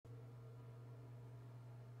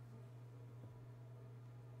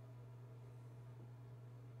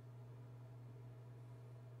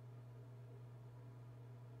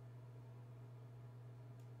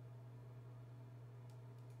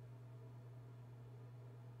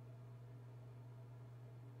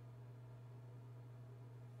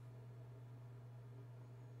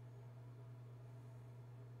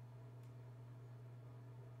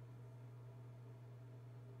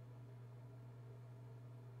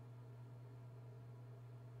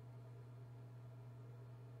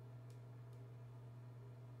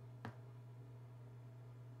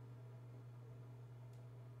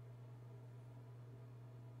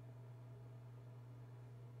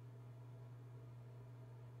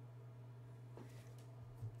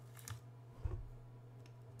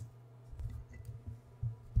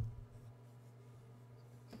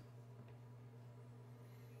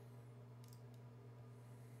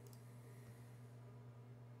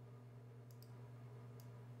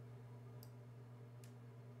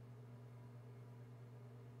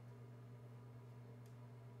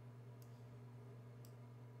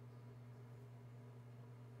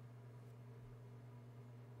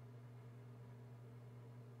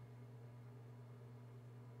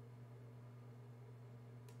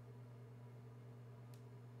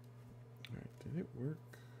Did it work?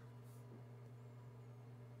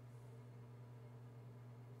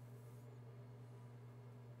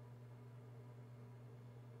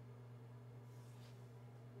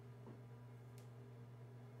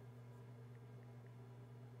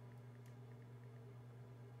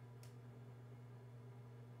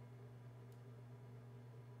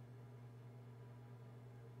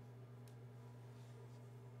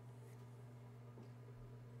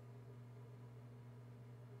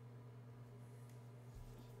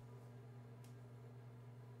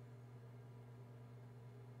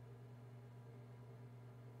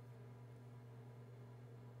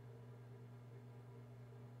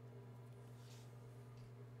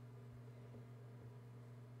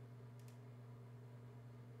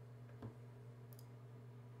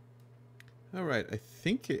 All right, I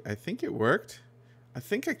think it worked. I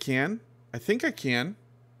think I can. I think I can.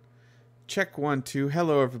 Check 1 2.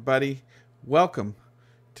 Hello everybody. Welcome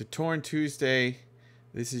to Torn Tuesday.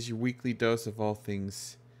 This is your weekly dose of all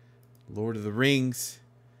things Lord of the Rings,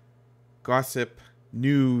 gossip,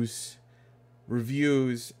 news,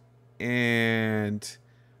 reviews, and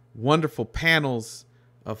wonderful panels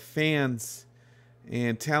of fans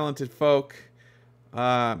and talented folk.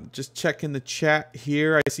 Just checking the chat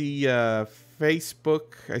here. I see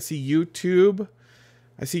Facebook. I see YouTube.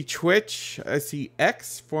 I see Twitch. I see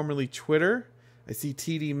X, formerly Twitter. I see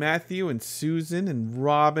TD Matthew and Susan and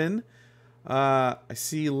Robin. I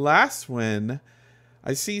see Laswin.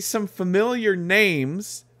 I see some familiar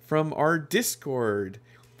names from our Discord.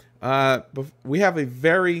 We have a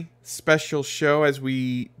very special show as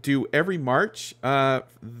we do every March.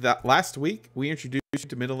 That last week we introduced you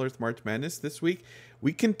to Middle Earth March Madness. This week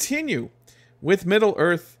we continue with Middle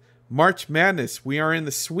Earth March Madness. We are in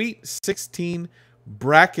the Sweet 16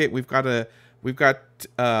 bracket. We've got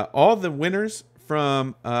all the winners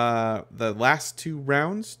from the last 2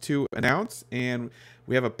 rounds to announce, and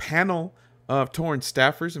we have a panel of Torn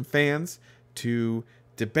staffers and fans to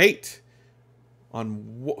debate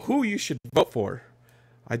on who you should vote for.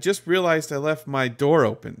 I just realized I left my door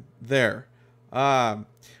open there.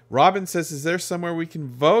 Robin says, is there somewhere we can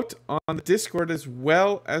vote on the Discord as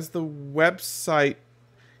well as the website?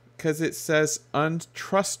 Because it says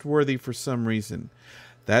untrustworthy for some reason.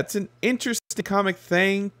 That's an interesting comic.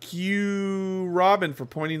 Thank you, Robin, for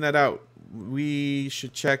pointing that out. We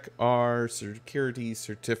should check our security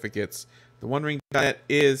certificates. The OneRing.net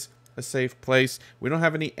is a safe place. We don't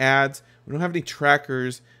have any ads. We don't have any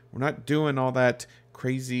trackers. We're not doing all that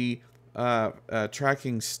crazy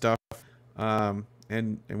tracking stuff.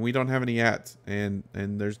 And we don't have any ads. And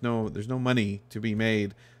there's no money to be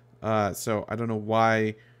made. So I don't know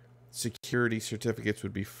why security certificates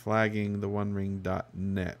would be flagging the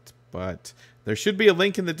OneRing.net. But there should be a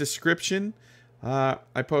link in the description.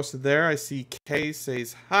 I posted there. I see Kay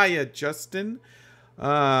says, hiya, Justin.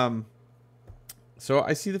 So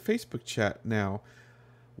I see the Facebook chat now.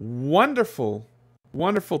 Wonderful,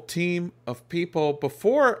 wonderful team of people.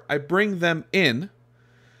 Before I bring them in,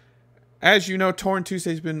 as you know, Torn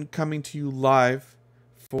Tuesday has been coming to you live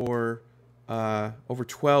for over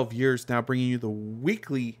 12 years now, bringing you the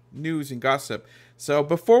weekly news and gossip. So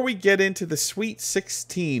before we get into the Sweet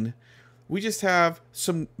 16, we just have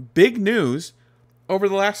some big news over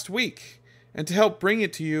the last week. And to help bring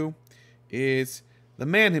it to you is the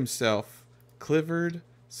man himself, Clifford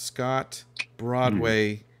Scott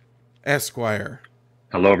Broadway, Esquire.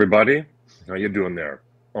 Hello, everybody. How you doing there?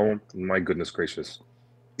 Oh, my goodness gracious.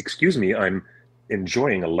 Excuse me, I'm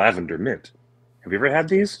enjoying a lavender mint. Have you ever had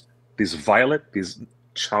these? These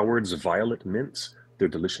Choward's violet mints? They're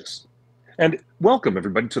delicious. And welcome,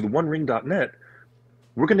 everybody, to the OneRing.net.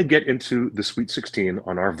 We're going to get into the Sweet 16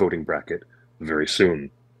 on our voting bracket very soon.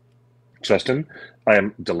 Justin, I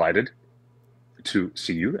am delighted to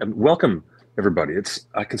see you, and welcome, everybody.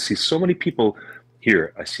 I can see so many people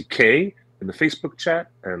here. I see Kay in the Facebook chat,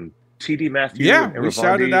 and TD Matthew. Yeah, and we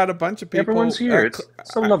shouted out a bunch of people. Everyone's here. It's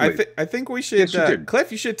so lovely. I think we should, Yes,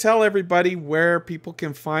 Cliff, you should tell everybody where people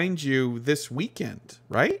can find you this weekend,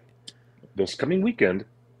 right? This coming weekend.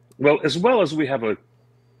 Well as we have a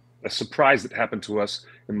surprise that happened to us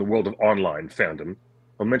in the world of online fandom.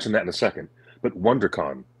 I'll mention that in a second. But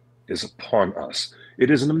WonderCon is upon us. It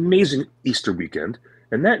is an amazing Easter weekend,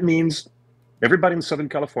 and that means everybody in Southern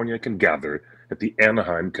California can gather at the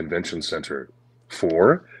Anaheim Convention Center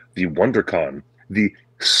for the WonderCon. The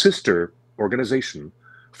sister organization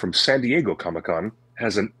from San Diego Comic-Con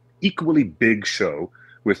has an equally big show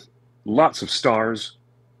with lots of stars,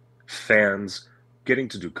 fans, getting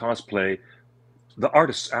to do cosplay. The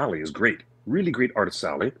Artist's Alley is great, really great Artist's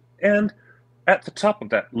Alley. And at the top of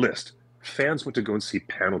that list, fans went to go and see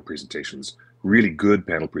panel presentations, really good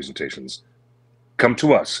panel presentations. come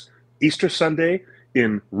to us Easter Sunday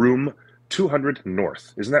in room 200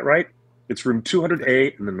 North. Isn't that right? It's room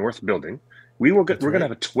 200A in the North building. We're going to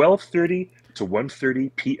have a 12:30 to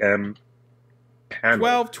 1:30 p.m.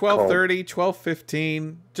 panel. 12:30,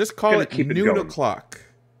 12:15. Just call it noon o'clock.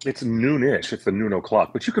 It's noonish. It's the noon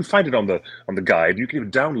o'clock, but you can find it on the guide. You can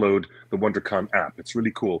even download the WonderCon app. It's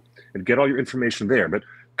really cool, and get all your information there. But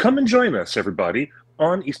come and join us, everybody,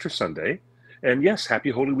 on Easter Sunday. And yes,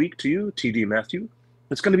 happy Holy Week to you, TD Matthew.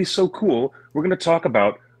 It's going to be so cool. We're going to talk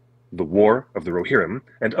about the War of the Rohirrim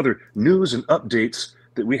and other news and updates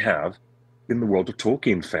that we have in the world of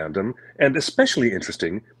Tolkien fandom. And especially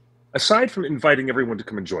interesting, aside from inviting everyone to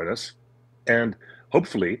come and join us, and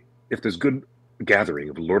hopefully, if there's good gathering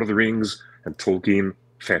of Lord of the Rings and Tolkien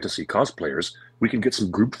fantasy cosplayers, we can get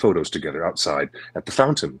some group photos together outside at the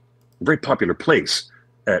Fountain, a very popular place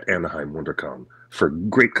at Anaheim WonderCon for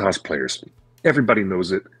great cosplayers. Everybody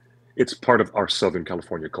knows it. It's part of our Southern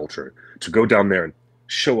California culture to go down there and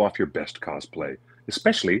show off your best cosplay,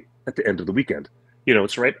 especially at the end of the weekend. You know,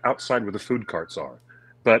 it's right outside where the food carts are.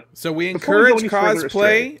 But so we encourage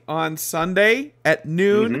cosplay on Sunday at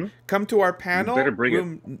noon. Come to our panel,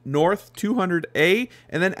 room North 200A,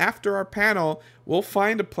 and then after our panel, we'll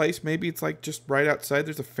find a place. Maybe it's like just right outside.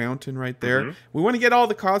 There's a fountain right there. We want to get all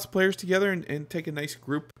the cosplayers together and take a nice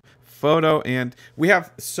group photo. And we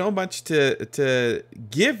have so much to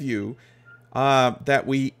give you that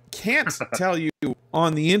we can't tell you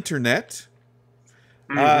on the internet.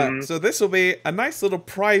 So this will be a nice little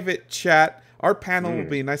private chat. Our panel will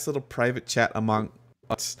be a nice little private chat among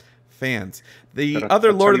us fans. The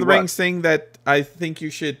other Lord of the Rings thing that I think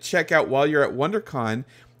you should check out while you're at WonderCon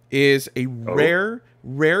is a rare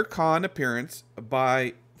con appearance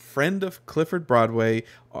by friend of Clifford Broadway,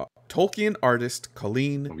 Tolkien artist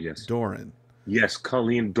Colleen Doran. Yes,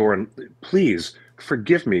 Colleen Doran. Please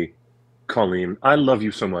forgive me, Colleen. I love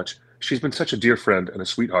you so much. She's been such a dear friend and a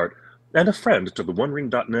sweetheart and a friend to the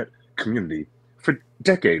OneRing.net community for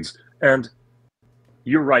decades. And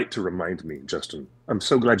you're right to remind me, Justin. I'm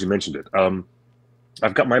so glad you mentioned it.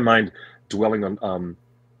 I've got my mind dwelling on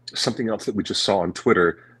something else that we just saw on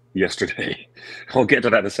Twitter yesterday. I'll get to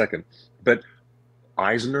that in a second. But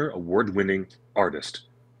Eisner award-winning artist,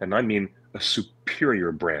 and I mean a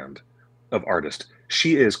superior brand of artist.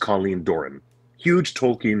 She is Colleen Doran. Huge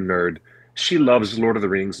Tolkien nerd. She loves Lord of the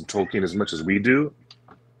Rings and Tolkien as much as we do.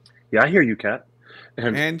 Yeah, I hear you, Kat.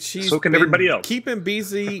 And she's so can everybody else. Keeping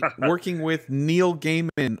busy working with Neil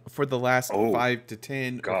Gaiman for the last 5 to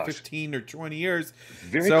 10 or 15 or 20 years.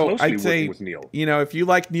 Very closely I'd say, with Neil. You know, if you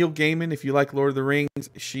like Neil Gaiman, if you like Lord of the Rings,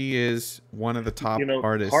 she is one of the top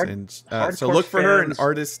artists. So look for her in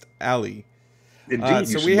Artist Alley. Indeed,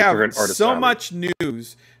 so we have so much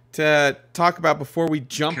news to talk about before we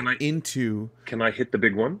jump into. Can I hit the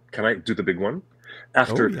big one? Can I do the big one?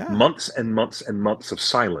 After months and months and months of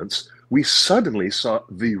silence, we suddenly saw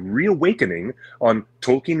the reawakening on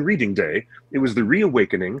Tolkien Reading Day. It was the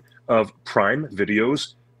reawakening of Prime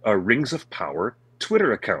Video's Rings of Power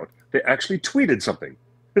Twitter account. They actually tweeted something.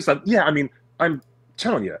 It's like, yeah, I mean, I'm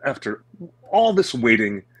telling you, after all this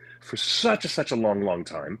waiting for such a long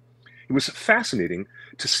time, it was fascinating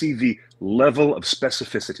to see the level of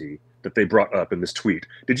specificity that they brought up in this tweet.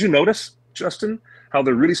 Did you notice, Justin, how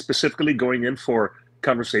they're really specifically going in for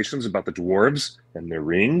conversations about the dwarves and their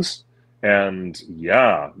rings? And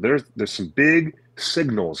yeah, there's some big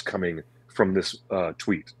signals coming from this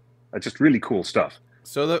tweet. Just really cool stuff.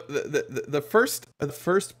 So the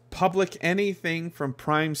first public anything from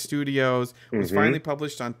Prime Studios was finally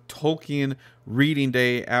published on Tolkien Reading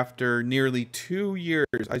Day after nearly 2 years,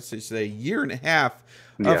 I'd say a year and a half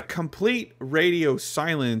of complete radio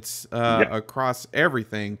silence across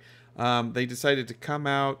everything. They decided to come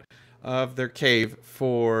out of their cave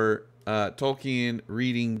for Tolkien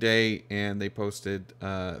Reading Day, and they posted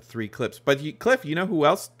 3 clips. But Cliff, you know who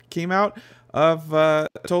else came out of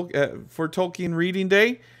for Tolkien Reading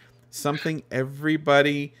Day? Something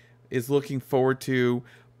everybody is looking forward to.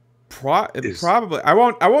 Probably, I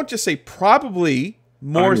won't just say probably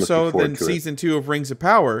more so than season 2 of Rings of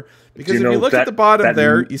Power, because if you look at the bottom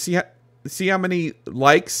there, you see how many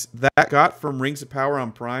likes that got from Rings of Power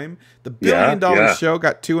on Prime. The $1 billion show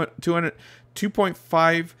got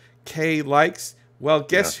 2.5K likes. Well,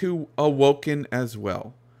 guess who awoken as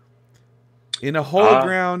well? In a hole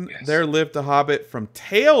ground, there lived a hobbit from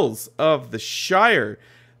Tales of the Shire.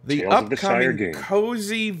 The upcoming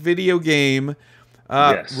cozy video game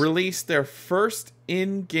released their first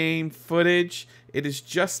in-game footage. It is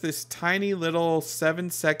just this tiny little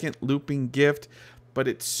 7-second looping gift, but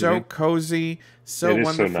it's so cozy, so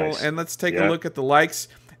wonderful. So nice. And let's take a look at the likes.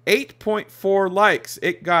 8.4 likes.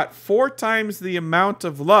 It got 4 times the amount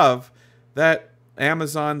of love that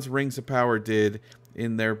Amazon's Rings of Power did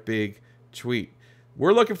in their big tweet.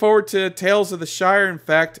 We're looking forward to Tales of the Shire. In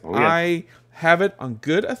fact, I have it on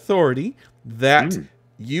good authority that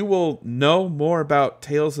you will know more about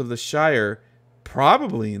Tales of the Shire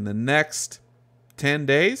probably in the next 10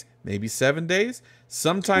 days, maybe 7 days,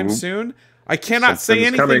 sometime soon. I cannot say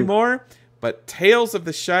anything more, but Tales of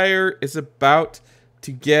the Shire is about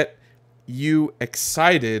to get you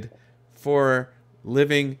excited for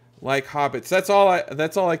living like hobbits. That's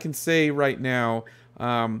all I can say right now.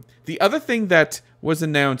 The other thing that was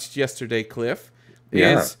announced yesterday, Cliff,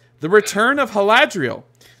 is the return of Haladriel.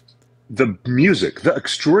 The music, the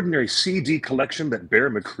extraordinary CD collection that Bear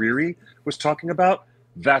McCreary was talking about,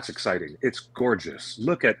 that's exciting. It's gorgeous.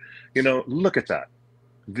 Look at that.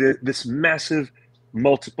 This massive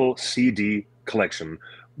multiple CD collection,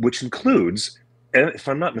 which includes, if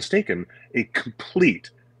I'm not mistaken, a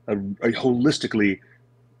holistically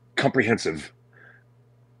comprehensive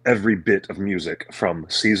every bit of music from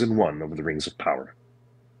season 1 of The Rings of Power.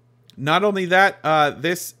 Not only that,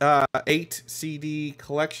 this 8 CD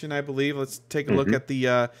collection, I believe. Let's take a look at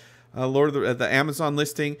the the Amazon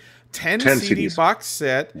listing. 10 CD CDs. box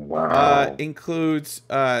set. Wow. Includes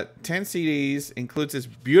 10 CDs. Includes this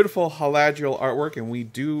beautiful Haladriel artwork,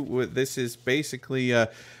 and this is basically a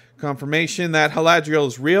confirmation that Haladriel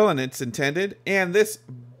is real and it's intended. And this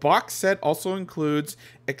box set also includes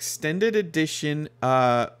extended edition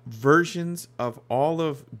versions of all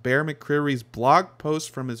of Bear McCreary's blog posts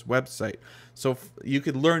from his website. So you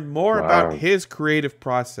could learn more about his creative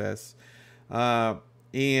process. And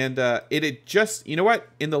it had just, you know what?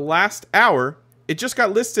 In the last hour, it just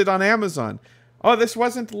got listed on Amazon. Oh, this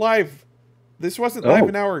wasn't live. This wasn't live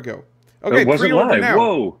an hour ago. Okay, it wasn't pre-order live. now.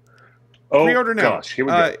 Whoa. Oh, pre-order now. Gosh, here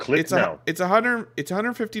we go. Click now. It's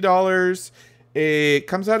 $150. It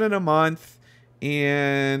comes out in a month,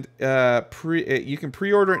 and you can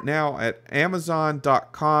pre-order it now at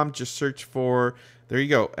Amazon.com. Just search for, there you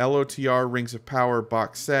go, LOTR Rings of Power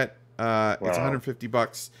box set. It's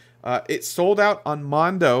 $150. It sold out on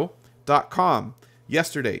Mondo.com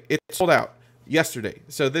yesterday. It sold out yesterday.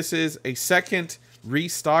 So this is a second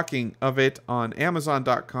restocking of it on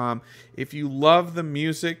Amazon.com. If you love the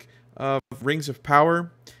music of Rings of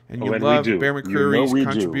Power and you love Bear McCreary's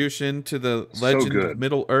contribution to the legend of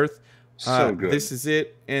Middle Earth, this is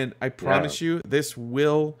it. And I promise you, this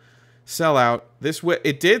will sell out.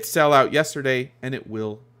 It did sell out yesterday, and it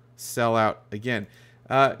will sell out again.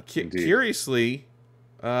 Curiously,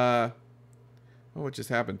 what just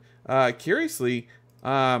happened? Curiously,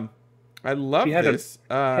 I love this.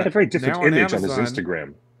 He had a very different image on his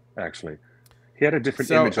Instagram, actually. He had a different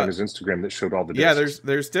image on his Instagram that showed all the discs. Yeah,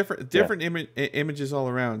 there's different images all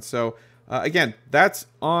around. So again, that's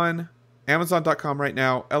on Amazon.com right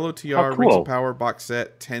now. LOTR Rings of Power box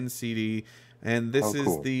set 10 CD, and this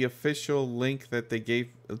is the official link that they gave.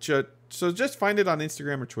 So just find it on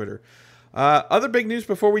Instagram or Twitter. Other big news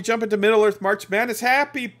before we jump into Middle Earth March Madness.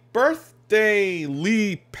 Happy birthday,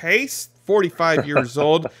 Lee Pace, 45 years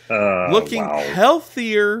old, looking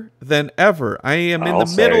healthier than ever. I am in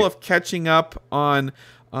the middle of catching up on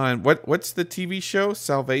what's the TV show?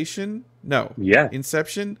 Salvation? No. Yeah.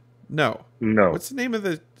 Inception? No. No. What's the name of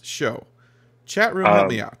the show? Chat room, help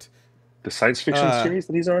me out. The science fiction series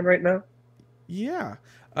that he's on right now? Yeah.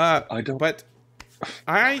 I don't. But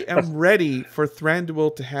I am ready for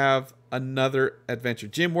Thranduil to have another adventure.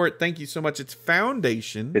 Jim Wirt, thank you so much. It's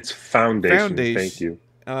Foundation. It's Foundation. Thank you.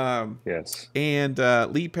 Yes. And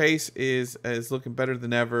Lee Pace is looking better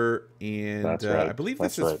than ever. And That's right. I believe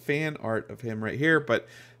this is fan art of him right here. But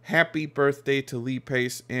happy birthday to Lee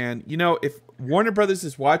Pace. And, you know, if Warner Brothers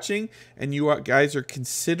is watching and you guys are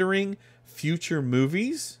considering future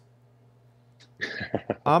movies,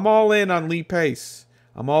 I'm all in on Lee Pace.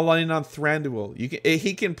 I'm all in on Thranduil.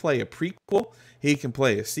 He can play a prequel. He can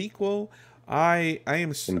play a sequel. I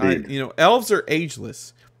am, you know, elves are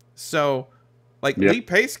ageless. So, like, Lee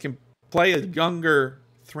Pace can play a younger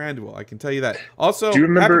Thranduil. I can tell you that. Also, do you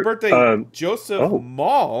remember, happy birthday, Joseph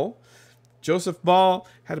Mall. Joseph Mall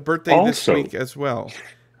had a birthday this week as well.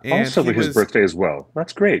 And also his birthday as well.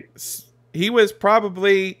 That's great. He was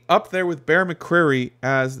probably up there with Bear McCreary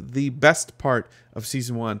as the best part of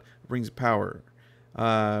season 1 of Rings of Power.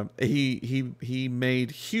 He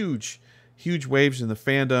made huge waves in the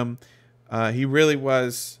fandom. He really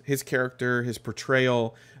was, his character, his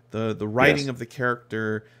portrayal, the writing of the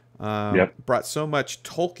character brought so much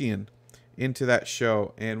Tolkien into that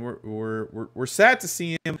show, and we're sad to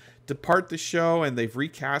see him depart the show, and they've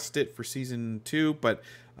recast it for season 2. But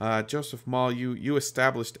Joseph Mall, you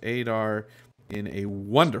established Adar in a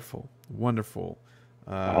wonderful, wonderful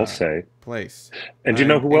I'll say. place. And you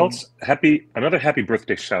know who else? Another happy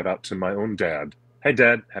birthday shout out to my own dad. Hey,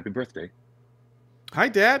 Dad, happy birthday. Hi,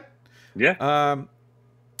 Dad. Yeah.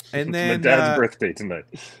 And It's then my dad's birthday tonight.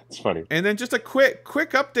 It's funny. And then just a quick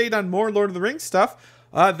update on more Lord of the Rings stuff.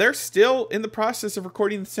 They're still in the process of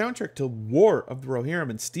recording the soundtrack to War of the Rohirrim,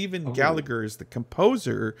 and Stephen Gallagher is the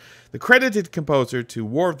composer, the credited composer to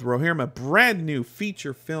War of the Rohirrim, a brand new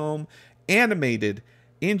feature film animated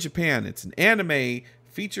in Japan. It's an anime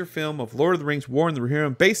feature film of Lord of the Rings, War of the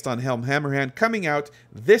Rohirrim, based on Helm Hammerhand, coming out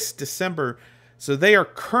this December. So they are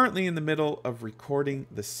currently in the middle of recording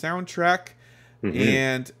the soundtrack.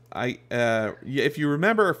 And if you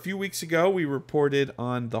remember, a few weeks ago, we reported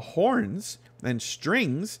on the horns and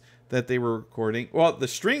strings that they were recording. Well, the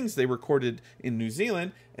strings they recorded in New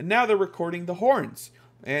Zealand, and now they're recording the horns.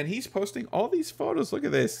 And he's posting all these photos. Look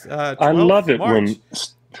at this. I love it March. when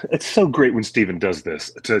it's so great when Steven does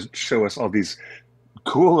this to show us all these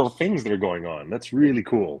cool little things that are going on. That's really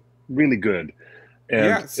cool, really good. And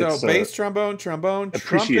yeah. So bass, trombone, trumpet.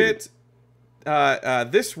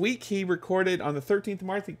 This week he recorded on the 13th of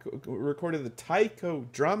March. He recorded the taiko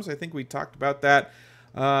drums. I think we talked about that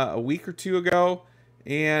a week or two ago.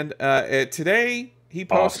 And today he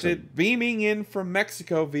posted, beaming in from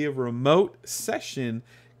Mexico via remote session,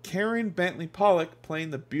 Karen Bentley Pollock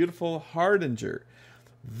playing the beautiful Hardanger.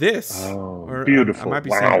 Beautiful. I might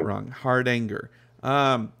be saying it wrong. Hardanger.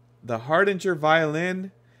 The Hardanger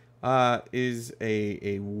violin is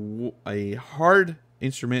a hard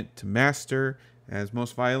instrument to master, as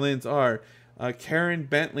most violins are. Karen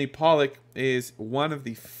Bentley Pollock is one of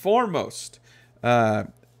the foremost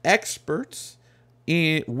experts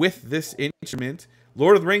with this instrument.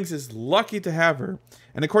 Lord of the Rings is lucky to have her.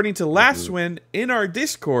 And according to Lastwind in our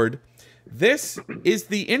Discord, this is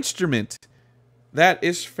the instrument that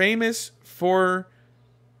is famous for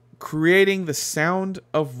creating the sound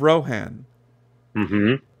of Rohan.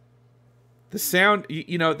 The sound,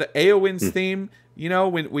 the Eowyn's theme. You know,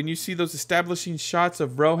 when you see those establishing shots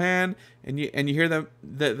of Rohan and you hear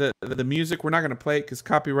the music, we're not going to play it because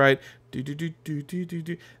copyright. Do do do do do do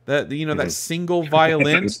do. That single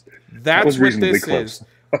violin. That's what this is.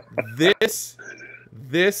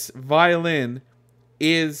 This violin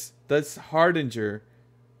is this Hardanger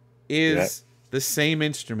is the same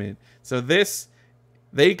instrument. So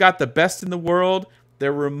they got the best in the world.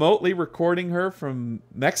 They're remotely recording her from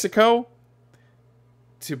Mexico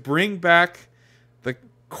to bring back the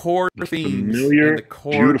core themes, familiar, and the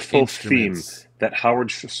core beautiful theme that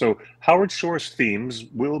Howard Shore's themes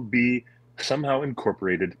will be somehow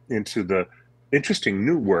incorporated into the interesting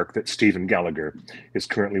new work that Stephen Gallagher is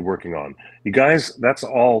currently working on. You guys, that's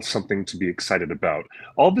all something to be excited about.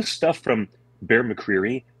 All this stuff from Bear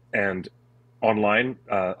McCreary and online,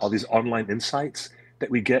 all these online insights that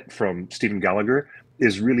we get from Stephen Gallagher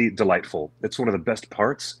is really delightful. It's one of the best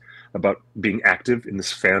parts about being active in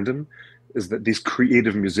this fandom, is that these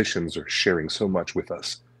creative musicians are sharing so much with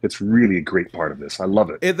us. It's really a great part of this. I love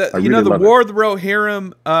it. The War of the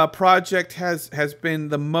Rohirrim project has been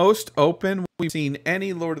the most open we've seen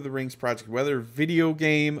any Lord of the Rings project, whether video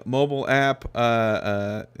game, mobile app,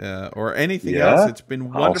 or anything else. It's been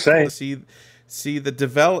wonderful to see the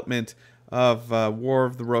development of War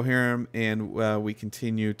of the Rohirrim, and we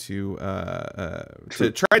continue to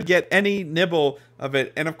try to get any nibble of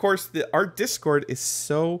it. And of course, our Discord is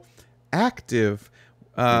so active.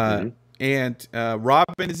 And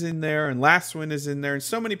Robin is in there, and Lastwind is in there, and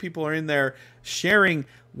so many people are in there sharing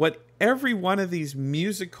what every one of these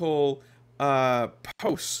musical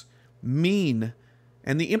posts mean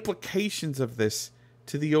and the implications of this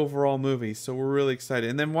to the overall movie. So we're really excited.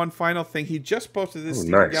 And then one final thing, he just posted this.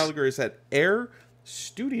 Stephen Gallagher is at Air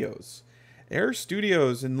Studios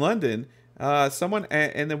in London. And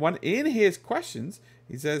then one in his questions,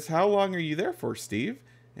 he says, "How long are you there for, Steve?"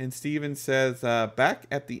 And Steven says, back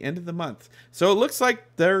at the end of the month. So it looks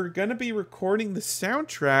like they're going to be recording the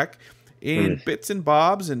soundtrack in bits and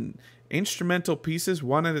bobs and instrumental pieces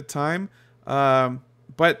one at a time.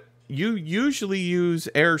 But you usually use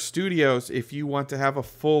Air Studios if you want to have a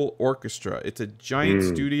full orchestra. It's a giant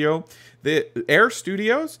studio. The Air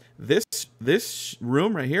Studios, this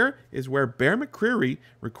room right here, is where Bear McCreary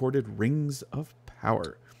recorded Rings of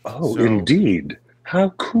Power. Oh, indeed.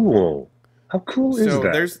 How cool. How cool is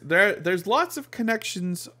that? There's lots of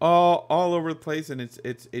connections all over the place, and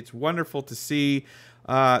it's wonderful to see.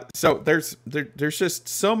 So there's just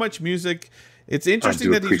so much music. It's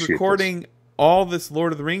interesting that he's recording all this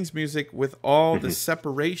Lord of the Rings music with all the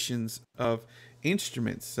separations of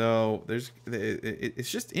instruments. So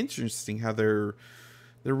it's just interesting how they're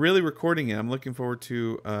They're really recording it. I'm looking forward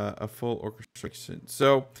to a full orchestration.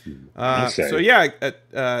 So, yeah,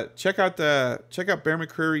 check out Bear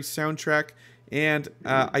McCreary's soundtrack. And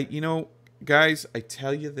guys, I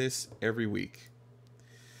tell you this every week.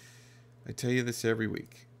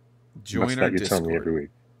 Join our Discord. Tell me every week.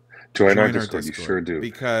 Join our Discord. You sure do.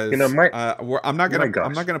 Because I'm not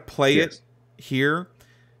gonna play it here,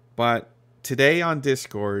 but today on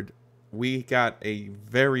Discord we got a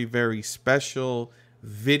very, very special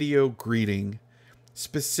video greeting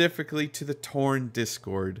specifically to the Torn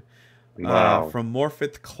Discord from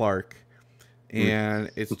Morfith Clark. And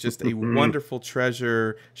it's just a wonderful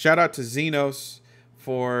treasure. Shout out to Xenos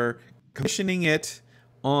for commissioning it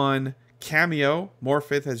on Cameo.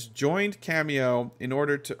 Morfith has joined Cameo in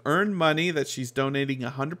order to earn money that she's donating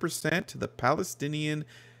 100% to the Palestinian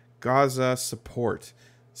Gaza support.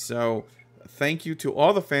 So thank you to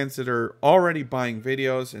all the fans that are already buying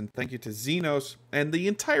videos, and thank you to Xenos and the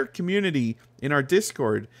entire community in our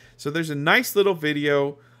Discord. So there's a nice little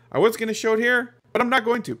video. I was going to show it here, but I'm not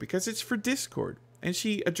going to because it's for Discord. And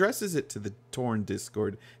she addresses it to the Torn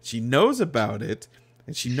Discord. She knows about it,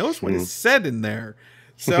 and she knows what is said in there.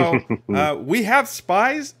 So we have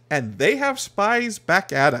spies, and they have spies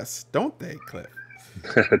back at us, don't they, Cliff?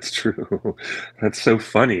 That's true. That's so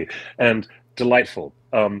funny and delightful.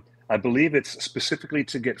 I believe it's specifically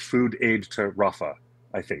to get food aid to Rafa,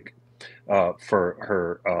 I think, for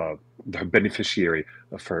her beneficiary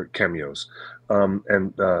of her cameos.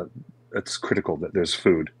 And it's critical that there's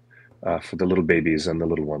food for the little babies and the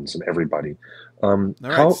little ones and everybody. All right,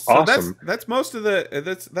 how so awesome. that's most of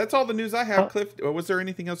that's all the news I have, Cliff. Was there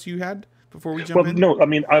anything else you had before we jump in? No, I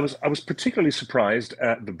mean, I was particularly surprised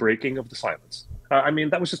at the breaking of the silence. I mean,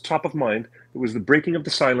 that was just top of mind. It was the breaking of the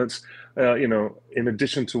silence, in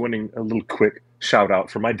addition to winning a little quick shout out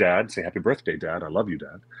for my dad, say happy birthday, Dad. I love you,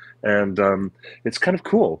 Dad. And it's kind of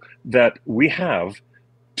cool that we have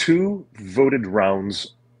 2 voted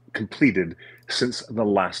rounds completed since the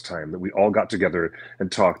last time that we all got together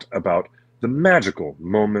and talked about the magical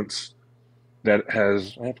moments that have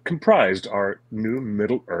comprised our new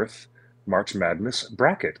Middle Earth March Madness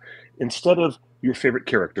bracket. Instead of your favorite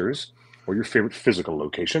characters or your favorite physical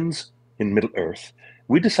locations in Middle Earth,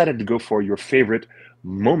 we decided to go for your favorite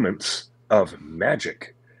moments of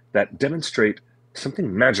magic that demonstrate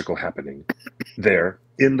something magical happening there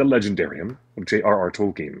in the legendarium of J.R.R.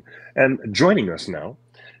 Tolkien. And joining us now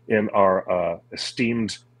in our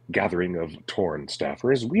esteemed gathering of Torn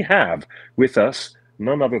staffers, we have with us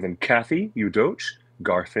none other than Kathy Udoch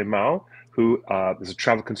Garfe-Mao, who is a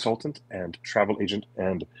travel consultant and travel agent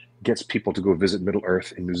and gets people to go visit Middle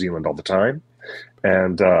Earth in New Zealand all the time.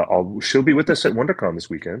 And she'll be with us at WonderCon this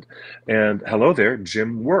weekend. And hello there,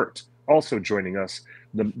 Jim Wirt, also joining us,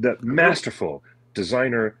 the masterful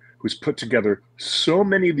designer who's put together so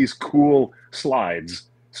many of these cool slides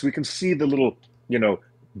so we can see the little,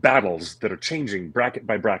 battles that are changing bracket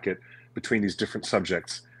by bracket between these different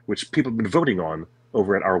subjects, which people have been voting on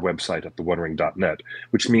over at our website at thewondering.net,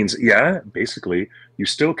 which means, basically, you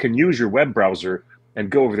still can use your web browser and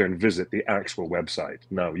go over there and visit the actual website.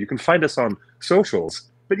 No, you can find us on socials,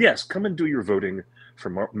 but yes, come and do your voting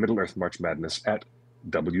for Middle Earth March Madness at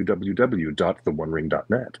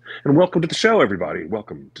www.thewondering.net. And welcome to the show, everybody.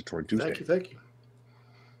 Welcome to Torn Tuesday. Thank you.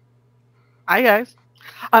 Hi, guys.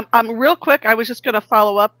 Real quick, I was just going to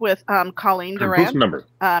follow up with Colleen Durant. Booth number.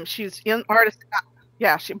 She's in Artist.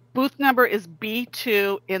 Yeah, booth number is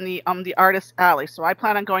B2 in the Artist Alley. So I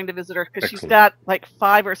plan on going to visit her because she's got like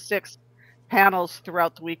 5 or 6 panels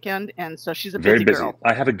throughout the weekend, and so she's a very busy girl.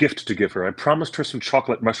 I have a gift to give her. I promised her some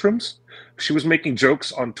chocolate mushrooms. She was making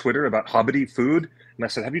jokes on Twitter about hobbity food, and I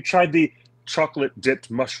said, "Have you tried the chocolate dipped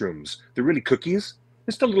mushrooms? They're really cookies.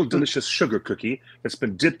 Just a little delicious sugar cookie that's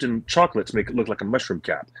been dipped in chocolate to make it look like a mushroom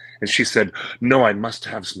cap." And she said, "No, I must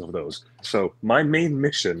have some of those." So my main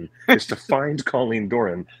mission is to find Colleen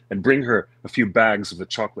Doran and bring her a few bags of the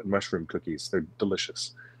chocolate mushroom cookies. They're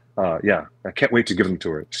delicious. I can't wait to give them to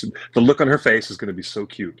her. The look on her face is going to be so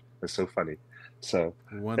cute. It's so funny. So,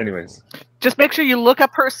 anyways. Just make sure you look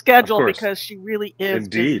up her schedule because she really is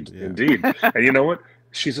Indeed. And you know what?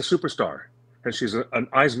 She's a superstar. And she's an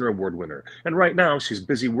Eisner Award winner. And right now, she's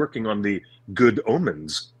busy working on the Good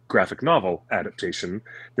Omens graphic novel adaptation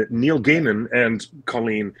that Neil Gaiman and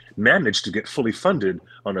Colleen managed to get fully funded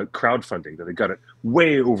on a crowdfunding, that they got it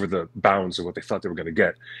way over the bounds of what they thought they were going to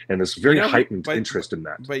get. And there's very heightened interest in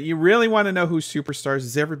that. But you really want to know who superstars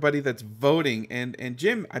is everybody that's voting. And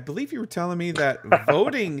Jim, I believe you were telling me that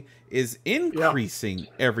voting is increasing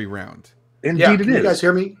every round. Indeed it is. Can you guys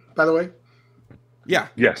hear me, by the way? Yeah.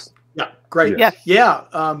 Yes. Yeah, great. Yes. Yeah.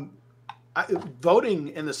 voting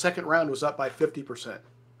in the second round was up by 50%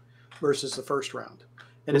 versus the first round.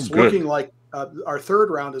 And it's good. looking like our third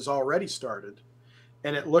round has already started.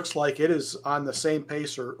 And it looks like it is on the same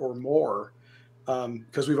pace or more,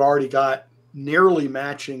 because we've already got nearly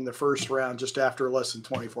matching the first round just after less than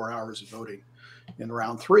 24 hours of voting in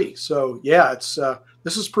round 3. So, yeah, it's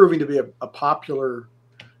this is proving to be a popular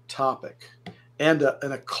topic and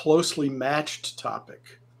a closely matched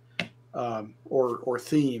topic. Or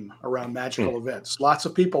theme around magical events. Lots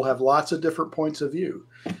of people have lots of different points of view,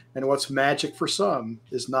 and what's magic for some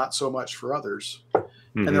is not so much for others.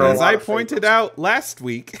 Mm-hmm. And there are as I pointed out last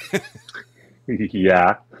week.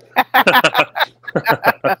 Yeah.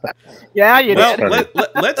 Yeah, you did.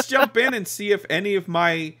 Let's jump in and see if any of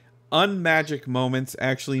my unmagic moments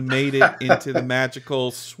actually made it into the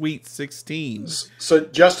magical Sweet 16. So,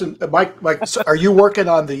 Justin, Mike, so are you working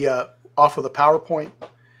on the off of the PowerPoint?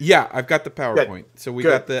 Yeah, I've got the PowerPoint. Good. So we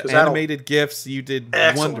Good, got the animated GIFs. You did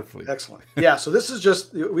wonderfully. Excellent. Yeah, so this is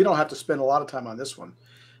just, we don't have to spend a lot of time on this one.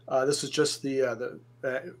 This is just the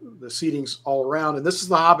seedings all around. And this is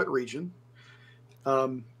the Hobbit region.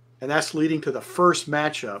 And that's leading to the first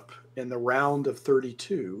matchup in the round of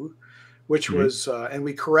 32, which was, and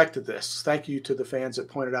we corrected this. Thank you to the fans that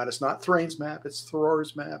pointed out it's not Thrain's map, it's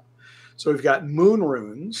Thror's map. So we've got Moon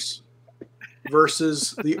Runes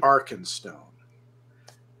versus the Arkenstone.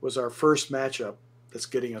 Was our first matchup that's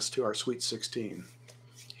getting us to our Sweet 16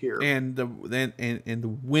 here. And the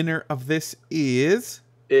winner of this is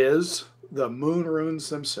the Moon Runes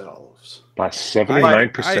themselves. By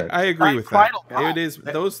 79%. I agree with that. Quite It is.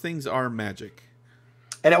 Those things are magic.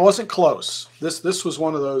 And it wasn't close. This was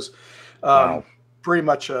one of those pretty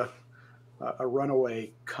much a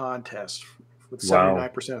runaway contest with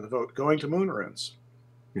 79% of the vote going to Moon Runes.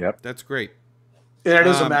 Yep. That's great. And it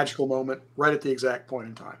is a magical moment right at the exact point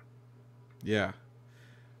in time. Yeah.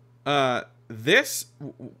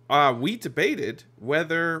 We debated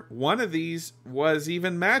whether one of these was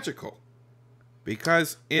even magical.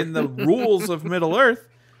 Because in the rules of Middle-earth,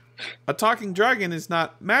 a talking dragon is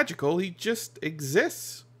not magical. He just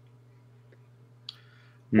exists.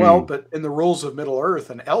 Well, but in the rules of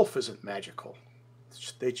Middle-earth, an elf isn't magical.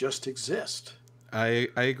 They just exist. I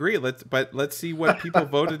agree. Let's see what people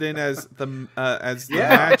voted in as the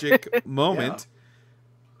magic moment.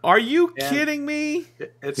 Yeah. Are you kidding me?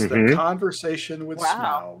 It's the conversation with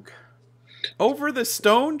Smaug. Over the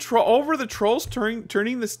stone, over the trolls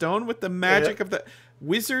turning the stone with the magic of the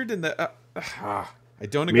wizard and the. I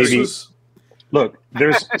don't agree. Look,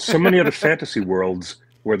 there's so many other fantasy worlds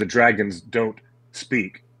where the dragons don't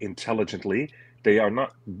speak intelligently.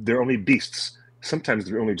 They're only beasts. Sometimes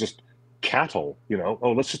they're only just cattle,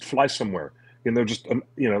 oh, let's just fly somewhere.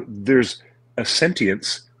 There's a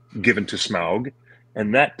sentience given to Smaug,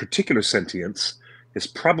 and that particular sentience is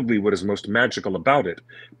probably what is most magical about it,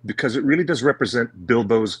 because it really does represent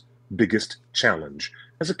Bilbo's biggest challenge.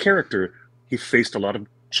 As a character, he faced a lot of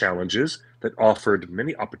challenges that offered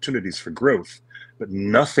many opportunities for growth, but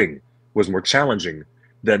nothing was more challenging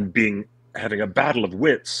than having a battle of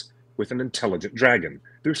wits with an intelligent dragon.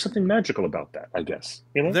 There's something magical about that, I guess.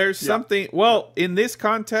 There's something. Well, in this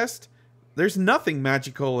contest, there's nothing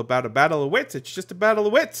magical about a battle of wits. It's just a battle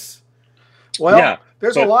of wits. Well,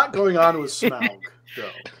 there's a lot going on with Smaug,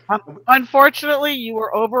 though. Unfortunately, you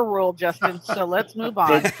were overruled, Justin. So let's move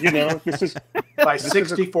on. But, this is by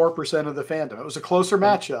 64% of the fandom. It was a closer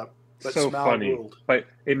matchup, but so Smaug funny. ruled. But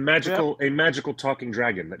a magical talking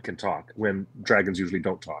dragon that can talk when dragons usually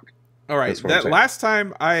don't talk. All right. That last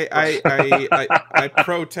time I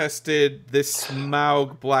protested this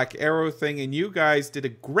Smaug Black Arrow thing, and you guys did a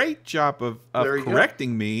great job of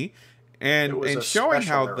correcting me and showing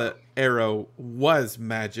how the arrow was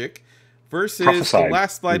magic. Versus the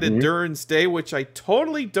last light of Durin's Day, which I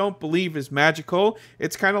totally don't believe is magical.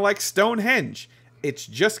 It's kind of like Stonehenge. It's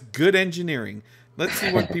just good engineering. Let's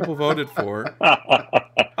see what people voted for.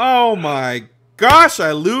 Oh my gosh,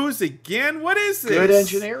 I lose again. What is this? Good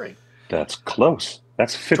enginering. That's close.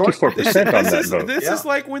 That's 54% on that vote. This is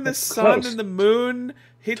like when the sun and the moon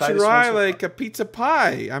hit your eye like a pizza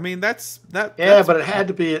pie. I mean, that's but it had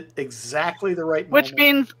to be at exactly the right moment. Which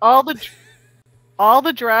means all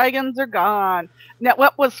the dragons are gone. Now,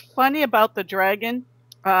 what was funny about the dragon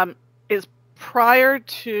is prior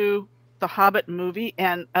to the Hobbit movie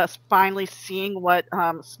and us finally seeing what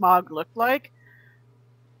Smaug looked like,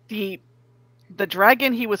 the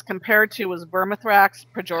dragon he was compared to was Vermithrax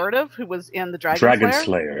Pejorative, who was in the Dragon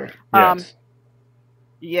Slayer. Yes.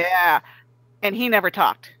 Yeah, and he never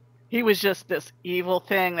talked. He was just this evil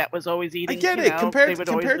thing that was always eating. I get you it. know, Compared they would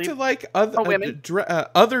to always leave like other women.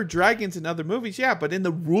 other dragons in other movies, yeah. But in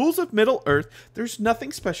the rules of Middle Earth, there's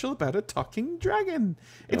nothing special about a talking dragon.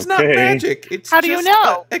 It's not Okay. magic. It's How do you just, know?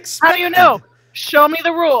 How do you expected. know? Show me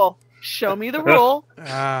the rule. Show me the rule. You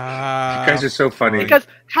guys are so funny. fine. Because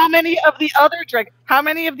how many of the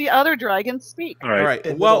other dragons speak? All right. All right.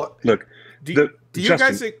 In Well, Look, do the- you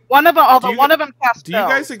Justin, guys One of them, although you one of them cast do you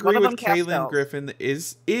guys spells. agree One of with them cast Kaylin spells. Griffin?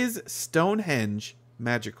 Is Stonehenge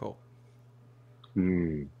magical?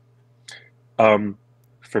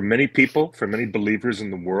 for many people, for many believers in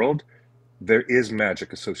the world, there is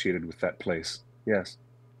magic associated with that place. Yes.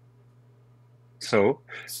 So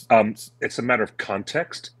it's a matter of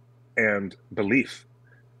context and belief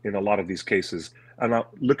in a lot of these cases. And now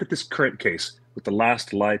look at this current case with the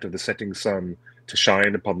last light of the setting sun to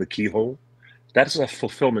shine upon the keyhole. That is a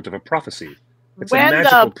fulfillment of a prophecy. It's When a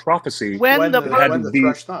magical prophecy. when the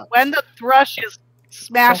thrush knocks. when the thrush is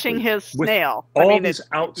smashing Exactly. his With snail. all these it's-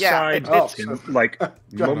 outside it's- like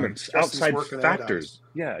moments, Justin's outside working ahead on factors. us.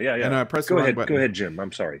 Yeah. I know, I pressed the Go wrong ahead, button. go ahead, Jim.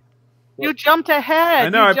 I'm sorry. you jumped ahead. I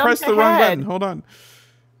know, You I jumped pressed the wrong ahead. button. Hold on.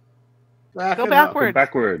 Backing Go up. backwards. Go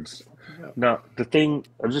backwards. Yeah. Now, the thing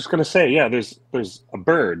I'm just going to say, yeah, there's a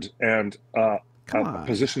bird and a Come on.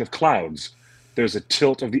 position of clouds. There's a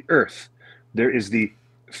tilt of the earth. There is the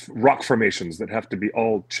rock formations that have to be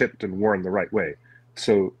all chipped and worn the right way.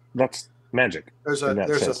 So that's magic. There's in that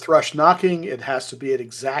a sense. thrush knocking. It has to be at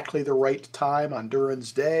exactly the right time on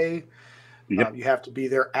Durin's day. Yep. You have to be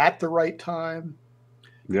there at the right time.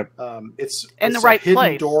 Yep. It's In the a right hidden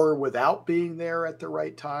place. door without being there at the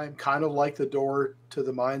right time, kind of like the door to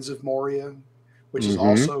the Mines of Moria, which is Mhm.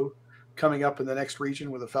 also coming up in the next region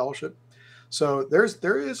with a fellowship. So there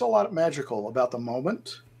is a lot of magical about the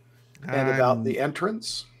moment and about the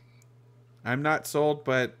entrance. I'm not sold,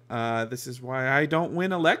 but this is why I don't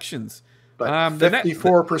win elections. But the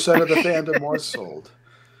 54% of the fandom was sold.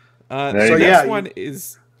 There So you go. next Yeah, one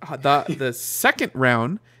is the second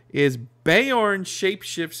round is Beorn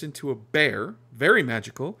shapeshifts into a bear, very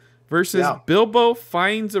magical, versus Yeah. Bilbo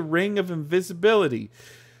finds a ring of invisibility.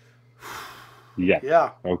 Yeah.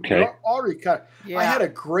 Yeah. Okay. You're already kind of, Yeah. I had a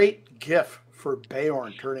great gif for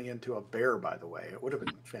Beorn turning into a bear, by the way. It would have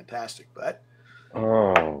been fantastic, but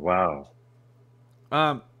Oh, wow.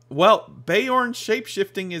 Well, Beorn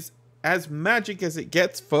shapeshifting is as magic as it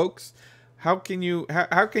gets, folks. How can you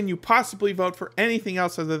possibly vote for anything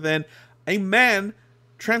else other than a man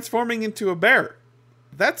transforming into a bear?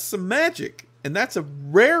 That's some magic, and that's a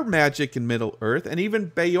rare magic in Middle Earth. And even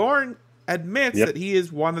Beorn admits Yep. that he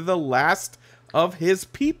is one of the last of his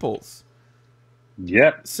peoples.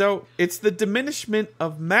 Yep. So it's the diminishment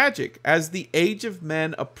of magic as the age of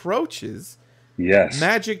men approaches. Yes.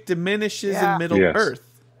 Magic diminishes Yeah. in Middle Yes. Earth.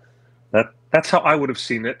 That's how I would have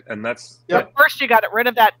seen it, and that's Yep. But first, you got to get rid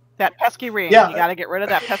of that pesky ring. Yeah. You got to get rid of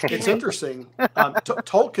that pesky it's ring. interesting.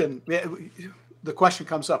 Tolkien, the question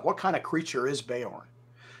comes up, what kind of creature is Beorn?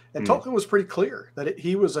 And Tolkien was pretty clear that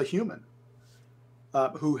he was a human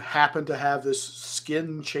who happened to have this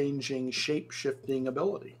skin-changing, shape-shifting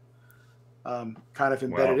ability kind of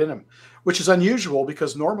embedded Wow. in him, which is unusual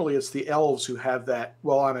because normally it's the elves who have that,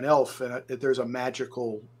 well, I'm an elf, and there's a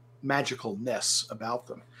magicalness about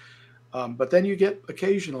them. But then you get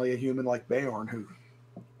occasionally a human like Beorn who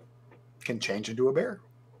can change into a bear.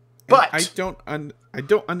 But I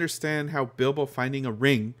don't understand how Bilbo finding a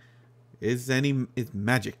ring is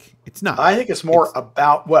magic. It's not. I think it's more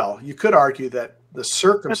about, well, you could argue that the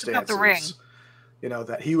circumstances, the ring.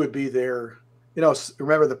 That he would be there,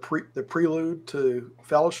 remember the prelude to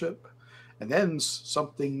Fellowship, and then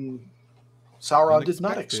something Sauron did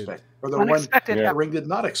not Unexpected. expect, or the Unexpected. Yeah. the ring did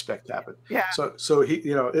not expect to happen. Yeah. So he,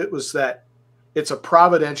 it was that it's a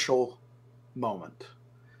providential moment,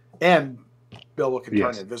 and Bilbo can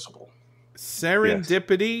Yes. turn invisible.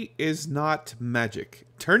 Serendipity is not magic.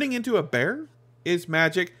 Turning into a bear is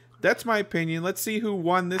magic. That's my opinion. Let's see who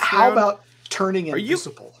won this How round. about turning Are you-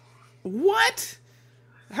 invisible? What?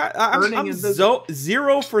 Turning I'm invisible.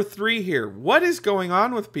 0 for 3 here. What is going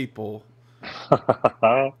on with people?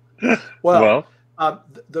 Well,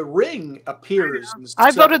 the ring appears.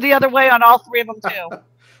 I voted the other way on all three of them too.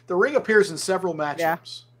 The ring appears in several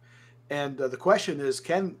matchups, and the question is,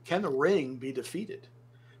 can the ring be defeated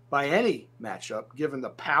by any matchup given the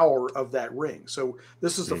power of that ring? So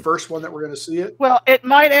this is the first one that we're going to see it. Well, it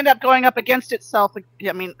might end up going up against itself.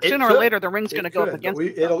 I mean, It sooner could. or later, the ring's going to It go up could, against but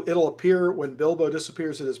itself. it'll appear when Bilbo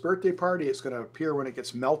disappears at his birthday party. It's going to appear when it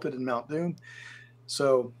gets melted in Mount Doom.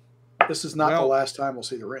 So this is not the Well- last time we'll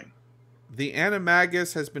see the ring. The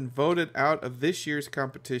Animagus has been voted out of this year's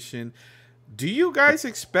competition. Do you guys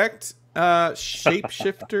expect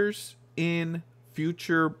shapeshifters in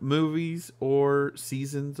future movies or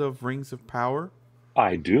seasons of Rings of Power?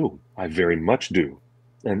 I do. I very much do.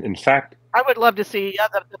 And in fact, I would love to see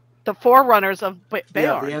the forerunners of Yeah,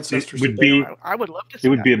 Bayard. the ancestors It would of be- Bayard. I would love to see it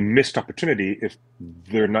would that. be a missed opportunity if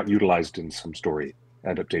they're not utilized in some story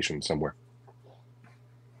adaptation somewhere.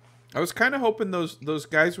 I was kind of hoping those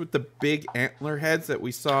guys with the big antler heads that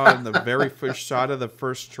we saw in the very first shot of the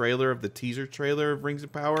first trailer of the teaser trailer of Rings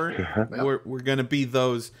of Power were going to be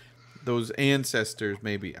those ancestors,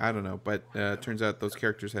 maybe. I don't know, but turns out those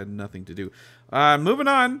characters had nothing to do. Moving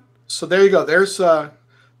on. So there you go. There's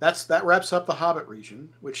that wraps up the Hobbit region,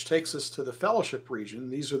 which takes us to the Fellowship region.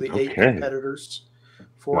 These are the 8 Okay. competitors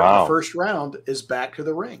for Wow. the first round is Back to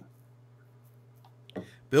the Ring.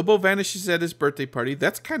 Bilbo vanishes at his birthday party.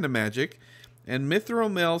 That's kind of magic. And Mithril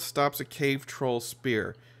Mill stops a cave troll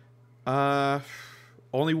spear.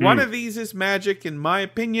 Only one of these is magic, in my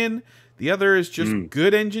opinion. The other is just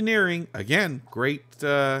good engineering. Again, great,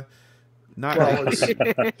 Well, it's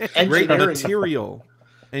great engineering. material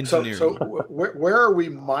engineering. So where are we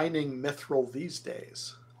mining mithril these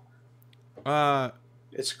days?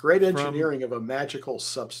 It's great engineering of a magical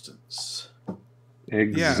substance.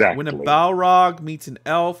 Exactly. Yeah, when a Balrog meets an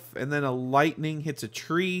elf and then a lightning hits a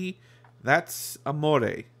tree, that's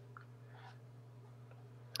amore.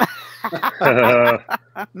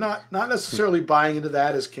 Not necessarily buying into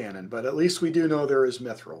that as canon, but at least we do know there is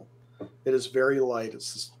mithril. It is very light.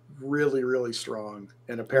 It's really, really strong.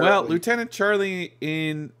 And apparently, Well, Lieutenant Charlie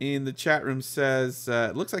in the chat room says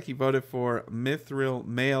it looks like he voted for Mithril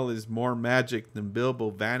Mail is more magic than Bilbo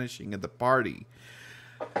vanishing at the party.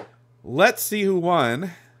 Let's see who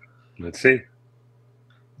won. Let's see.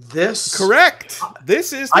 this Correct.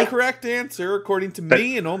 This is the correct answer according to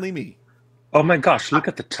me and only me. Oh my gosh, look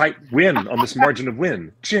at the tight win on this margin of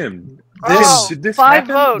win. Jim, This- did this 5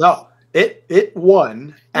 happen? votes. No, it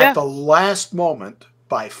won Yeah. at the last moment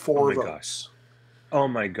by 4 Oh my votes. Oh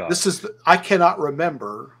my gosh. This is I cannot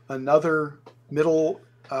remember another Middle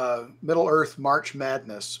Earth March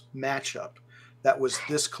Madness matchup that was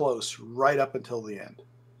this close right up until the end.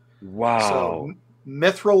 wow. So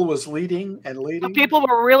Mithril was leading and leading, Some people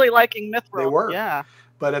were really liking Mithril. They were. Yeah.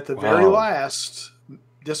 but at the very Wow. last,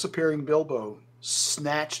 Disappearing Bilbo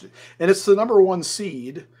snatched it, and it's the number 1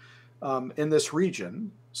 seed in this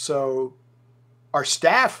region. So our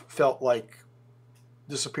staff felt like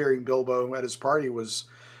Disappearing Bilbo at his party was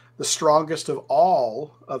the strongest of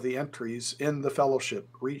all of the entries in the Fellowship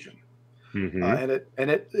region, Mhm.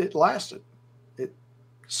 and it lasted. It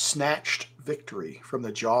snatched victory from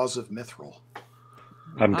the jaws of Mithril.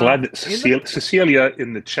 I'm glad that in the- Cecilia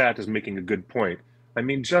in the chat is making a good point. I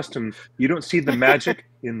mean, Justin, you don't see the magic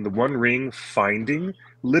in the One Ring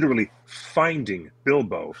literally finding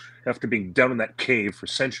Bilbo after being down in that cave for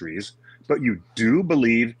centuries, but you do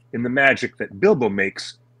believe in the magic that Bilbo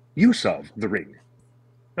makes use of the ring.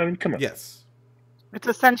 I mean, come on. Yes. It's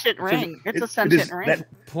a sentient ring. It's a It sentient is ring. that-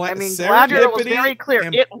 I mean, Galadriel was serendipity very clear.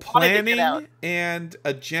 and It wanted to planning get out. and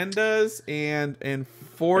agendas and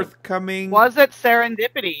forthcoming. Was it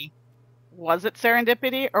serendipity? Was it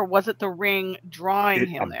serendipity, or was it the ring drawing it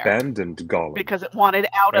him there abandoned Gollum. because it wanted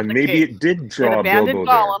out of And the maybe cave? it did draw abandoned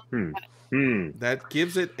Bilbo Gollum. there. Hmm. That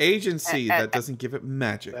gives it agency. Uh, uh, That doesn't give it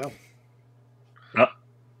magic. Yeah.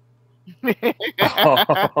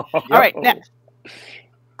 All right, next.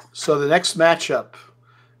 So the next matchup,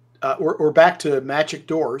 we're back to magic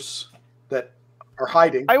doors that are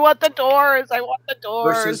hiding. I want the doors. I want the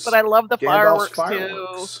doors, Versus but I love the Gandalf's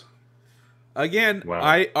fireworks too. Again, Wow.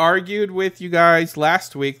 I argued with you guys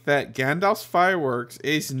last week that Gandalf's fireworks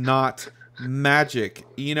is not magic.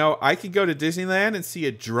 You know, I could go to Disneyland and see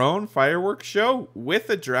a drone fireworks show with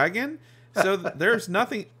a dragon. So there's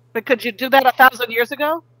nothing. But could you do that 1,000 years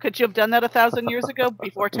ago? Could you have done that 1,000 years ago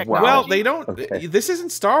before technology? Well, they don't. Okay. This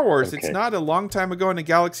isn't Star Wars. It's Okay. not a long time ago in a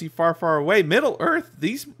galaxy far, far away. Middle Earth.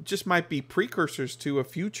 These just might be precursors to a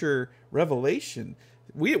future revelation.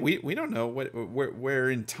 We don't know where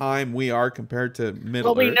in time we are compared to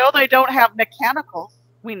Middle Well, we Earth. know they don't have mechanicals.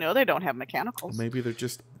 We know they don't have mechanicals. Maybe they're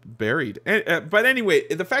just buried. But anyway,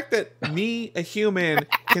 the fact that me, a human,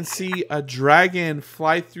 can see a dragon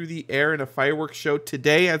fly through the air in a fireworks show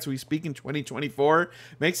today as we speak in 2024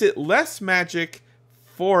 makes it less magic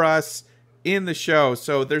for us in the show.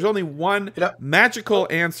 So there's only one magical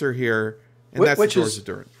answer here, and that's Which the Doors is- of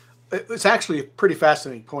Durin. It's actually a pretty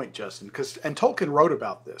fascinating point, Justin, and Tolkien wrote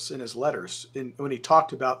about this in his letters when he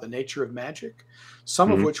talked about the nature of magic, some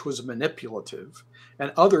of which was manipulative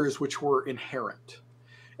and others which were inherent.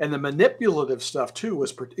 And the manipulative stuff too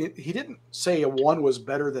was, he didn't say one was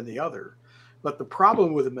better than the other, But the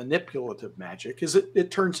problem with manipulative magic is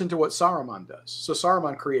it turns into what Saruman does. So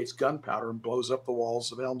Saruman creates gunpowder and blows up the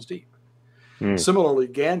walls of Helm's Deep. Similarly,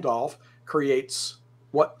 Gandalf creates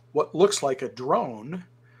what looks like a drone,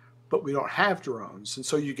 but we don't have drones. And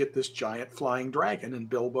so you get this giant flying dragon and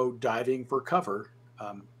Bilbo diving for cover,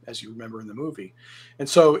 as you remember in the movie. And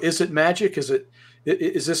so is it magic?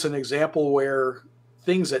 Is this an example where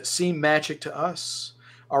things that seem magic to us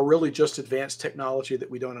are really just advanced technology that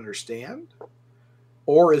we don't understand?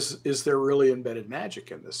 Or is there really embedded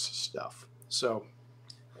magic in this stuff? So,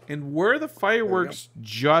 and were the fireworks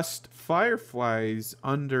just fireflies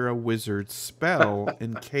under a wizard's spell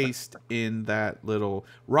encased in that little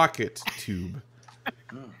rocket tube?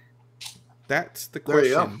 That's the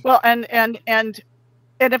question. Well, and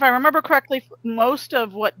if I remember correctly, most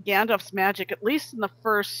of what Gandalf's magic, at least in the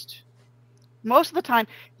most of the time,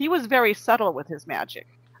 he was very subtle with his magic.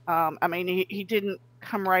 I mean, he didn't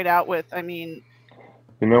come right out with, you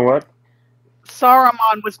know what?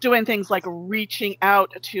 Saruman was doing things like reaching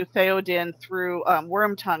out to Theoden through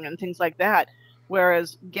Wormtongue and things like that,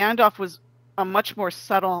 whereas Gandalf was a much more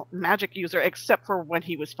subtle magic user, except for when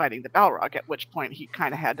he was fighting the Balrog, at which point he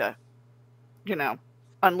kind of had to,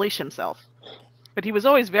 unleash himself. But he was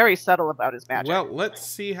always very subtle about his magic. Well, let's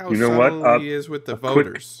see how subtle he is with the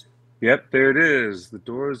voters. Yep, there it is. The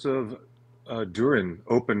doors of Durin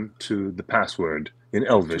open to the password in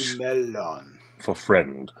Elvish for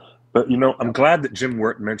friend. But, I'm glad that Jim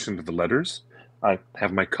Wirt mentioned the letters. I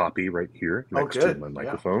have my copy right here next to my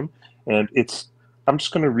microphone. Yeah. And I'm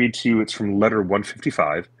just going to read to you. It's from letter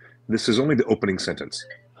 155. This is only the opening sentence.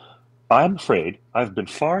 I'm afraid I've been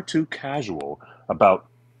far too casual about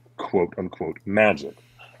quote unquote magic,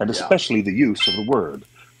 and especially the use of the word,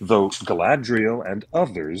 though Galadriel and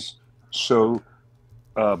others show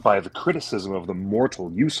by the criticism of the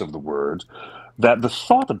mortal use of the word that the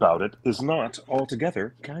thought about it is not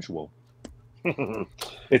altogether casual.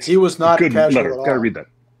 He was not good casual letter. at all. Gotta read that.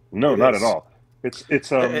 No, not at all.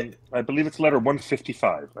 It's I believe it's letter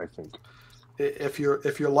 155, I think. If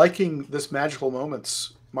you're liking this Magical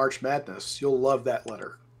Moments March Madness, you'll love that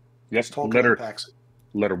letter. Yes, Tolkien unpacks it.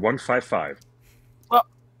 Letter 155. Well,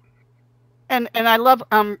 and I love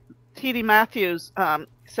T.D. Matthews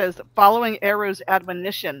says following Eru's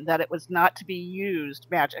admonition that it was not to be used,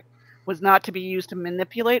 magic was not to be used to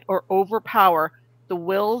manipulate or overpower the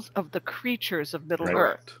wills of the creatures of Middle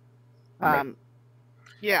Earth.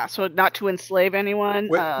 Yeah, so not to enslave anyone.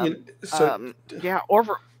 Tolkien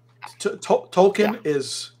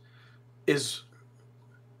is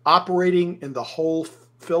operating in the whole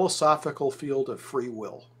philosophical field of free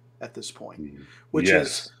will at this point, which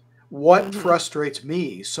is what frustrates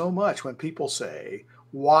me so much when people say,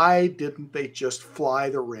 why didn't they just fly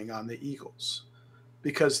the ring on the eagles?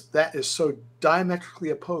 Because that is so diametrically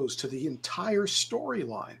opposed to the entire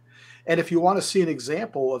storyline. And if you want to see an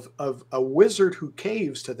example of a wizard who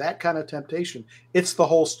caves to that kind of temptation, it's the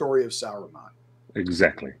whole story of Saruman.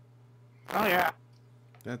 Exactly. Oh, yeah.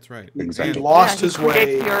 That's right. Exactly. He lost his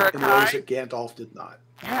way in ways that Gandalf did not.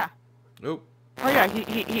 Yeah. Oh. Oh, yeah.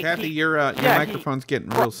 Kathy, your microphone's getting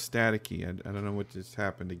real staticky. I don't know what just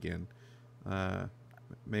happened again.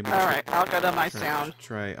 Maybe. All right, I'll go to my sound.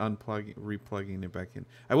 Try replugging it back in.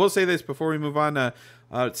 I will say this before we move on.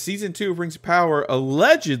 Season 2 of Rings of Power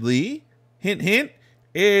allegedly, hint, hint,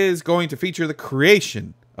 is going to feature the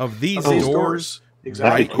creation of these doors.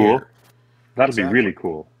 Exactly. That'd be cool. That'd be really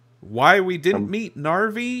cool. Why we didn't meet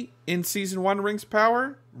Narvi in Season 1 Rings of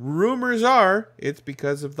Power? Rumors are it's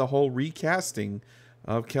because of the whole recasting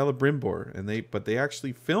of Celebrimbor, but they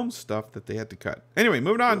actually filmed stuff that they had to cut. Anyway,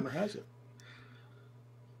 moving on. Rumor has it.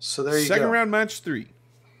 So there you go. Second round match 3.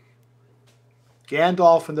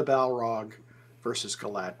 Gandalf and the Balrog versus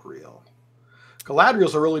Galadriel.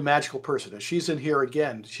 Galadriel's a really magical person. And she's in here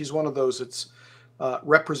again. She's one of those that's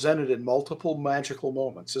represented in multiple magical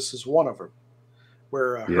moments. This is one of them,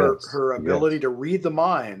 where her ability to read the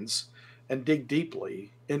minds and dig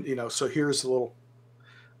deeply. And so here's a little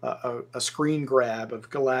a screen grab of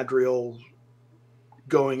Galadriel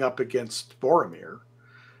going up against Boromir,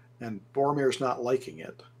 and Boromir's not liking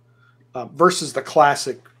it. Versus the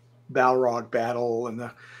classic Balrog battle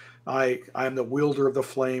and I am the wielder of the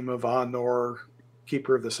flame of Anor,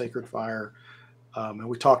 keeper of the sacred fire. And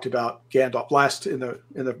we talked about Gandalf in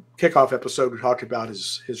the kickoff episode. We talked about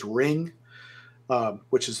his ring,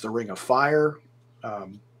 which is the Ring of Fire,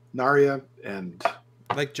 Narya, and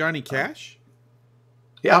like Johnny Cash.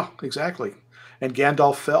 Yeah, exactly. And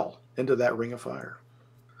Gandalf fell into that Ring of Fire,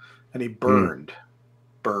 and he burned.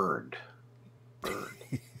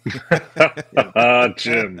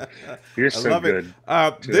 Jim, you're I so love good.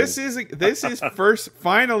 it. This is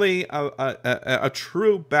finally a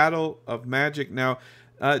true battle of magic. Now,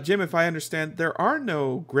 Jim, if I understand, there are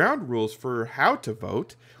no ground rules for how to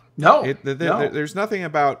vote. No, There's nothing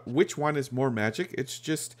about which one is more magic. It's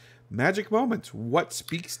just magic moments. What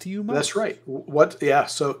speaks to you most? That's right.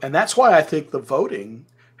 So, and that's why I think the voting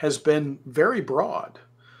has been very broad.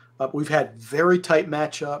 We've had very tight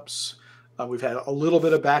matchups. We've had a little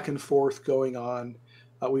bit of back and forth going on.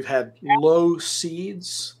 We've had low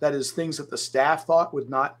seeds, that is, things that the staff thought would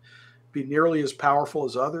not be nearly as powerful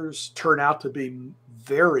as others, turn out to be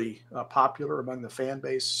very popular among the fan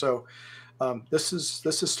base. So this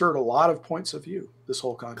has stirred a lot of points of view, this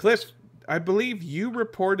whole contest. Cliff, I believe you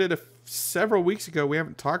reported several weeks ago, we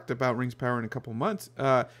haven't talked about Rings of Power in a couple months,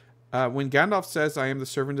 when Gandalf says, "I am the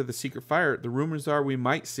servant of the secret fire," the rumors are we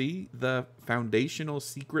might see the foundational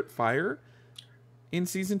secret fire in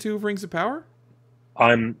Season 2 of Rings of Power?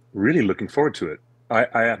 I'm really looking forward to it.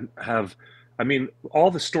 I mean,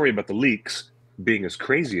 all the story about the leaks being as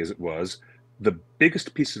crazy as it was, the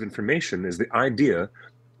biggest piece of information is the idea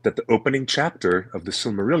that the opening chapter of the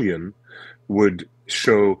Silmarillion would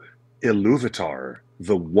show Iluvatar,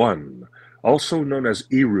 the One, also known as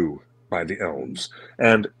Eru by the elves.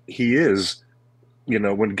 And he is,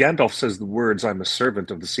 when Gandalf says the words, "I'm a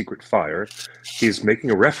servant of the secret fire," he's making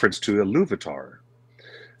a reference to Iluvatar.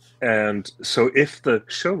 And so if the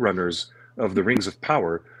showrunners of the Rings of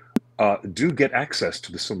Power do get access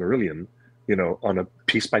to the Silmarillion, on a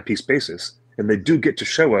piece-by-piece basis, and they do get to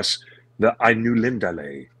show us the Ainu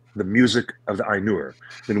Lindale, the music of the Ainur,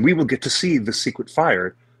 then we will get to see the secret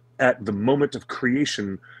fire at the moment of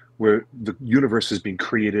creation where the universe is being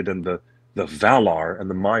created and the Valar and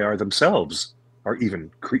the Maiar themselves are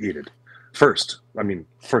even created. First and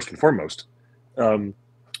foremost.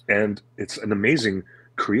 And it's an amazing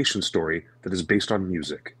creation story that is based on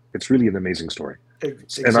music. It's really an amazing story.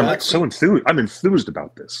 Exactly. And I'm so enthused. I'm enthused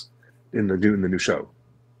about this in the new show.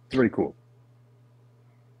 It's really cool.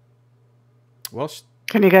 Well,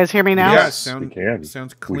 can you guys hear me now? Yeah,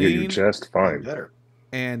 sounds clean. We hear you just fine. Better.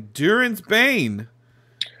 And Durin's Bane.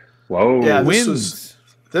 Whoa. Yeah, wins.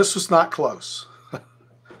 This was not close.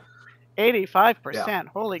 85%. Yeah.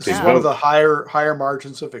 Holy This is cow. one of the higher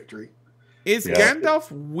margins of victory. Is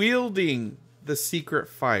Gandalf wielding the secret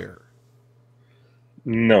fire?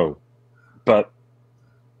 No. But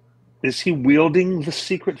is he wielding the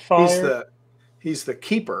secret fire? He's the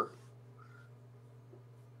keeper.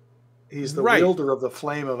 He's the Right. wielder of the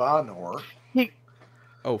flame of Anor.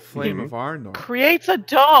 Flame of Arnor. Creates a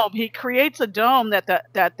dome. He creates a dome that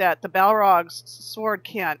the Balrog's sword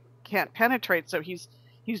can't penetrate. So he's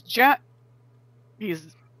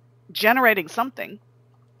generating something.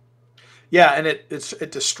 Yeah, and it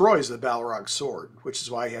destroys the Balrog sword, which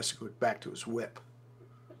is why he has to go back to his whip.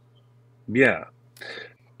 Yeah.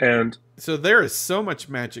 And so there is so much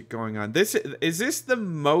magic going on. Is this the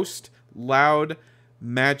most loud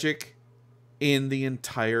magic in the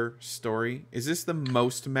entire story? Is this the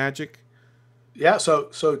most magic? Yeah,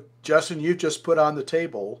 so Justin, you just put on the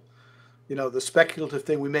table, the speculative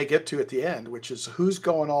thing we may get to at the end, which is who's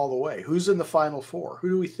going all the way, who's in the final four, who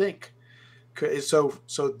do we think? So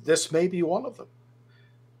this may be one of them.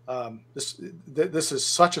 This is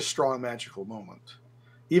such a strong magical moment,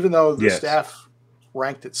 even though the staff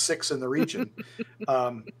ranked at 6 in the region.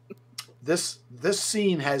 This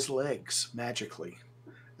scene has legs magically,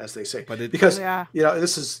 as they say, because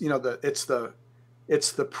this is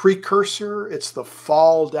it's the precursor. It's the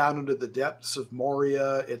fall down into the depths of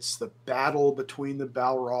Moria. It's the battle between the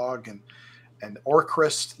Balrog and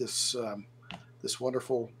Orcrist, this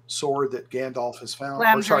wonderful sword that Gandalf has found.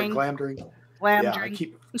 Glamdring. Yeah, I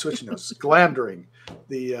keep switching those. Glamdring,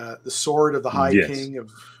 the sword of the High King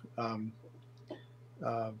of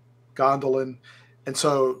Gondolin, and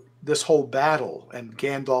so this whole battle and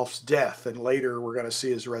Gandalf's death, and later we're going to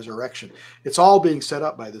see his resurrection. It's all being set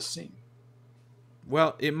up by this scene.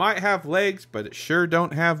 Well, it might have legs, but it sure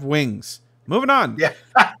don't have wings. Moving on. Yeah.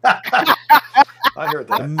 I heard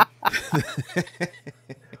that.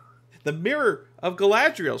 The Mirror of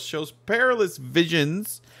Galadriel shows perilous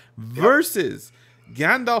visions versus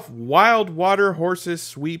Gandalf wild water horses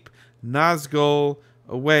sweep Nazgul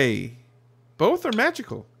away. Both are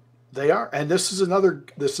magical. They are, and this is another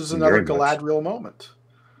Galadriel moment.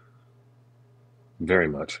 Very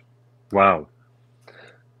much. Wow.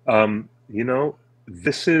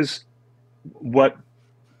 This is where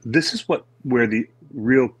the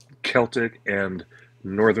real Celtic and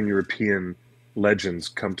Northern European legends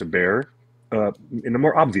come to bear in a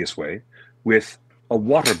more obvious way, with a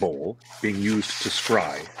water bowl being used to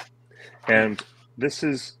scry. And This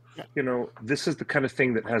is, Yeah. this is the kind of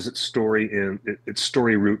thing that has its story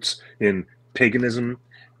roots in paganism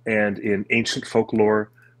and in ancient folklore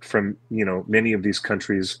from, many of these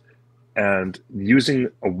countries, and using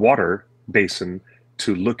a water basin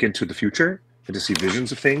to look into the future and to see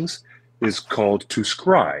visions of things is called to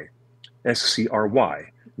scry, SCRY,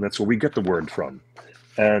 and that's where we get the word from.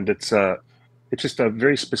 And it's just a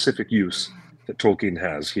very specific use that Tolkien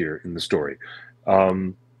has here in the story.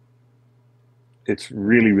 It's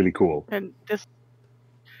really, really cool. And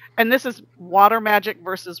this is water magic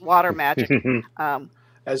versus water magic.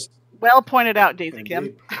 As Well pointed out, Daisy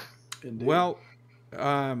Kim. Indeed. Well,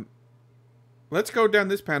 let's go down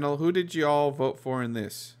this panel. Who did you all vote for in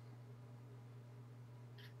this?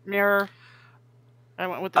 Mirror. I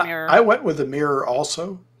went with the mirror. I went with the mirror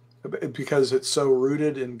also, because it's so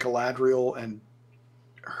rooted in Galadriel and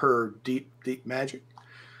her deep, deep magic.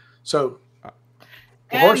 So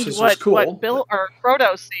the horses was cool. What Bill or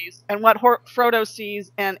Frodo sees, and what Frodo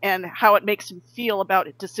sees, and how it makes him feel about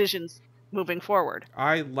decisions moving forward.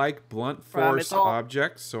 I like blunt force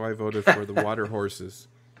objects, so I voted for the water horses.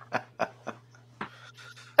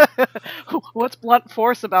 What's blunt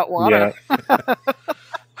force about water? Yeah.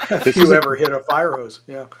 If you ever hit a fire hose,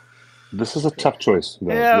 yeah. This is a tough choice.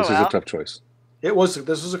 This is a tough choice. This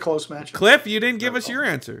was a close match. Cliff, you didn't give us your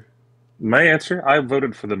answer. My answer, I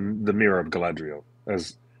voted for the Mirror of Galadriel,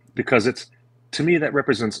 because to me that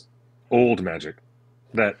represents old magic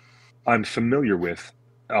that I'm familiar with,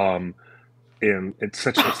 and it's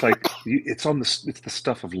the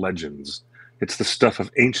stuff of legends. It's the stuff of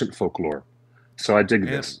ancient folklore. So I dig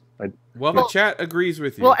this. The chat agrees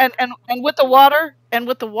with you. Well, and with the water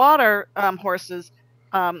horses,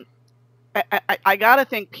 I gotta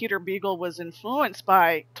think Peter Beagle was influenced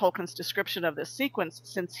by Tolkien's description of this sequence,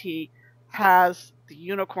 since he has the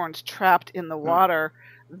unicorns trapped in the water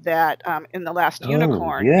that in the last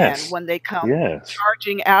unicorn, yes. And when they come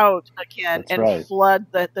charging out again flood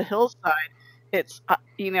the hillside, it's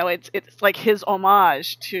it's like his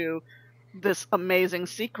homage to this amazing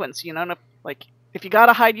sequence. Like, if you got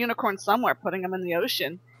to hide unicorns somewhere, putting them in the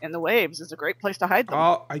ocean, in the waves, is a great place to hide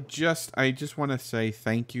them. I just want to say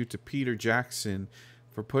thank you to Peter Jackson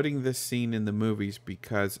for putting this scene in the movies,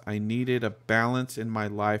 because I needed a balance in my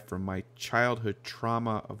life from my childhood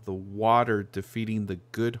trauma of the water defeating the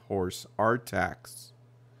good horse Artax,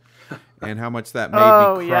 and how much that made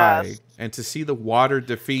me cry. Yes. And to see the water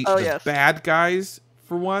defeat the bad guys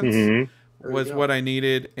for once was what I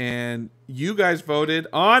needed. And you guys voted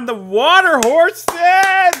on the water horses.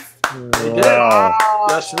 They did.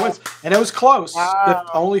 Justin wins. And it was close.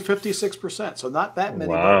 Only 56%. So not that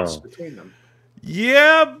many votes between them.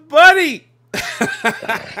 Yeah, buddy. Look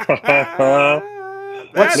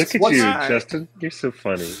at you, Justin. You're so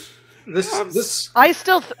funny. I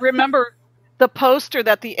still remember the poster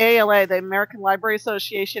that the ALA, the American Library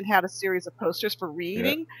Association, had a series of posters for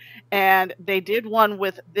reading, and they did one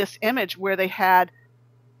with this image where they had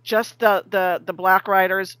just the black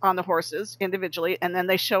riders on the horses individually, and then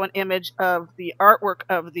they show an image of the artwork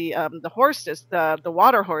of the horses, the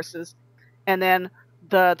water horses, and then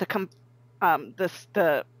the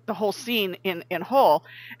whole scene in whole,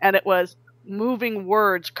 and it was moving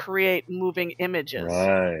words create moving images.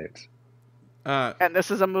 Right. And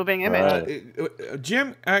this is a moving image.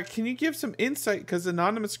 Jim, can you give some insight? Because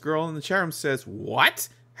Anonymous Girl in the chat room says, "What?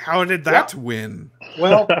 How did that win?"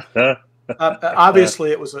 Well,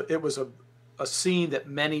 obviously it was a scene that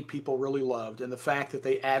many people really loved, and the fact that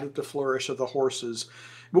they added the flourish of the horses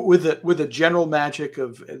with the general magic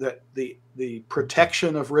of the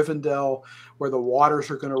protection of Rivendell, where the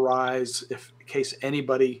waters are going to rise in case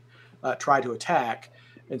anybody tried to attack.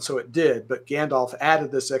 And so it did, but Gandalf added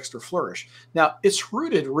this extra flourish. Now, it's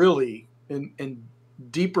rooted really in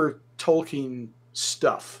deeper Tolkien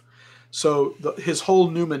stuff. So his whole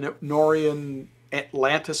Númenórean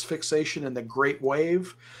Atlantis fixation and the Great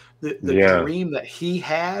Wave, the dream that he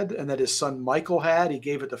had and that his son Michael had, he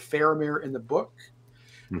gave it to Faramir in the book,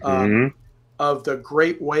 of the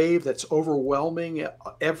Great Wave that's overwhelming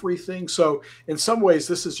everything. So in some ways,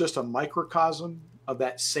 this is just a microcosm of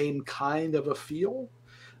that same kind of a feel.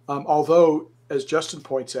 Although, as Justin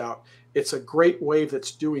points out, it's a great wave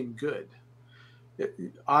that's doing good.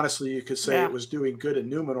 Honestly, you could say it was doing good in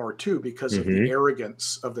Númenor too, because of the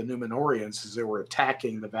arrogance of the Númenóreans as they were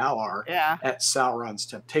attacking the Valar at Sauron's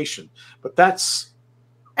temptation. But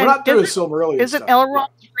we're not doing Silmarillion. Isn't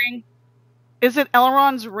Elrond's ring? Isn't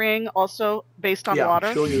Elrond's ring also based on water?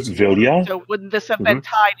 Vilya. So wouldn't this have been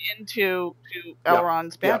tied into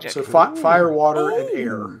Elrond's magic? So fire, water, and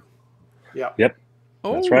air. Yep.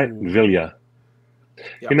 That's right, Vilya.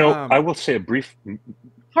 Yep. I will say a brief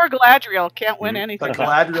Poor Galadriel can't win Mhm. anything. But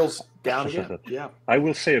Galadriel's down again. Yeah. I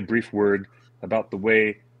will say a brief word about the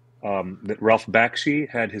way that Ralph Bakshi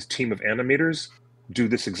had his team of animators do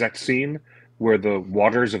this exact scene where the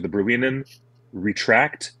waters of the Bruinen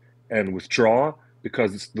retract and withdraw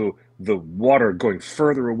because it's the water going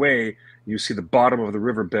further away. You see the bottom of the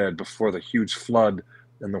riverbed before the huge flood,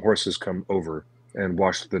 and the horses come over and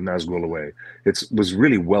wash the Nazgul away. It was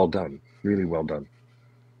really well done. Really well done.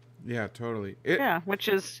 Yeah, totally. Yeah, which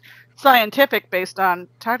is scientific based on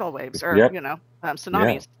tidal waves or Yep.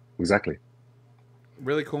 tsunamis. Yeah, exactly.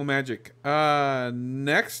 Really cool magic.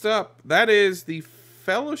 Next up, that is the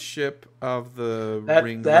Fellowship of the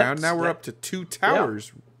Ring round. Now we're up to Two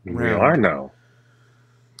Towers round. We are now.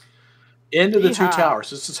 Into the Two Yeehaw. Towers.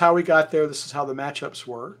 This is how we got there. This is how the matchups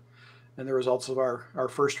were, and the results of our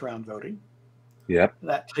first round voting. Yep.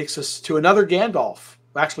 That takes us to another Gandalf.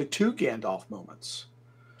 Actually, two Gandalf moments.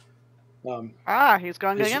 He's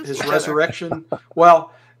going against His each other. resurrection.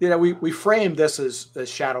 Well, we framed this as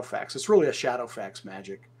Shadowfax. It's really a Shadowfax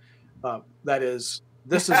magic. That is,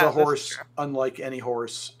 this is a horse unlike any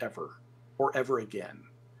horse ever or ever again.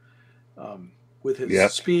 With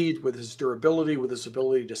his speed, with his durability, with his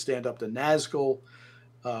ability to stand up to Nazgul.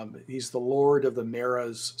 He's the Lord of the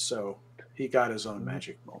Maras, so he got his own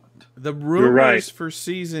magic moment. The rumors for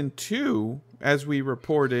season 2, as we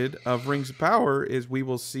reported, of Rings of Power is we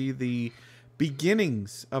will see the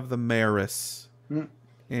beginnings of the Maris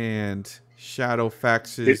and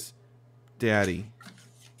Shadowfax's daddy.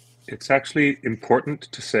 It's actually important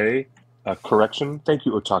to say correction. Thank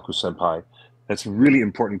you, Otaku Senpai. That's a really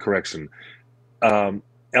important correction.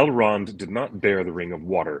 Elrond did not bear the Ring of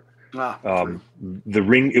Water. The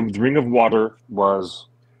Ring of Water was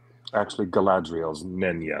actually Galadriel's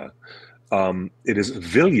Nenya. It is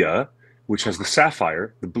Vilya, which has the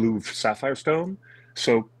sapphire, the blue sapphire stone.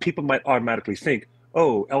 So people might automatically think,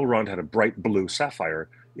 oh, Elrond had a bright blue sapphire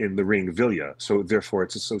in the ring Vilya, so therefore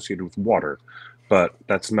it's associated with water. But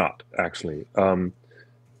that's not, actually.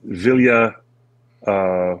 Vilya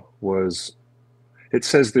was... It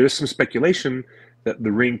says there is some speculation that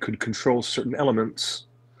the ring could control certain elements.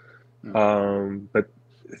 But,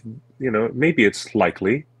 maybe it's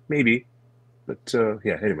likely. Maybe. But,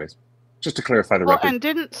 anyways. Just to clarify the record. And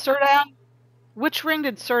didn't Círdan... Which ring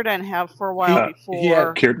did Círdan have for a while before? He had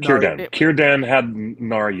Círdan. Círdan had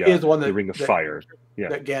Narya, he is the one the Ring of Fire. Yeah.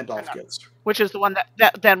 That Gandalf gets. Which is the one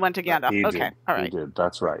that then went to Gandalf. He Okay, did. all right. He did.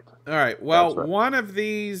 That's right. All right. Well, one of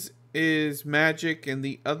these is magic and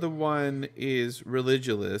the other one is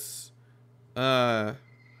religious. I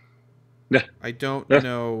don't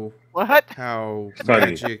know how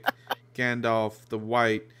magic Gandalf the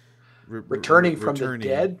White returning from the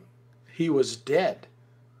dead. He was dead.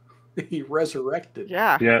 He resurrected.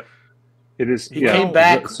 Yeah. Yeah. It is. He came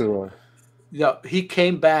back. He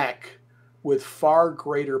came back with far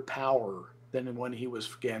greater power than when he was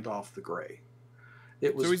Gandalf the Grey.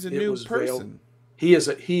 So he's a new person. He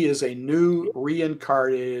is a new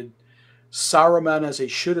reincarnated Saruman as he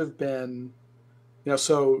should have been.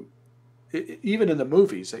 So even in the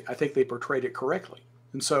movies, I think they portrayed it correctly.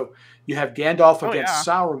 And so you have Gandalf against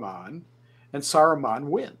Saruman, and Saruman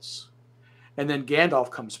wins. And then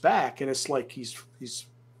Gandalf comes back, and it's like he's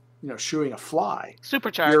shooing a fly.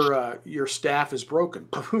 Supercharged. Your staff is broken.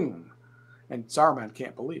 Boom. And Saruman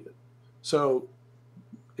can't believe it. So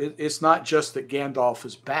it's not just that Gandalf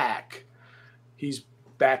is back. He's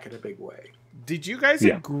back in a big way. Did you guys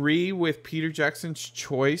agree with Peter Jackson's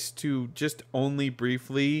choice to just only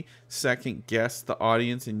briefly second guess the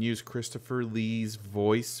audience and use Christopher Lee's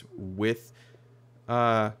voice with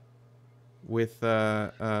what's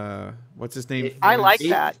his name? I like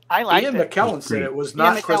that. I like Ian McKellen said it was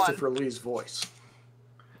not Christopher Lee's voice.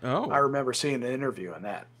 Oh. I remember seeing an interview on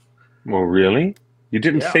that. Well, really? You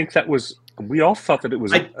didn't think that was... We all thought that it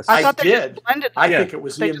was... I did. I think it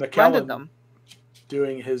was Ian McKellen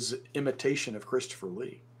doing his imitation of Christopher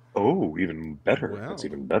Lee. Oh, even better. Wow. That's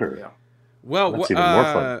even better. Yeah. Well, that's even more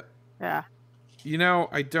fun. Yeah.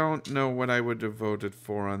 I don't know what I would have voted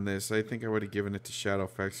for on this. I think I would have given it to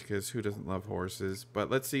Shadowfax because who doesn't love horses? But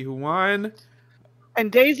let's see who won.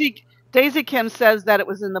 And Daisy Kim says that it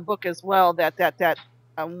was in the book as well that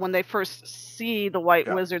when they first see the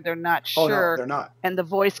White Wizard, they're not sure. Oh, no, they're not. And the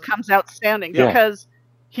voice comes out sounding because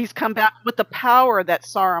he's come back with the power that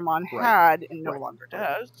Saruman had and no longer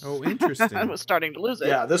does. Oh, interesting. I was starting to lose it.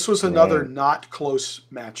 Yeah, this was another not close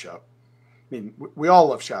matchup. I mean, we all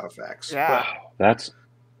love Shadowfax. Yeah. That's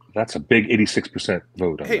a big 86%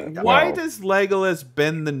 vote on that. Hey, why does Legolas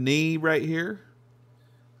bend the knee right here?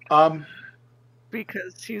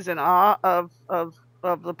 Because he's in awe of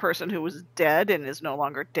the person who was dead and is no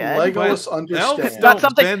longer dead. Legolas But understands. elves Not don't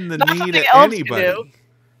something- bend the not knee something to elves can anybody. do.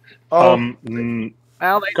 Oh,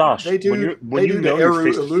 Well, Gosh, they do- when they you do know the you're Eru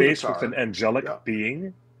face to face with Iluvatar. an angelic Yeah.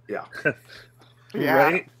 being, yeah. Yeah.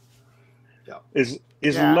 right? Yeah. Is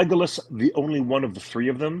Yeah. Legolas the only one of the three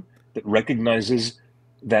of them that recognizes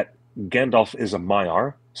that Gandalf is a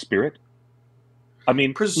Maiar spirit? I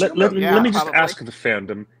mean, Presumably. let me Yeah, just probably. ask the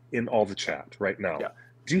fandom in all the chat right now. Yeah.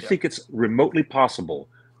 Do you Yeah. think it's remotely possible?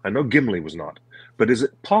 I know Gimli was not, but is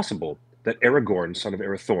it possible that Aragorn, son of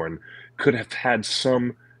Arathorn, could have had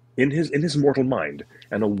some in his mortal mind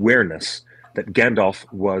an awareness that Gandalf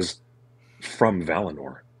was from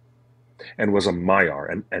Valinor and was a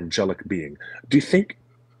Maiar, an angelic being? Do you think?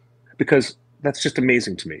 Because that's just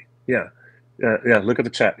amazing to me. Yeah. Yeah, look at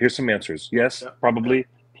the chat. Here's some answers. Yes, Yeah. probably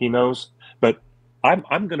he knows. But I'm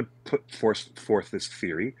going to put forth this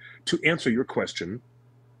theory to answer your question,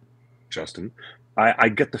 Justin. I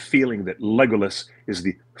get the feeling that Legolas is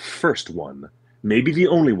the first one, maybe the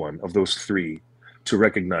only one of those three, to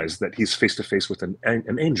recognize that he's face to face with an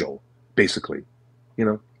angel, basically. You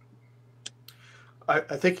know? I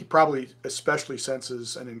think he probably especially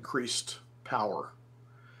senses an increased power.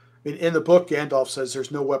 In the book, Gandalf says,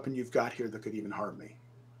 "There's no weapon you've got here that could even harm me."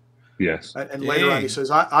 Yes. And later on, he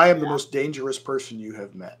says, "I am the most dangerous person you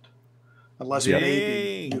have met, unless Yeah.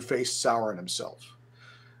 maybe you face Sauron himself."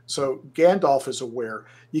 So Gandalf is aware.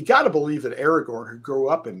 You got to believe that Aragorn, who grew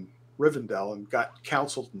up in Rivendell and got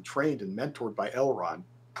counseled and trained and mentored by Elrond,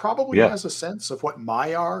 probably Yeah. has a sense of what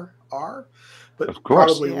Maiar are, but Of course.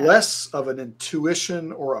 probably Yeah. less of an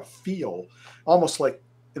intuition or a feel, almost like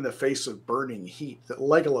in the face of burning heat that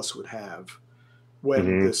Legolas would have when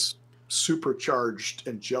Mhm. this supercharged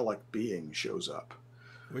angelic being shows up.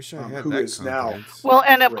 Wish I had Who that is now- confidence. Well,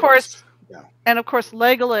 and of Raised. course, Yeah.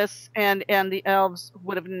 Legolas and the elves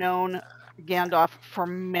would have known Gandalf for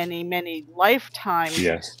many, many lifetimes.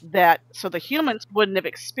 Yes. So the humans wouldn't have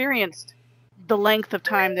experienced the length of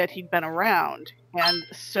time that he'd been around, and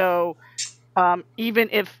so even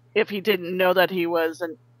if he didn't know that he was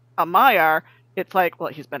a Maiar, it's like,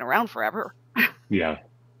 well, he's been around forever. Yeah.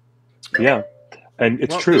 Yeah. And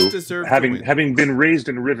it's Well, true. this deserved to win. Having been raised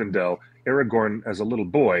in Rivendell, Aragorn, as a little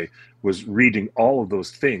boy, was reading all of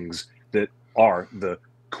those things that are the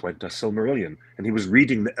Quenta Silmarillion, and he was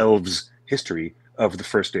reading the elves' history of the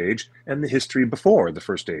First Age and the history before the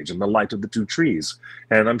First Age and the Light of the Two Trees.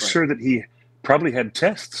 And I'm sure that he probably had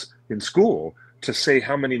tests in school to say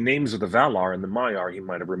how many names of the Valar and the Maiar he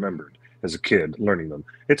might have remembered as a kid, learning them.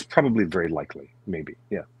 It's probably very likely, maybe.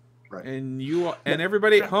 Yeah. Right. And you and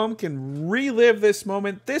everybody at home can relive this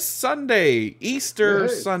moment this Sunday, Easter Yay.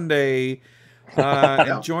 Sunday.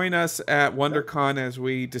 And join us at WonderCon as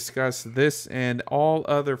we discuss this and all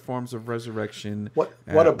other forms of resurrection. What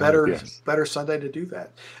a at better Yes. better Sunday to do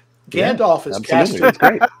that. Yeah, Gandalf is absolutely. casting It's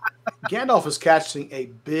great. Gandalf is casting a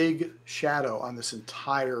big shadow on this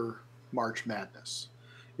entire March Madness,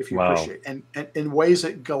 if you Wow. appreciate, and in ways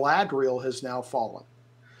that Galadriel has now fallen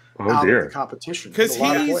Oh out of dear. the competition. Because in a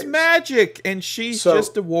lot of he's ways. magic and she's So-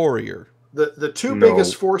 just a warrior. The two No.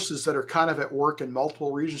 biggest forces that are kind of at work in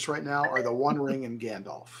multiple regions right now are the One Ring and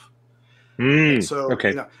Gandalf. And so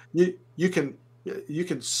okay. you can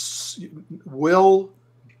will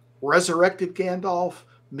resurrected Gandalf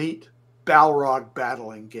meet Balrog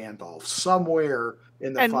battling Gandalf somewhere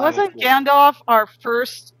in the And final wasn't four. Gandalf our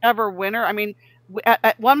first ever winner? I mean,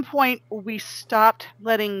 at one point we stopped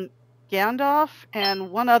letting Gandalf and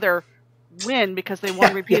one other win because they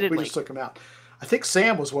won repeatedly. we just took him out. I think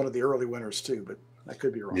Sam was one of the early winners too, but I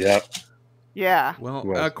could be wrong. Yeah. Yeah. Well,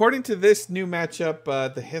 Well- according to this new matchup,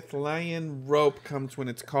 the Hithlian rope comes when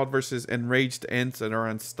it's called versus enraged Ents that are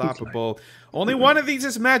unstoppable. Only one of these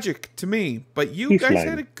is magic to me, but you guys Heathline.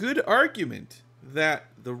 had a good argument that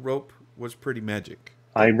the rope was pretty magic.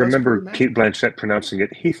 I That's remember pretty Kate Blanchett pronouncing it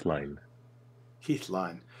Heathline.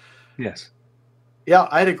 Heathline. Yes. Yeah,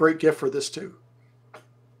 I had a great gift for this too.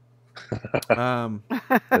 Um,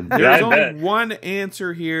 And there's I only bet. one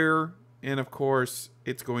answer here, and of course,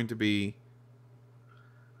 it's going to be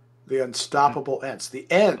The unstoppable Ents. The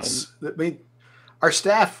Ents. I mean, our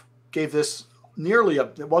staff gave this nearly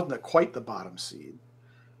it wasn't quite the bottom seed,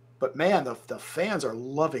 but man, the fans are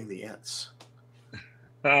loving the Ents.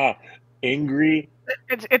 Angry.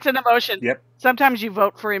 It's an emotion. Yep. Sometimes you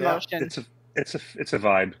vote for emotion. It's a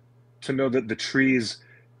vibe to know that the trees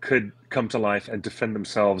could come to life and defend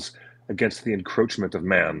themselves against the encroachment of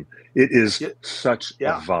man. It is such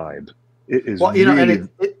Yeah. a vibe. It is Well, really and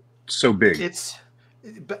it so big. it's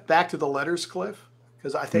back to the letters, Cliff,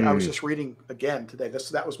 because I think I was just reading again today.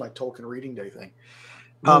 That was my Tolkien reading day thing.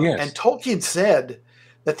 Oh, yes. And Tolkien said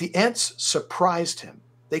that the Ents surprised him.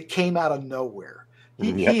 They came out of nowhere.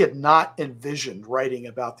 He had not envisioned writing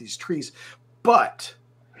about these trees, but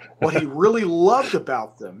what he really loved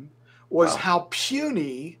about them was how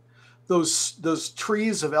puny those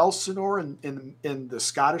trees of Elsinore in the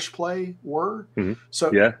Scottish play were. So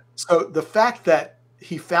the fact that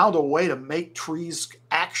he found a way to make trees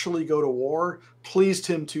actually go to war pleased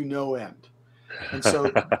him to no end. And so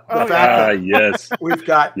the fact that we've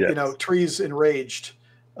got trees enraged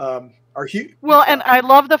are huge. Well, and I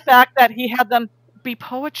love the fact that he had them be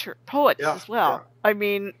poets as well. Yeah. I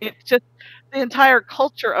mean, it's just the entire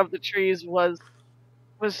culture of the trees was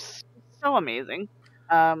so amazing.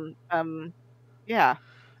 Yeah.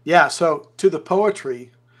 So to the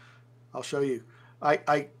poetry, I'll show you.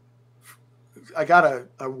 I got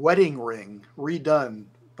a wedding ring redone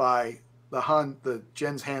by the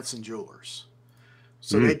Jens Hansen Jewelers.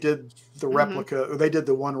 So they did the replica, or they did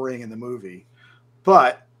the one ring in the movie.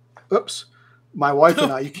 But, my wife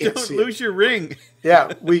and I, you can't see it. Don't lose your ring.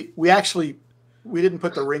 Yeah, we didn't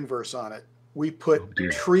put the ring verse on it. We put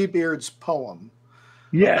Treebeard's poem.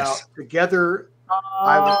 About together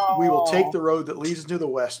we will take the road that leads to the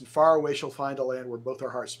west, and far away shall find a land where both our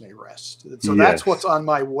hearts may rest. And so that's what's on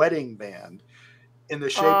my wedding band in the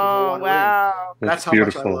shape of a one ring. That's how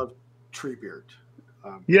beautiful. Much I love Treebeard.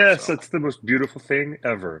 That's the most beautiful thing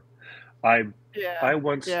ever. I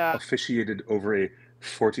once officiated over a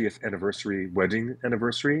 40th anniversary wedding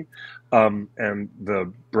anniversary, and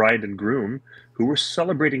the bride and groom, who were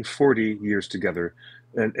celebrating 40 years together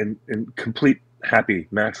in complete happy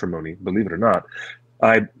matrimony, believe it or not,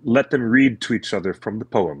 I let them read to each other from the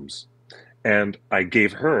poems, and I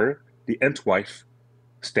gave her the Entwife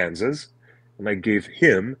stanzas, and I gave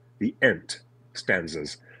him the Ent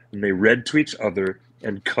stanzas, and they read to each other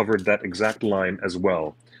and covered that exact line as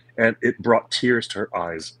well. And it brought tears to her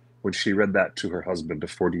eyes when she read that to her husband of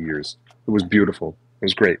 40 years. It was beautiful. It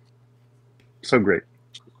was great. So great.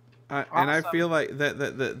 Awesome. And I feel like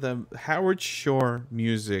the Howard Shore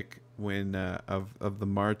music when of the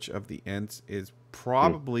March of the Ents is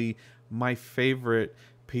probably my favorite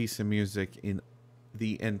piece of music in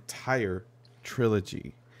the entire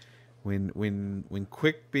trilogy. When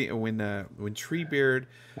Treebeard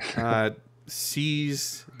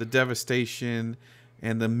sees the devastation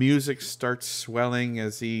and the music starts swelling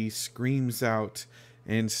as he screams out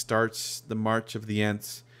and starts the March of the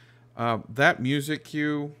Ents, that music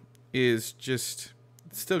cue is just,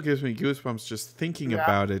 it still gives me goosebumps just thinking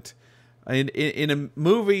about it. In a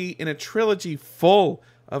movie, in a trilogy full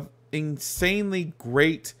of insanely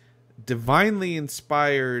great, divinely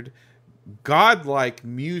inspired, godlike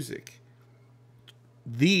music,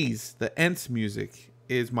 the Ents music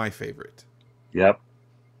is my favorite. Yep.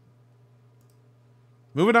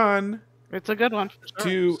 Moving on. It's a good one.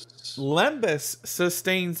 To Lembas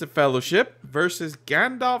sustains the fellowship versus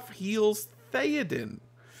Gandalf heals Theoden.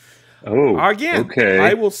 Oh, again, okay.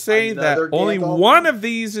 I will say Another that only Gandalf? one of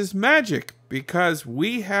these is magic because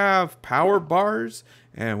we have power bars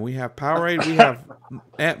and we have Powerade, we have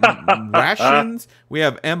rations, we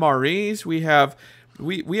have MREs, we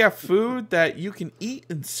have food that you can eat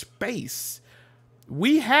in space.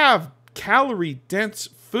 We have calorie-dense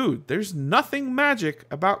food. There's nothing magic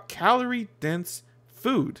about calorie-dense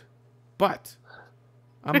food, but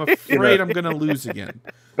I'm afraid I'm going to lose again.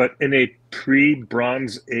 But in a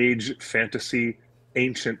pre-Bronze Age fantasy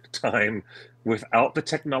ancient time, without the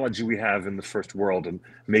technology we have in the first world and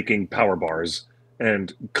making power bars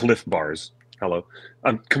and Cliff bars. Hello.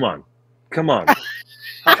 Come on.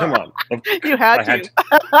 You had to.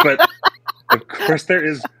 But of course there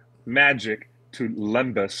is magic to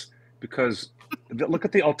Lembas because look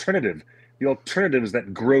at the alternative. The alternative is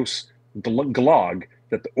that gross glog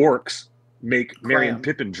that the orcs make Merry and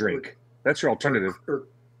Pippin drink. That's your alternative.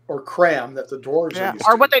 Or cram that the dwarves are used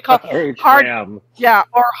or what they call cram.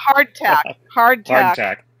 Or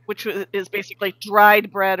hardtack, which is basically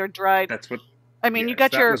dried bread or dried. That's what. I mean, you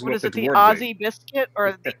got your what is it? The Aussie biscuit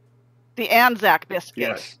or the Anzac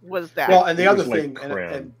biscuit was that? Well, and the other thing,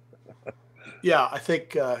 and I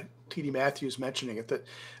think T.D. Matthews mentioning it that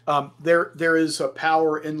there is a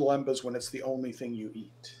power in lembas when it's the only thing you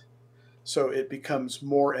eat, so it becomes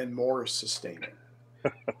more and more sustaining.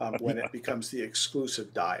 When it becomes the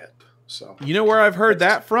exclusive diet. So you know where I've heard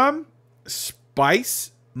that from?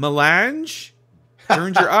 Spice melange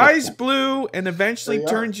turns your eyes blue and eventually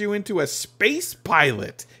turns you into a space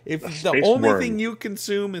pilot. If the only thing you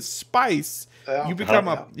consume is spice, you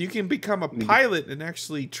can become a pilot and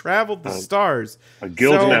actually travel the stars. A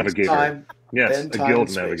guild navigator. Yes, a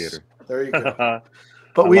guild navigator. There you go.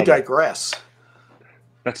 But we digress.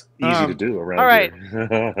 That's easy to do around all right.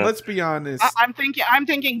 here. Let's be honest. I'm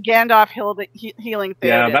thinking Gandalf healing Theoden.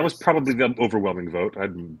 Yeah, that was probably the overwhelming vote.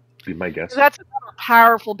 I'd be my guess. That's a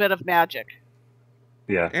powerful bit of magic.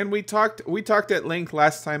 Yeah. And we talked at length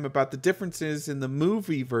last time about the differences in the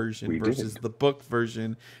movie version versus the book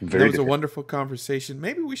version. That was a wonderful conversation.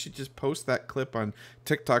 Maybe we should just post that clip on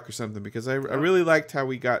TikTok or something, because I really liked how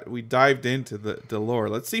we dived into the lore.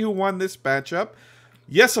 Let's see who won this matchup.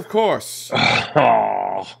 Yes, of course.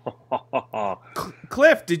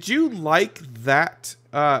 Cliff, did you like that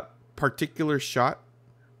particular shot?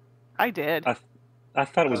 I did. I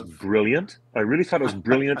thought it was brilliant. I really thought it was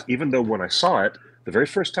brilliant, even though when I saw it, the very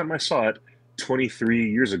first time I saw it,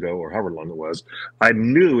 23 years ago, or however long it was, I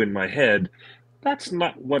knew in my head, that's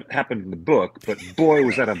not what happened in the book, but boy,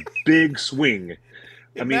 was that a big swing.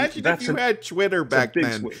 Imagine if you had Twitter back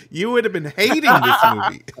then. You would have been hating this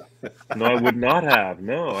movie. No, I would not have.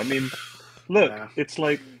 No, I mean, look, it's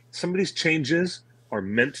like some of these changes are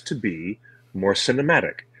meant to be more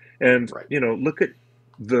cinematic. And, look at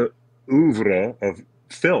the oeuvre of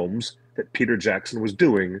films that Peter Jackson was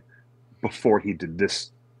doing before he did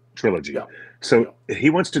this trilogy. Yeah. So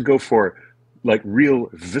he wants to go for like real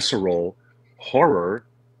visceral horror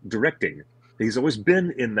directing. He's always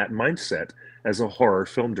been in that mindset as a horror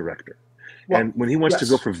film director. Well, and when he wants to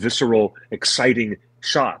go for visceral, exciting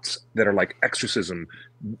shots that are like exorcism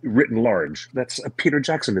written large, that's a Peter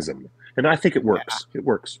Jacksonism. And I think it works. Yeah. It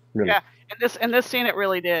works, really. Yeah, in this scene it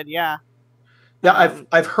really did, yeah. Yeah,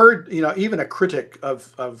 I've heard, even a critic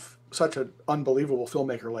of such an unbelievable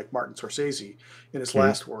filmmaker like Martin Scorsese in his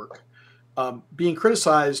last work, being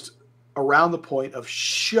criticized around the point of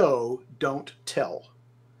show, don't tell.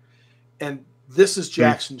 And this is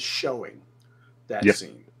Jackson showing that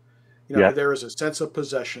scene. There is a sense of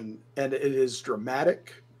possession, and it is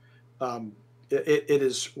dramatic. It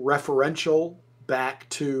is referential back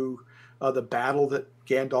to the battle that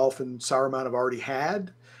Gandalf and Saruman have already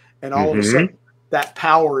had. And all of a sudden, that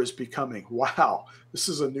power is becoming, wow, this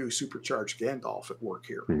is a new supercharged Gandalf at work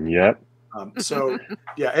here. Yep. So,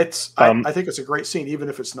 yeah, it's. I think it's a great scene, even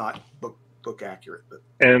if it's not book accurate. But.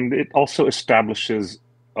 And it also establishes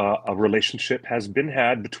a relationship has been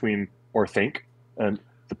had between Orthanc and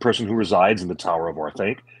the person who resides in the Tower of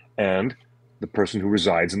Orthanc and the person who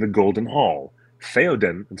resides in the Golden Hall.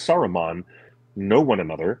 Theoden and Saruman know one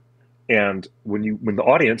another, and when the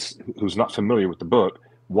audience who's not familiar with the book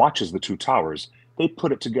watches the two towers, they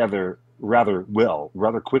put it together rather well,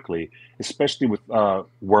 rather quickly, especially with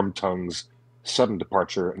Wormtongue's sudden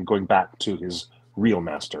departure and going back to his real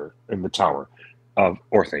master in the Tower of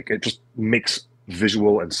Orthanc. It just makes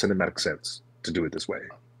visual and cinematic sense to do it this way.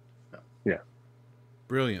 Yeah.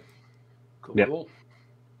 Brilliant. Cool. Yep.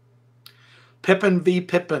 Pippin v.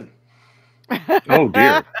 Pippin. Oh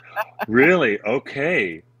dear. Really?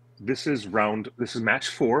 Okay. This is match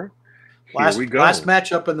 4. Here we go. Last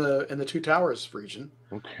matchup in the Two Towers region.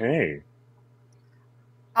 Okay.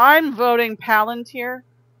 I'm voting Palantir.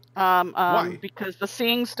 Why? Because the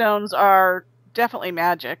Seeing Stones are definitely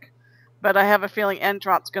magic, but I have a feeling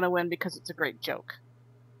Entrop's going to win because it's a great joke.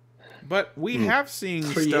 But we have Seeing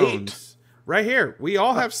Stones right here. We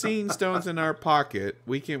all have Seeing Stones in our pocket.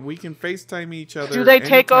 We can FaceTime each other. Do they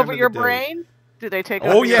take over your brain? Do they take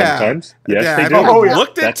over? Oh yeah. Sometimes. Yes, they do. Oh, yeah.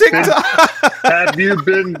 Looked at TikTok. Have you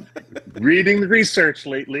been reading research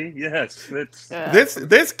lately? Yes.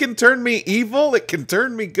 This can turn me evil. It can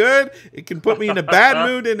turn me good. It can put me in a bad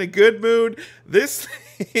mood, in a good mood.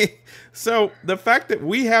 So the fact that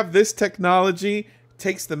we have this technology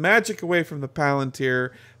takes the magic away from the Palantir.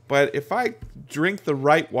 But if I drink the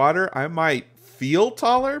right water, I might feel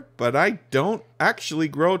taller, but I don't actually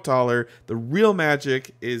grow taller. The real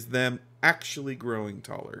magic is them actually growing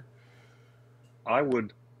taller. I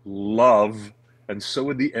would love, and so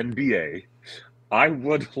would the NBA, I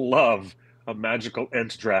would love a magical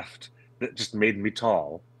Ent draft that just made me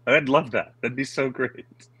tall. I'd love that. That'd be so great.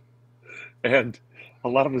 And a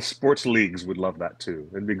lot of the sports leagues would love that too.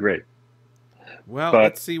 It'd be great. Well,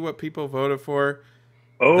 let's see what people voted for.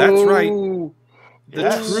 Oh, that's right.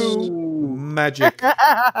 The true magic.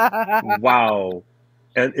 Wow.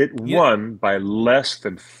 And it won by less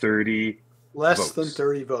than 30 votes. Than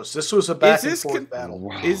 30 votes. This was a back and forth battle.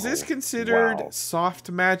 Wow. Is this considered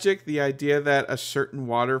soft magic? The idea that a certain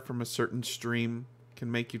water from a certain stream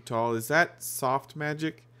can make you tall. Is that soft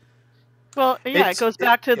magic? Well, yeah, it goes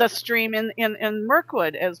back to the stream in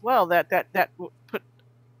Mirkwood as well that put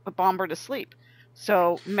the bomber to sleep.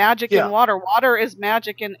 So magic in water. Water is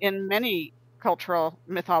magic in many cultural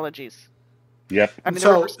mythologies. Yep. I mean,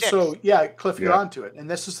 So yeah, Cliff, you're Yeah. onto it. And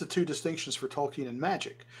this is the two distinctions for Tolkien and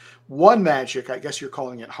magic. One magic, I guess you're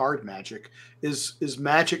calling it hard magic, is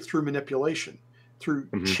magic through manipulation, through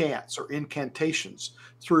chants or incantations,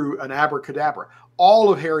 through an abracadabra.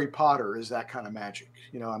 All of Harry Potter is that kind of magic.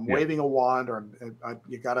 You know, I'm waving a wand, or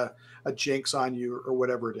you got a jinx on you, or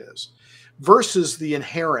whatever it is. Versus the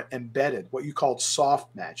inherent, embedded, what you called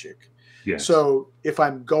soft magic. Yes. So if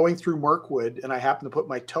I'm going through Mirkwood and I happen to put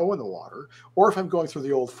my toe in the water, or if I'm going through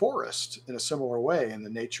the old forest in a similar way in the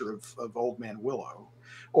nature of Old Man Willow,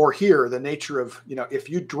 or here, the nature of, you know, if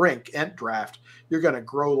you drink Ent Draft, you're going to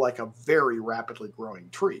grow like a very rapidly growing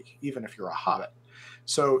tree, even if you're a hobbit.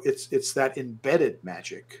 So it's that embedded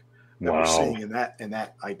magic that we're seeing in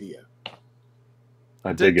that idea.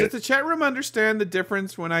 I dig Does it. the chat room understand the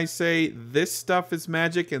difference when I say this stuff is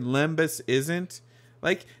magic and Lembas isn't?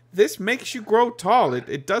 Like, this makes you grow tall.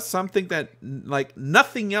 It does something that like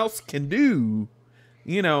nothing else can do.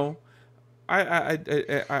 You know, I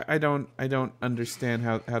don't understand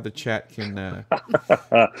how the chat can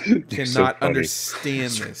cannot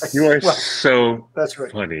understand this. You are so That's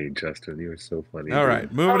right. funny, Justin. You are so funny. All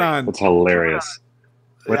right, moving on. That's hilarious.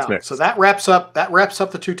 What's next? So that wraps up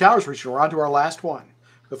the Two Towers region. We're on to our last one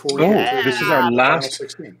before we get to this is our the last final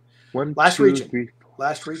 16. Last region. 2, 3, 4,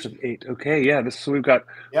 Last 6, region. 7, 8. Okay, yeah. So we've got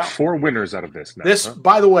 4 winners out of this now. This,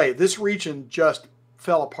 by the way, this region just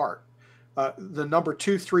fell apart. The number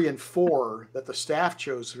 2, 3, and 4 that the staff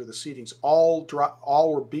chose for the seedings all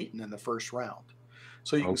were beaten in the first round.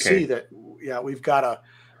 So you can see that, we've got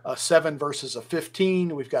a 7 versus a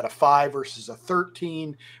 15. We've got a 5 versus a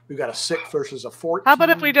 13. We've got a 6 versus a 14. How about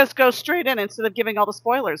if we just go straight in instead of giving all the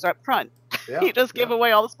spoilers up front? You just give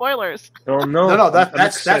away all the spoilers. Oh no! No,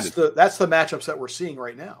 that's the matchups that we're seeing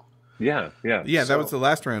right now. Yeah. That was the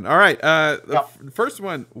last round. All right, the first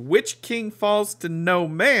one: Witch King falls to no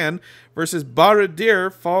man versus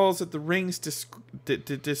Barad-dûr falls at the ring's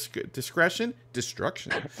destruction.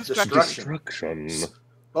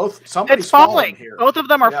 Both somebody's it's falling here. Both of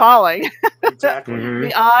them are falling. Exactly.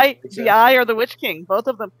 The eye, or the Witch King. Both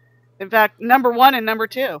of them. In fact, number 1 and number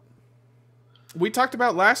 2. We talked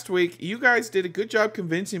about last week. You guys did a good job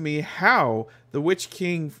convincing me how the Witch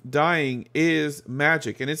King dying is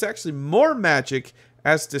magic, and it's actually more magic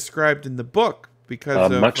as described in the book because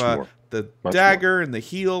of the dagger and the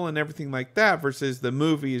heel and everything like that. Versus the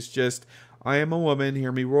movie is just, I am a woman,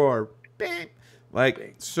 hear me roar. Bang.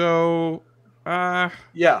 Like so. I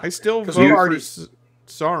still vote for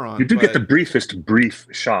Sauron. You do get the brief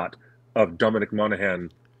shot of Dominic Monaghan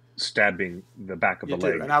stabbing the back of the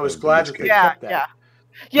leg. And I was glad that they kept that.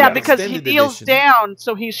 Yeah, because he kneels down,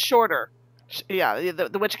 so he's shorter. Yeah,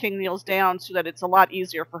 the Witch King kneels down so that it's a lot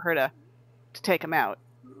easier for her to take him out.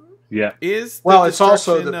 Yeah. It's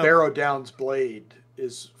also the Barrow Downs blade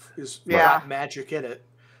is got magic in it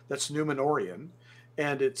that's Númenórean.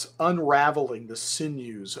 And it's unraveling the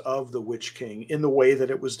sinews of the Witch King in the way that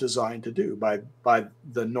it was designed to do by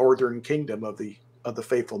the northern kingdom of the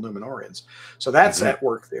faithful Númenóreans. So that's at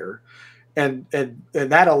work there, and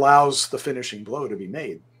that allows the finishing blow to be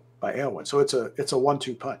made by Éowyn. So it's a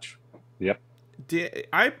 1-2 punch. Yep.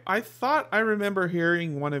 I thought I remember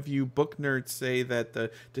hearing one of you book nerds say that the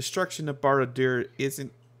destruction of Barad-dûr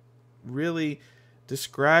isn't really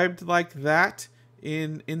described like that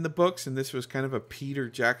in the books, and this was kind of a Peter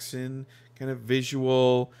Jackson kind of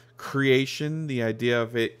visual creation, the idea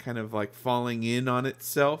of it kind of like falling in on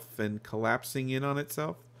itself and collapsing in on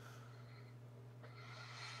itself.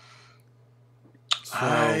 So,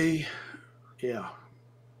 I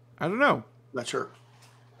don't know. Not sure.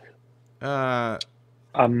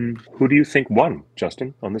 Who do you think won,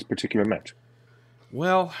 Justin, on this particular match?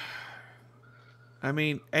 Well, I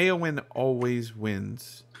mean, Éowyn always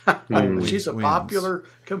wins. She's a popular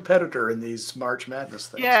competitor in these March Madness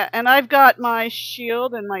things. Yeah, and I've got my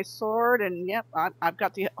shield and my sword, and I've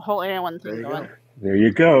got the whole Éowyn thing going. There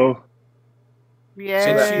you go.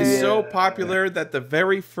 Yeah. So she's so popular that the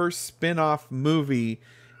very first spin-off movie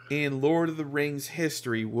in Lord of the Rings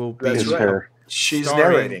history will be her. She's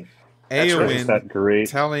narrating. Éowyn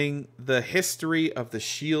telling the history of the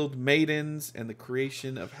Shield Maidens and the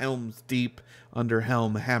creation of Helm's Deep under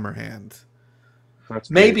Helm Hammerhand.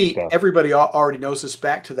 Maybe everybody already knows this.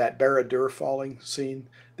 Back to that Barad-dûr falling scene.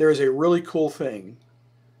 There is a really cool thing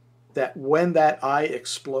that when that eye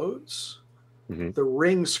explodes, the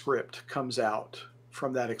ring script comes out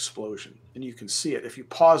from that explosion, and you can see it if you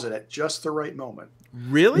pause it at just the right moment.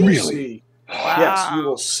 Really? Wow. Yes, you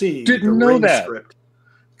will see the ring script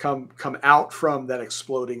come out from that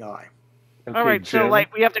exploding eye. Okay, all right, Jim, so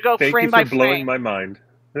we have to go frame by frame. Thank you for blowing my mind.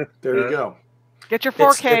 There you go. Get your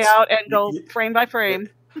 4K out and go frame by frame.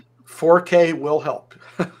 4K will help.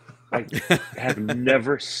 I have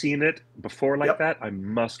never seen it before like Yep. that. I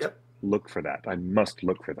must look for that. I must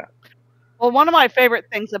look for that. Well, one of my favorite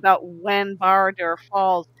things about when Barad-dûr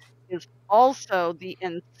falls is also the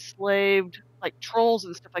enslaved, like trolls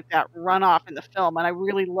and stuff like that, run off in the film, and I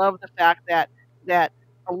really love the fact that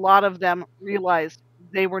a lot of them realized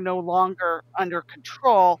they were no longer under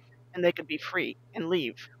control and they could be free and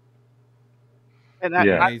leave. And I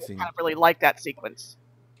Amazing. kind of really like that sequence.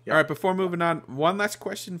 All right, before moving on, one last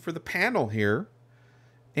question for the panel here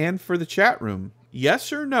and for the chat room.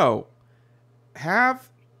 Yes or no? Have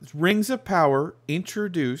Rings of Power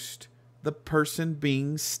introduced the person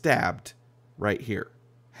being stabbed right here?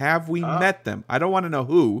 Have we met them? I don't want to know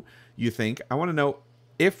who you think. I want to know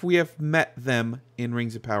if we have met them in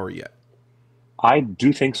Rings of Power yet. I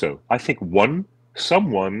do think so. I think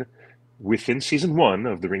someone within season 1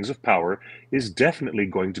 of the Rings of Power is definitely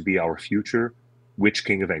going to be our future Witch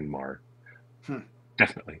King of Angmar.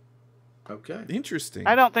 Definitely. Okay. Interesting.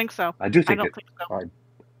 I don't think so. I do think it. So.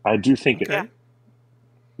 I do think Okay. it.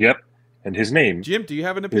 Yep. And his name. Jim, do you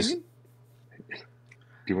have an opinion? Do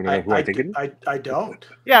you want to know who I think it is? I don't.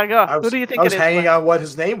 Yeah, go. Who do you think it is? I was hanging on what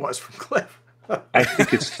his name was from Cliff. I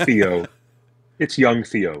think it's Theo. It's young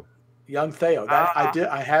Theo. Young Theo.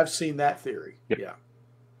 I have seen that theory. Yep. Yeah.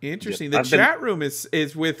 Interesting. The chat room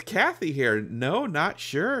is with Kathy here. No, not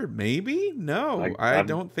sure. Maybe? No, I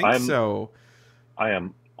don't think so. I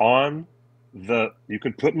am on you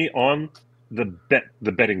can put me on the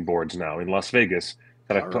betting boards now in Las Vegas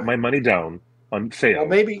that I put my money down on Theo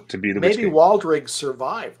to be the Witch King. Maybe Waldrig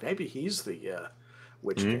survived. Maybe he's the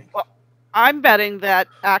Witch King. Well, I'm betting that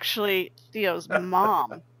actually Theo's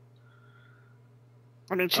mom.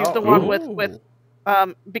 I mean, she's the one with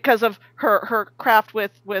because of her craft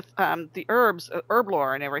with the herbs, herb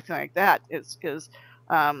lore and everything like that is because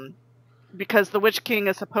the Witch King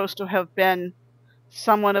is supposed to have been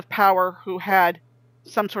someone of power who had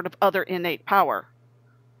some sort of other innate power.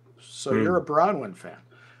 So you're a Bronwyn fan.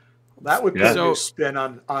 That would put a spin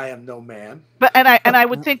on I Am No Man. But and I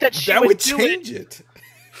would think that she would change it.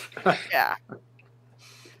 Yeah.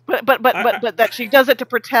 But that she does it to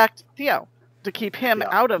protect Theo, to keep him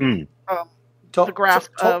out of the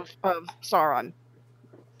grasp of Sauron.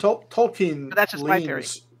 Tolkien that's just my theory.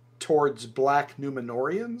 Towards black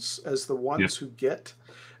Numenorians as the ones who get,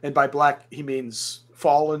 and by black he means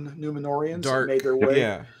fallen Numenorians who made their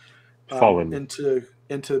way fallen into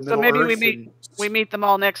Middle so maybe Earth we meet them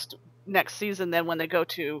all next season then when they go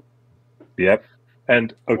to. Yep.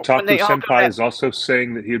 And Otaku Senpai is also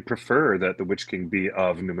saying that he would prefer that the Witch King be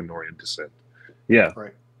of Numenorian descent. Yeah.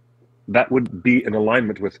 Right. That would be in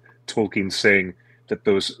alignment with Tolkien saying that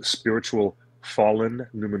those spiritual fallen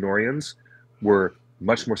Numenorians were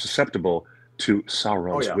much more susceptible to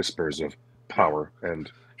Sauron's whispers of power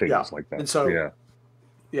and things like that. And so,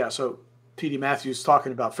 so T.D. Matthews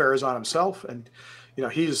talking about Pharazôn himself, and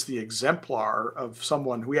he's the exemplar of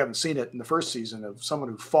someone we haven't seen it in the first season, of someone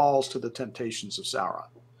who falls to the temptations of Sauron.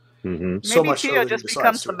 Mm-hmm. So maybe much Theo just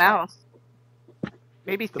becomes the mouth.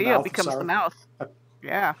 Maybe Theo becomes the mouth.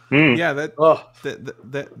 Yeah. Yeah,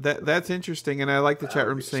 that's interesting, and I like the chat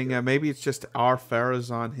room saying maybe it's just our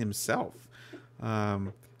Pharazôn himself.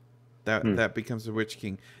 That becomes the Witch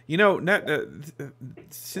King.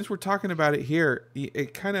 Since we're talking about it here,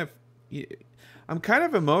 I'm kind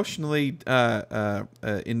of emotionally I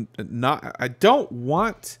don't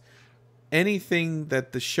want anything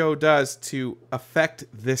that the show does to affect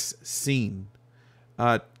this scene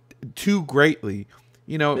too greatly.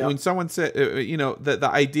 When someone said, the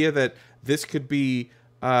idea that this could be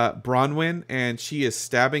Bronwyn and she is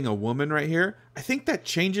stabbing a woman right here, I think that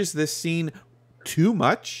changes this scene too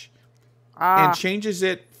much and changes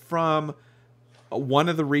it from one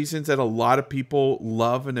of the reasons that a lot of people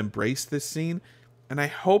love and embrace this scene. And I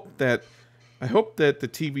hope that the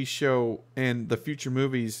TV show and the future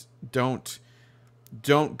movies don't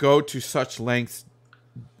go to such lengths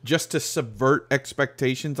just to subvert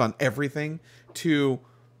expectations on everything, to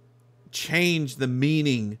change the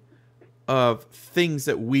meaning of things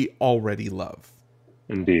that we already love.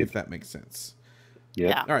 Indeed. If that makes sense.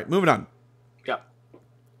 Yeah. All right, moving on. Yeah.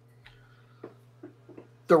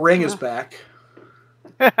 The ring is back.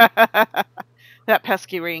 That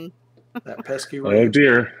pesky ring. That pesky ring. Oh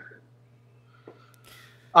dear.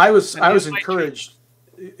 I was encouraged.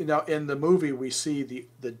 In the movie we see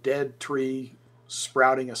the dead tree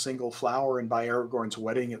sprouting a single flower, and by Aragorn's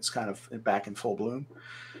wedding it's kind of back in full bloom.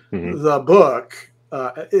 Mm-hmm. The book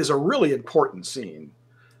is a really important scene.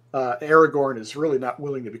 Aragorn is really not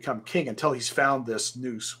willing to become king until he's found this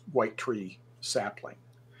new white tree sapling.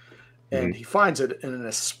 and he finds it in an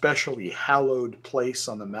especially hallowed place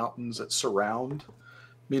on the mountains that surround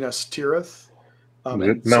Minas Tirith.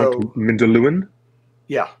 Mount Mindalluin?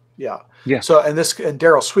 Yeah, yeah. Yeah. So, and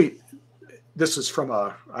Daryl Sweet, this is from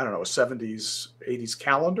a 70s, 80s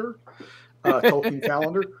calendar, Tolkien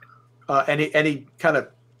calendar. And he kind of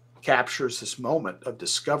captures this moment of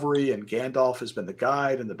discovery, and Gandalf has been the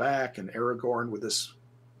guide in the back, and Aragorn with this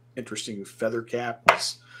interesting feather cap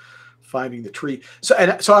is finding the tree. So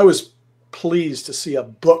I was pleased to see a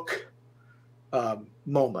book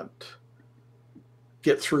moment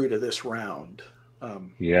get through to this round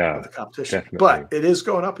of the competition. Definitely. But it is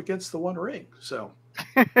going up against the One Ring. So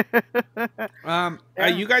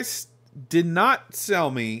you guys did not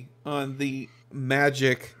sell me on the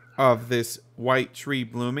magic of this white tree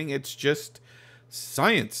blooming. It's just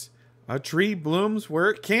science. A tree blooms where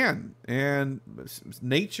it can, and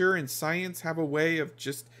nature and science have a way of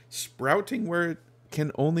just sprouting where it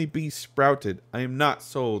can only be sprouted. I am not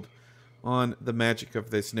sold on the magic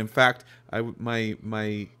of this, and in fact,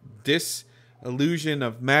 my disillusion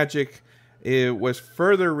of magic, it was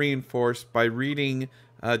further reinforced by reading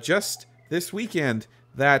just this weekend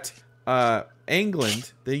that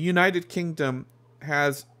England, the United Kingdom,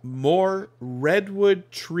 has more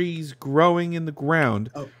redwood trees growing in the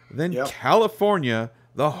ground than California,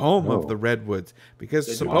 the home of the redwoods.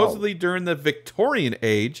 Because supposedly during the Victorian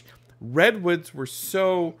age, redwoods were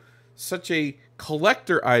such a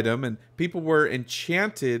collector item, and people were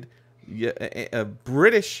enchanted.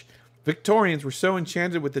 British Victorians were so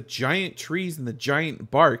enchanted with the giant trees and the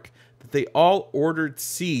giant bark that they all ordered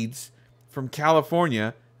seeds from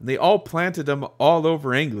California, and they all planted them all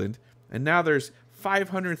over England. And now there's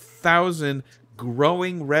 500,000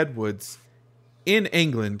 growing redwoods in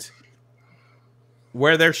England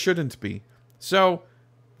where there shouldn't be. So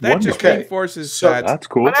that just reinforces that that's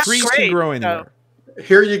cool. Trees can grow anywhere.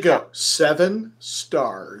 Here you go. 7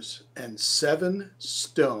 stars and 7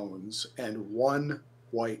 stones and 1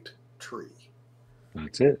 white tree.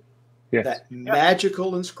 That's it. Yes. That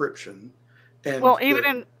magical inscription. And even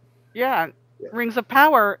in Rings of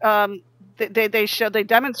Power, they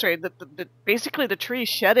demonstrated that basically the tree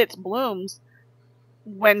shed its blooms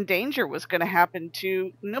when danger was going to happen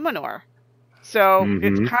to Numenor. So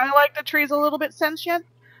it's kind of like the tree's a little bit sentient.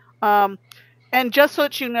 And just so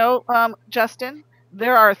that you know, Justin,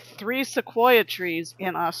 there are 3 sequoia trees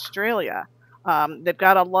in Australia. They've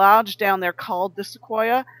got a lodge down there called the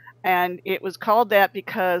Sequoia, and it was called that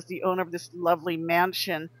because the owner of this lovely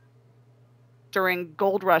mansion during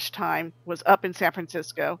Gold Rush time was up in San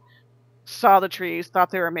Francisco, saw the trees,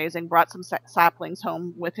 thought they were amazing, brought some saplings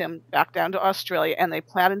home with him back down to Australia, and they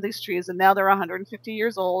planted these trees, and now they're 150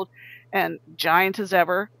 years old and giant as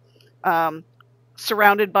ever,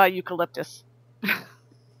 surrounded by eucalyptus.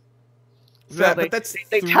 But that's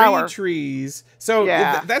 3 tower. trees. So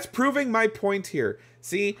that's proving my point here.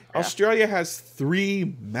 See, Australia has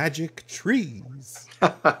 3 magic trees.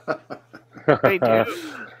 They do.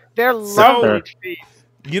 They're lovely trees.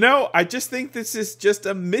 You know, I just think this is just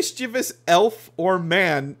a mischievous elf or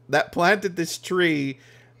man that planted this tree,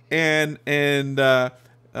 and I'm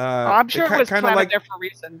sure it was planted there for a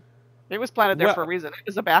reason. It was planted there for a reason. It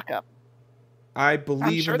was a backup. I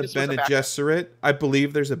believe in the Bene Gesserit. I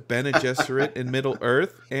believe there's a Bene Gesserit in Middle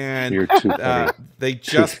Earth, and they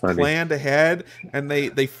just planned ahead, and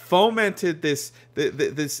they fomented this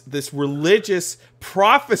religious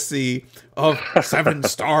prophecy of 7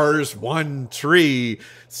 stars, 1 tree.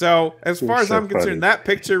 So as far as I'm concerned, that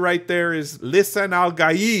picture right there is Lisan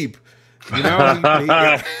al-Gaib. You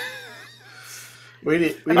know. We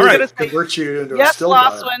need to convert you into a still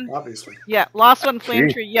guy, obviously. Yeah, Lost One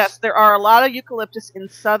Flame Tree. Yes, there are a lot of eucalyptus in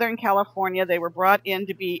Southern California. They were brought in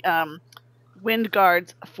to be wind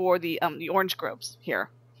guards for the orange groves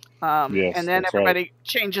here. And then everybody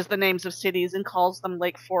changes the names of cities and calls them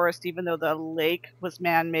Lake Forest, even though the lake was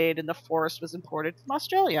man-made and the forest was imported from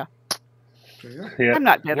Australia. Yeah. I'm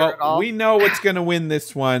not bitter at all. We know what's going to win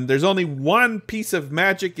this one. There's only one piece of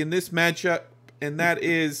magic in this matchup, and that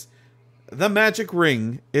is the magic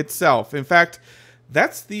ring itself. In fact,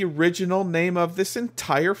 that's the original name of this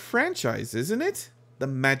entire franchise, isn't it? The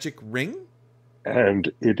magic ring? And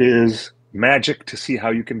it is magic to see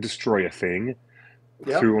how you can destroy a thing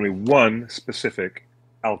through only one specific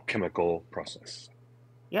alchemical process.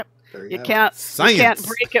 Yep. You can't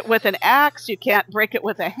break it with an axe. You can't break it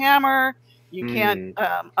with a hammer. You can't.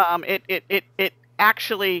 It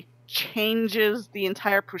actually changes the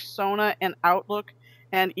entire persona and outlook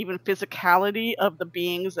and even physicality of the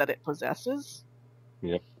beings that it possesses.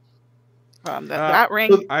 Yep. That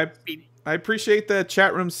ring. I appreciate the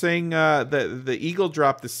chat room saying the eagle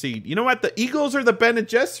dropped the seed. You know what? The Eagles are the Bene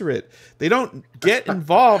Gesserit. They don't get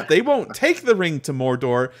involved. They won't take the ring to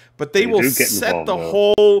Mordor, but they will set the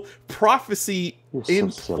whole prophecy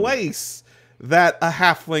in place that a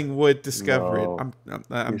halfling would discover it.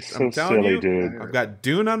 I'm telling you, dude. I've got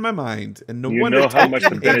Dune on my mind, and you know how much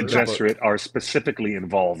the Bene Gesserit are specifically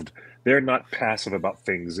involved. They're not passive about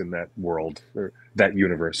things in that world or that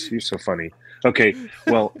universe. You're so funny. Okay,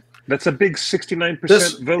 well. That's a big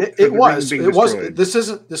 69% vote. It was.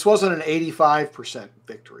 This wasn't an 85%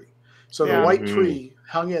 victory. So the white tree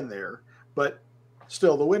hung in there, but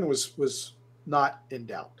still the win was not in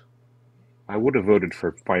doubt. I would have voted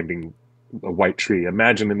for finding a white tree.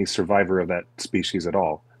 Imagine any survivor of that species at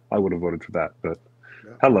all. I would have voted for that. But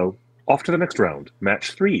hello, off to the next round.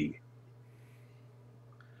 Match 3.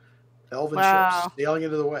 Elven ships sailing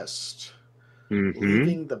into the west,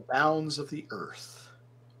 leaving the bounds of the earth.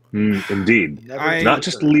 Indeed, not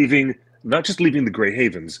just leaving the Grey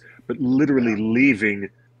Havens, but literally leaving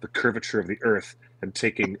the curvature of the earth and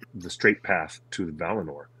taking the straight path to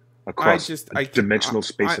Valinor across dimensional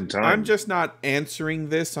space and time. I'm just not answering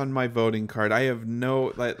this on my voting card. I have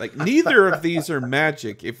no like neither of these are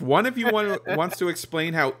magic. If one of you wants to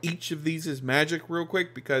explain how each of these is magic, real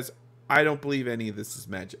quick, because I don't believe any of this is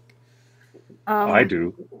magic. I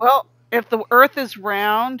do. Well. If the Earth is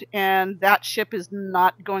round and that ship is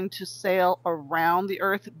not going to sail around the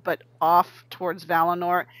Earth, but off towards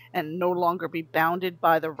Valinor and no longer be bounded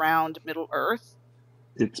by the round Middle Earth,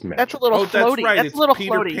 it's magic. That's a little floaty. That's right. That's it's a little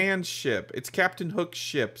Peter floaty. Pan's ship. It's Captain Hook's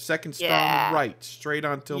ship. Second star on the right, straight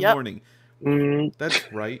on till morning.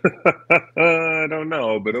 That's right. I don't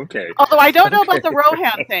know, but okay. Although I don't know about the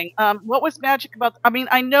Rohan thing. What was magic about? I mean,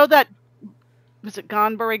 I know that was it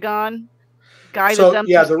Gonbury Gone?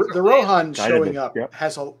 The Rohan showing up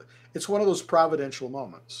it's one of those providential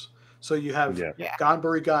moments. So you have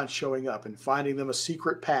Gonbury Gone showing up and finding them a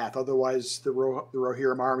secret path. Otherwise, the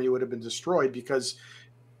Rohirrim army would have been destroyed because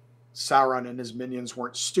Sauron and his minions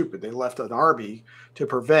weren't stupid. They left an army to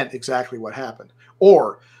prevent exactly what happened.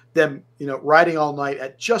 Or them, riding all night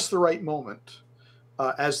at just the right moment,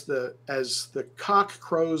 as the cock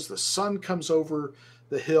crows, the sun comes over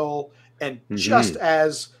the hill, and just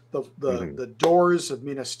as the doors of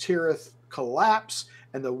Minas Tirith collapse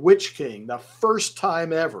and the Witch King, the first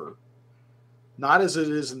time ever, not as it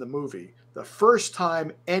is in the movie, the first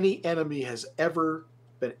time any enemy has ever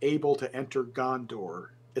been able to enter Gondor,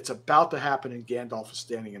 it's about to happen and Gandalf is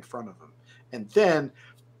standing in front of him. And then,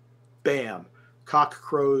 bam, cock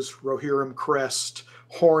crows, Rohirrim crest,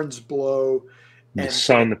 horns blow, and the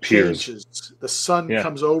sun appears. Changes. The sun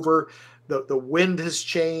comes over, the wind has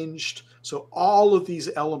changed. So all of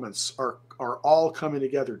these elements are all coming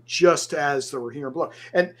together just as the Rohirrim blow.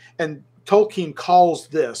 And Tolkien calls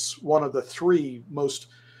this one of the 3 most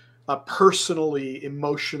personally,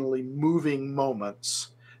 emotionally moving moments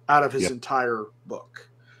out of his entire book.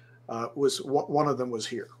 One of them was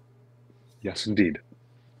here. Yes, indeed.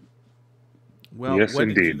 Well, what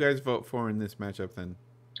did you guys vote for in this matchup then?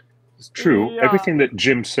 It's true. Everything that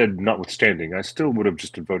Jim said notwithstanding, I still would have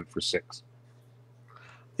just voted for 6.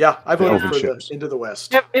 Yeah, I voted for Into the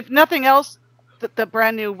West. If nothing else, the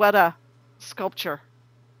brand new Weta sculpture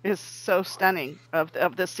is so stunning of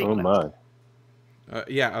this sequence. Oh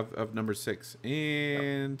my! Of number 6,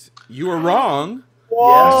 and you were wrong.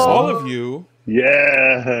 Yes, all of you.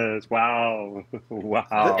 Yes! Wow!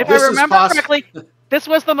 Wow! If I remember correctly, this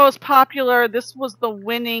was the most popular. This was the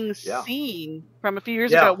winning scene from a few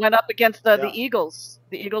years ago. It went up against the Eagles.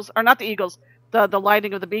 The Eagles are not the Eagles. The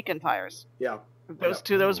lighting of the beacon fires. Yeah.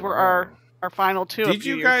 Those were our final 2. Did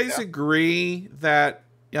you guys agree that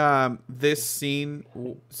this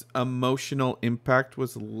scene's emotional impact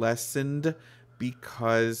was lessened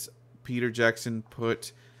because Peter Jackson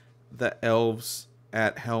put the elves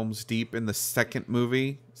at Helm's Deep in the second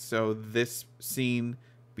movie, so this scene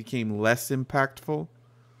became less impactful?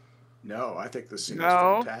 No, I think this scene is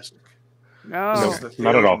fantastic. No, this is the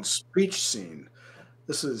not at all. Speech scene.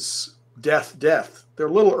 This is death, death. They're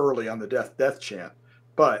a little early on the death chant,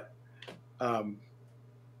 but the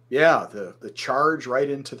charge right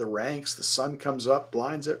into the ranks. The sun comes up,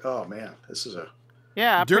 blinds it. Oh man, this is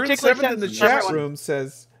During 7 in the chat room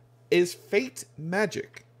says, "Is fate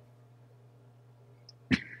magic?"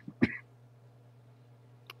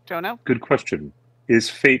 Don't know. Good question. Is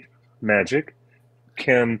fate magic?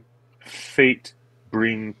 Can fate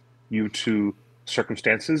bring you to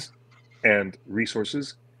circumstances and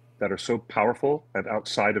resources that are so powerful and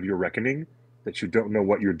outside of your reckoning that you don't know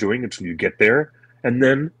what you're doing until you get there? And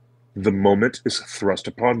then the moment is thrust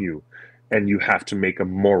upon you and you have to make a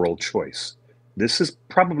moral choice. This is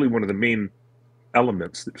probably one of the main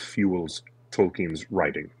elements that fuels Tolkien's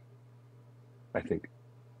writing, I think.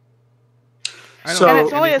 I don't So- know And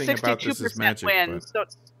it's only a anything about this 62% as magic, win, but so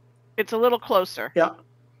it's a little closer. Yeah.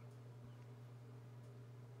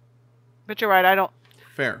 But you're right. I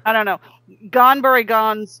fair. don't know. Gonbury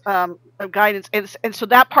Gone's guidance, and so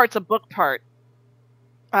that part's a book part,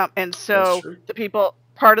 and That's so true.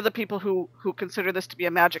 part of the people who consider this to be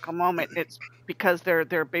a magical moment, it's because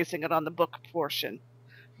they're basing it on the book portion,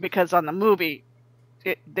 because on the movie,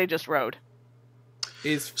 they just rode.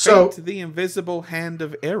 Is fate So- the invisible hand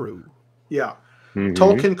of Eru? Yeah. Mhm.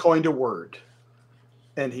 Tolkien coined a word,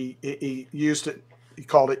 and he used it. He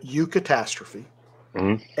called it eucatastrophe,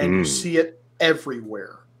 and you Mhm. see it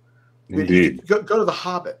everywhere. I mean, Indeed. go to The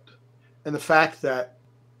Hobbit, and the fact that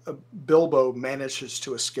Bilbo manages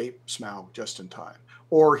to escape Smaug just in time,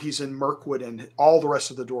 or he's in Mirkwood and all the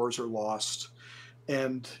rest of the doors are lost,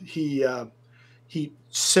 and he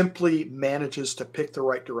simply manages to pick the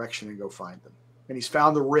right direction and go find them, and he's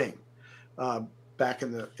found the ring back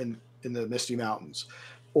in the Misty Mountains,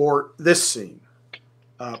 or this scene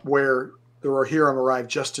where the Rohirrim arrive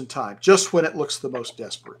just in time, just when it looks the most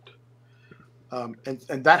desperate.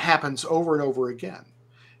 And that happens over and over again,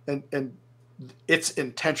 and it's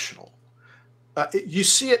intentional. You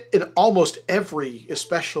see it in almost every,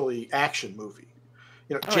 especially action movie.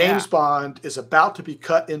 James Bond is about to be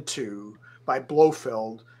cut in two by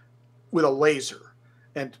Blofeld with a laser,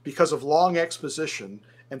 and because of long exposition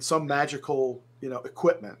and some magical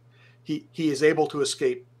equipment, he is able to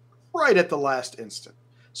escape right at the last instant.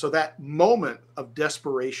 So that moment of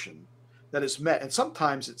desperation that is met, and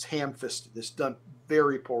sometimes it's ham-fisted, it's done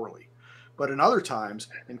very poorly, but in other times,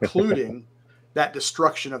 including that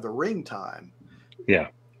destruction of the ring time, Yeah.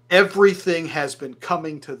 everything has been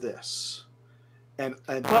coming to this, and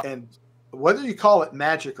whether you call it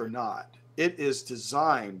magic or not, it is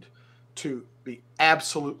designed to be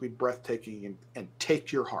absolutely breathtaking and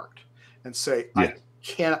take your heart and say, Yeah. I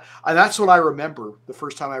can't. And that's what I remember the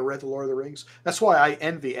first time I read The Lord of the Rings. That's why I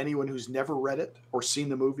envy anyone who's never read it or seen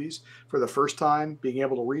the movies for the first time being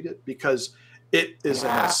able to read it, because it is an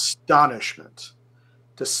astonishment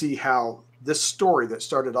to see how this story that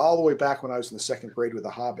started all the way back when I was in the second grade with The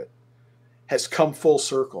Hobbit has come full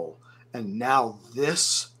circle. And now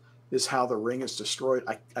this is how the ring is destroyed.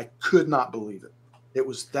 I could not believe it. It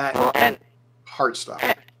was that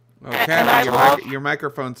heart-stopping. Oh, Kathy, your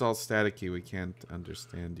microphone's all staticky. We can't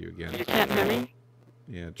understand you again. You can't hear me?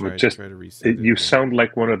 Yeah, Well, try to reset it. You again. sound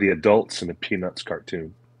like one of the adults in a Peanuts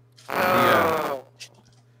cartoon.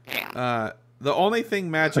 The only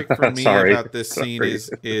thing magic for me Sorry. about this scene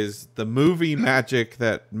is the movie magic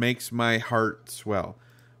that makes my heart swell.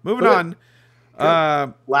 Moving on.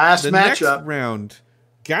 Last the matchup. next round.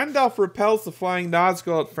 Gandalf repels the flying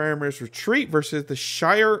Nazgul at Faramir's retreat versus the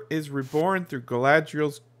Shire is reborn through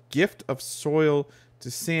Galadriel's gift of soil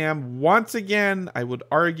to Sam. Once again, I would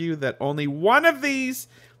argue that only one of these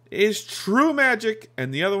is true magic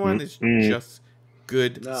and the other one is just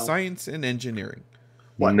good science and engineering.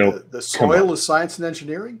 What? Nope. The soil is science and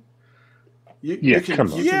engineering? You can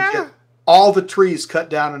Yeah. get all the trees cut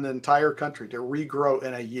down in an entire country to regrow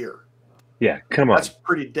in a year. Yeah, come on. That's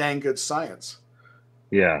pretty dang good science.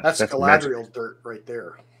 Yeah, That's Galadriel magic. dirt right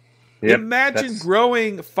there. Yep, Imagine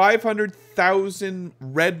growing 500,000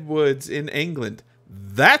 redwoods in England.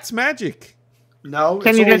 That's magic. No, Can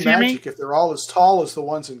it's you only guys hear me? magic if they're all as tall as the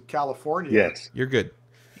ones in California. Yes. You're good.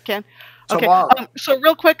 You can. Okay. Tomorrow. So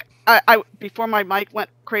real quick, I before my mic went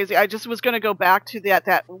crazy, I just was going to go back to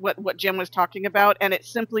that what Jim was talking about, and it's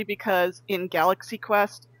simply because in Galaxy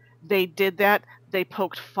Quest they did that. They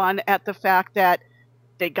poked fun at the fact that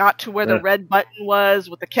they got to where the red button was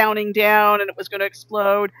with the counting down and it was going to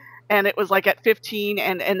explode, and it was like at 15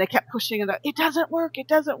 and they kept pushing and it doesn't work,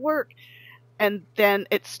 and then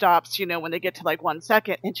it stops, when they get to like 1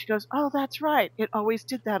 second, and she goes, oh, that's right, it always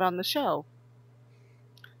did that on the show.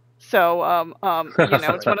 So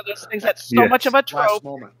it's one of those things that's so much of a trope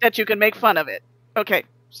that you can make fun of it. Okay,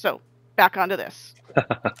 so back onto this.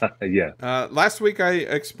 Yeah. Last week I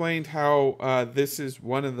explained how this is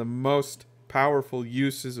one of the most powerful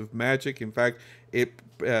uses of magic. In fact,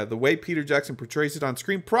 the way Peter Jackson portrays it on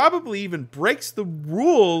screen probably even breaks the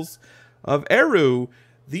rules of Eru.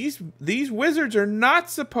 These wizards are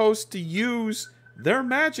not supposed to use their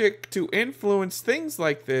magic to influence things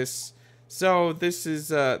like this. So this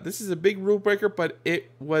is a big rule breaker, but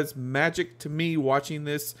it was magic to me watching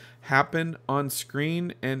this happen on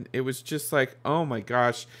screen, and it was just like, oh my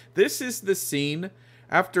gosh, this is the scene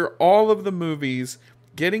after all of the movies.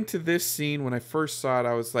 Getting to this scene, when I first saw it,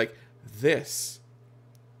 I was like, this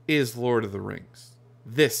is Lord of the Rings.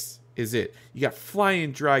 This is it. You got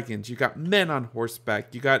flying dragons, you got men on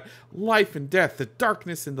horseback, you got life and death, the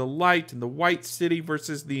darkness and the light, and the white city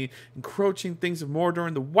versus the encroaching things of Mordor,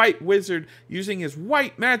 and the white wizard using his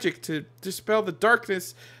white magic to dispel the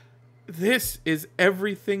darkness. This is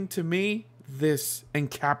everything to me. This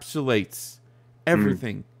encapsulates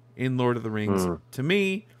everything in Lord of the Rings to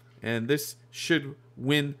me, and this should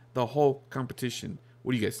win the whole competition.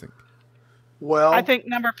 What do you guys think? Well, I think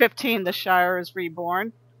number 15, The Shire is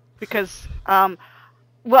Reborn, because, and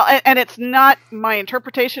it's not my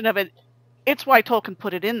interpretation of it. It's why Tolkien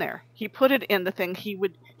put it in there. He put it in the thing.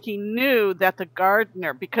 He knew that the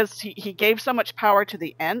gardener, because he gave so much power to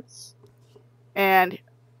the Ents, and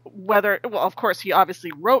of course, he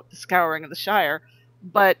obviously wrote The Scouring of the Shire,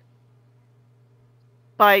 but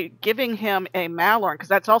by giving him a Malorn, because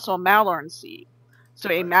that's also a Malorn seed, so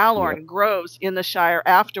a Malorn grows in the Shire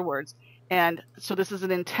afterwards. And so this is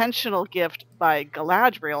an intentional gift by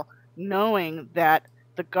Galadriel, knowing that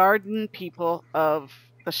the garden people of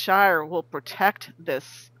the Shire will protect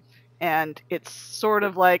this. And it's sort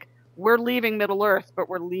of like, we're leaving Middle-earth, but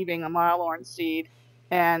we're leaving a Malorn seed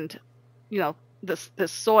and, this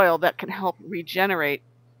soil that can help regenerate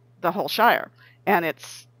the whole Shire. And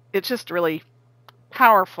it's just really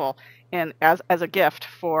powerful, and as a gift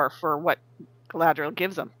for what Galadriel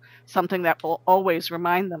gives them, something that will always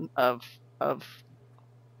remind them of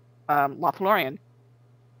Lothlorien.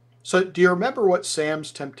 So do you remember what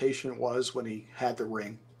Sam's temptation was when he had the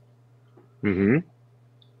ring? Mm-hmm.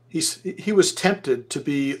 He was tempted to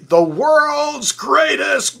be the world's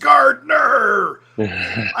greatest gardener.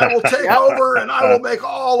 I will take over and I will make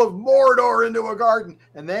all of Mordor into a garden.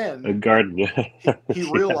 And then a garden.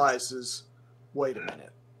 he realizes, wait a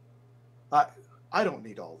minute, I don't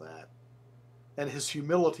need all that. And his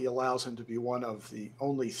humility allows him to be one of the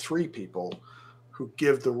only 3 people who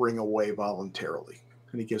give the ring away voluntarily.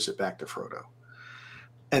 And he gives it back to Frodo.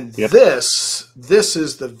 And this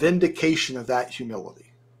is the vindication of that humility.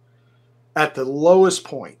 At the lowest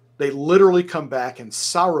point, they literally come back and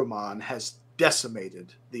Saruman has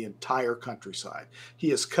decimated the entire countryside.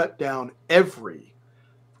 He has cut down every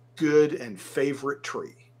good and favorite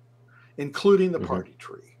tree, including the party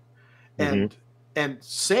tree. And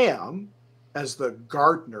Sam, as the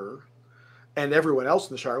gardener, and everyone else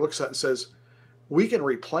in the Shire looks at it and says, we can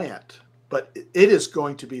replant, but it is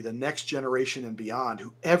going to be the next generation and beyond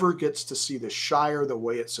whoever gets to see the Shire the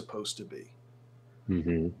way it's supposed to be.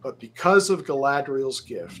 But because of Galadriel's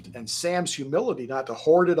gift and Sam's humility not to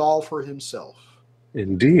hoard it all for himself,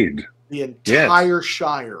 indeed, the entire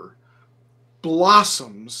Shire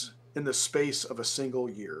blossoms in the space of a single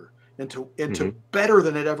year into better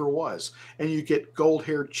than it ever was. And you get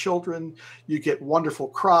gold-haired children, you get wonderful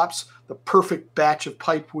crops, the perfect batch of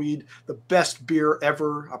pipeweed, the best beer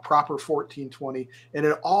ever, a proper 1420, and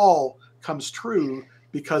it all comes true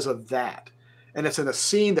because of that. And it's in a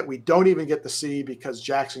scene that we don't even get to see because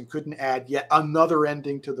Jackson couldn't add yet another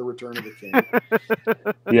ending to The Return of the King.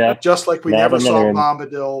 Just like we never saw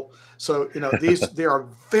Bombadil. So, there are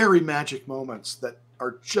very magic moments that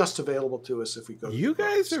are just available to us if we go to You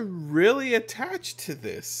guys are really attached to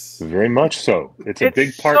this. Very much so. It's a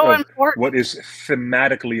big part of what is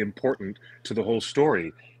thematically important to the whole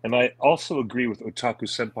story. And I also agree with Otaku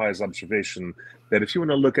Senpai's observation that if you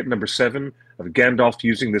want to look at number 7 of Gandalf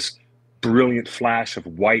using this brilliant flash of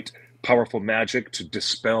white, powerful magic to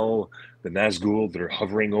dispel the Nazgul that are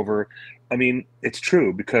hovering over, I mean, it's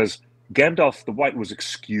true because Gandalf the White was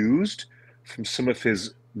excused from some of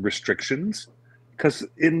his restrictions because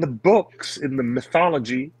in the books, in the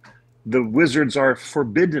mythology, the wizards are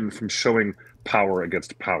forbidden from showing power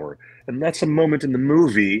against power. And that's a moment in the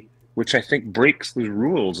movie which I think breaks the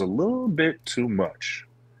rules a little bit too much.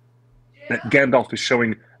 That Gandalf is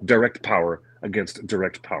showing direct power against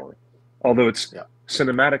direct power. Although it's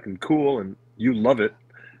cinematic and cool and you love it,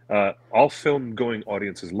 all film-going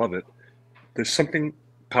audiences love it, there's something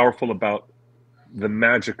powerful about the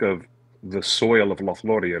magic of the soil of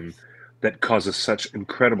Lothlorien that causes such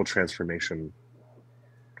incredible transformation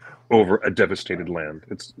over a devastated land.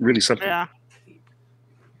 It's really something. Yeah.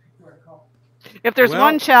 If there's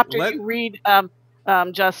one chapter you read,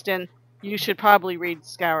 Justin, you should probably read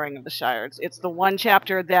Scouring of the Shire. It's the one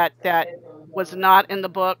chapter that was not in the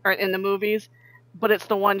book or in the movies, but it's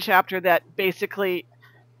the one chapter that basically,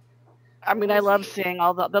 I mean, I love seeing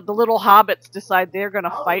all the little hobbits decide they're going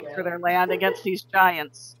to fight for their land against these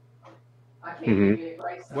giants.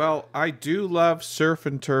 Well, I do love surf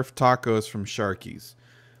and turf tacos from Sharky's,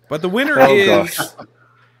 but the winner is.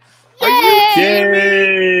 Are you kidding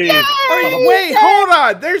me? Wait, hold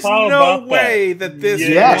on. There's no way that this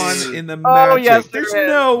won in the magic. Oh, yes, There's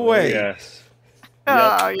no way. Yes.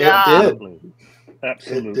 Oh, It yeah. did. Absolutely.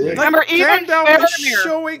 Absolutely. It did. Remember, even Gandalf is Faramir.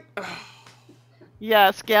 showing.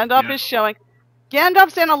 Yes, Gandalf Yeah. is showing.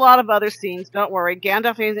 Gandalf's in a lot of other scenes. Don't worry.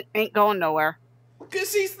 Gandalf ain't going nowhere.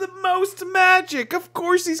 Because he's the most magic. Of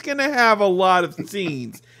course he's going to have a lot of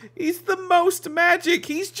scenes. He's the most magic.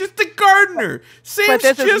 He's just a gardener. Sam's But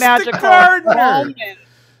this is just a magical gardener. moment.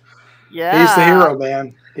 Yeah. He's the hero,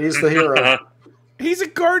 man. He's the hero. He's a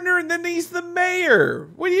gardener and then he's the mayor.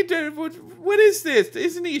 What are you doing? What is this?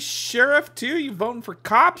 Isn't he a sheriff too? You voting for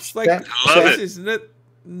cops? Like, Sam- Love this it. is not,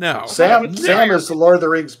 no. Sam No. is the Lord of the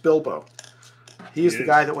Rings Bilbo. He's He the is.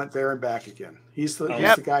 guy that went there and back again. He's the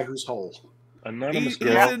Yep. guy who's whole. Anonymous He's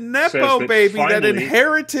girl a Nepo says that baby that finally-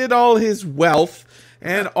 inherited all his wealth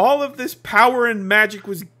and all of this power and magic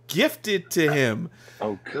was gifted to him.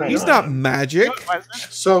 Oh, come He's on. not magic.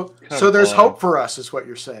 So Come there's on. hope for us, is what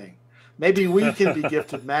you're saying. Maybe we can be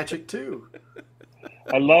gifted magic too.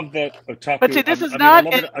 I love that Otaku. But see, this is I not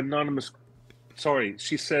love an- that anonymous. Sorry,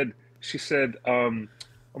 she said.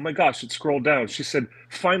 Oh my gosh, it scrolled down. She said,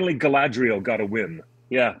 "Finally, Galadriel got a win."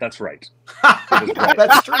 Yeah, that's right. That is right.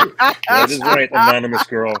 That's true. That is right, anonymous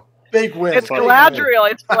girl. Big win. It's Big win.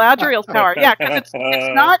 Galadriel. It's Galadriel's power. Yeah, because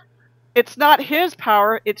it's not his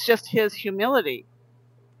power. It's just his humility.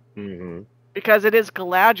 Mhm. Because it is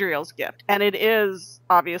Galadriel's gift, and it is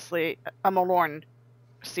obviously a Malorn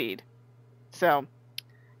seed. So,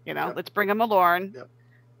 Yep. let's bring a Malorn. Yep.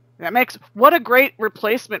 That makes what a great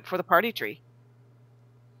replacement for the party tree.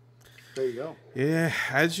 There you go. Yeah,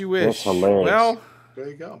 as you wish. That's hilarious. Well, There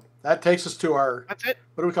you go. That takes us to our, That's it.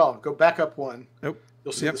 what do we call it? Go back up one. Nope.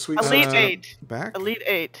 You'll see Yep. the sweet Elite 16. 8. back. Elite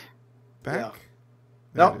 8. Back. Yeah.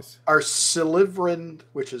 There No, it is. our Silivrin,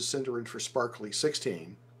 which is Cinderin for Sparkly,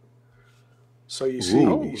 16. So you see,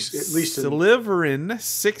 Ooh. at least in, Sliverin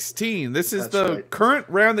 16. This is That's the right. current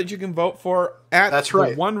round that you can vote for at That's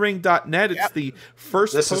right. OneRing.net. It's Yep. the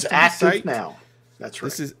first this post is of the active site. now. That's right.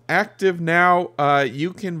 This is active now.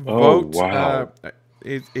 You can Oh, vote. wow.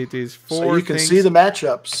 It is for so you can things. see the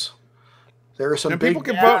matchups. There are some And big. people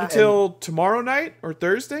can Yeah. vote until tomorrow night or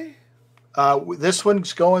Thursday. This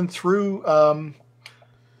one's going through.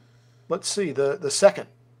 Let's see, the second.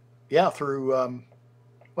 Yeah, through.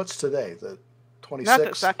 What's today? The 26th. Not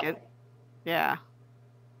the second. Yeah.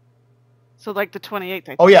 So like the 28th, I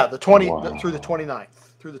think. Oh yeah, the 20 Wow. through the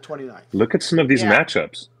 29th. Through the 29th. Look at some of these Yeah.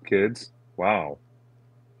 matchups, kids. Wow.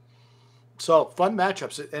 So fun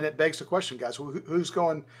matchups, and it begs the question, guys: who's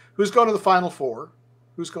going? Who's going to the final four?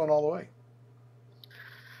 Who's going all the way?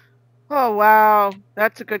 Oh, wow.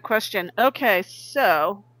 That's a good question. Okay,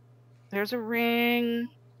 so there's a ring.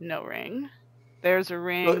 No ring. There's a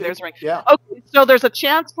ring. There's a ring. Yeah. Okay, so there's a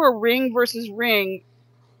chance for ring versus ring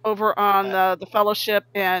over on the Fellowship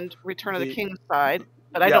and Return of the The- King side,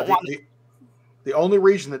 but I Yeah, don't want. the only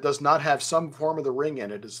region that does not have some form of the ring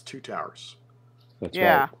in it is Two Towers. That's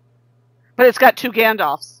Yeah, right. but it's got two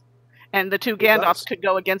Gandalfs, and the two It does. Gandalfs could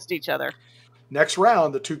go against each other. Next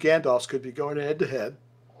round, the two Gandalfs could be going head to head.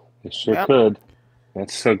 It sure Yep. could.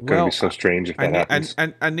 That's so going to Well, be so strange if that happens.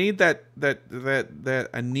 I need that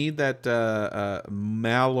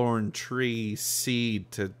Malorn tree seed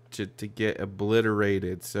to get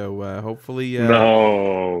obliterated. So hopefully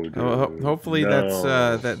No. Dude, hopefully no.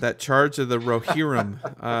 that's that charge of the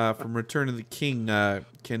Rohirrim from Return of the King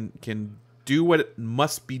can do what it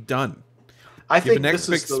must be done. I Give think an this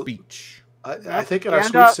epic is the. speech. I think in our And,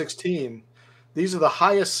 Sweet 16, these are the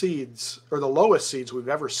highest seeds or the lowest seeds we've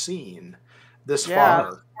ever seen this Yeah,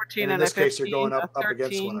 far. 14 And in and this a case, 15, they're going a up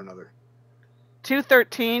against 13. one another. Two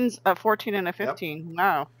 13s, a 14 and a 15.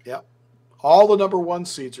 Wow. Yep. All the number one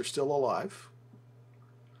seeds are still alive.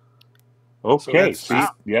 Okay. that's- See?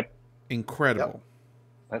 Wow. Yep. Incredible.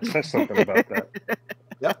 That says something about that.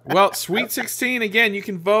 Well, Sweet 16, again, you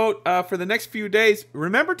can vote for the next few days.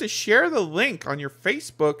 Remember to share the link on your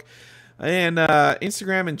Facebook and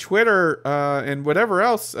Instagram and Twitter and whatever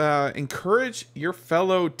else. Encourage your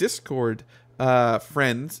fellow Discord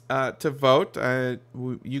friends to vote.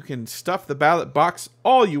 You can stuff the ballot box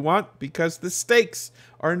all you want because the stakes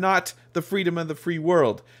are not the freedom of the free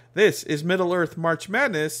world. This is Middle-earth March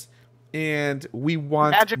Madness, and we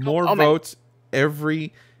want Magical more moment. votes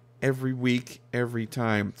every week, every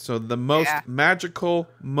time. So the most magical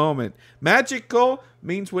moment. Magical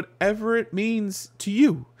means whatever it means to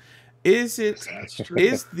you. Is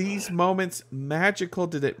these moments magical?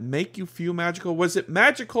 Did it make you feel magical? Was it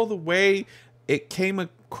magical the way it came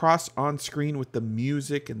across on screen with the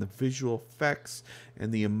music and the visual effects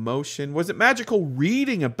and the emotion? Was it magical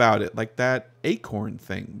reading about it, like that acorn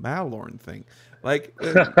thing, Malorn thing? Like,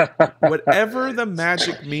 whatever the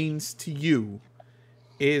magic means to you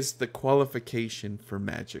is the qualification for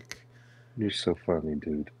magic. You're so funny,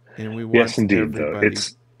 dude. And we want Yes, indeed. everybody, Though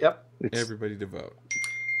Yep. it's everybody to vote.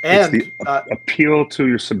 it's And the appeal to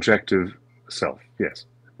your subjective self. Yes.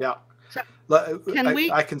 yeah, So can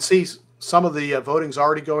we? I can see some of the voting's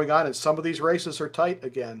already going on, and some of these races are tight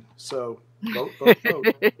again. So vote, vote,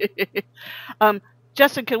 vote.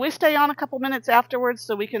 Justin, can we stay on a couple minutes afterwards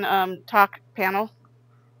so we can talk panel?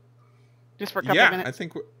 Just for a couple minutes.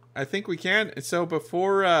 I think we can. So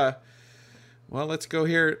before well, let's go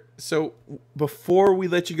here. So before we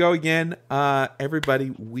let you go again,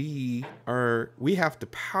 everybody, we have to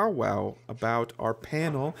powwow about our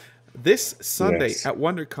panel this Sunday at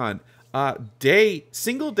WonderCon.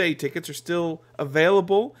 Single day tickets are still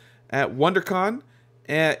available at WonderCon.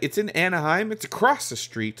 It's in Anaheim. It's across the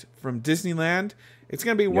street from Disneyland. It's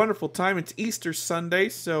going to be a wonderful time. It's Easter Sunday,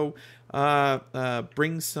 so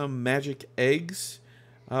bring some magic eggs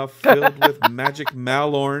filled with magic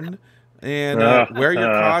Malorn, and wear your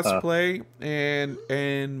cosplay,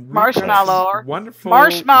 and marshmallow, wonderful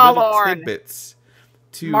marshmallow tidbits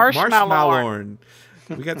to marshmallow.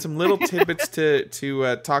 We got some little tidbits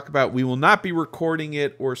to talk about. We will not be recording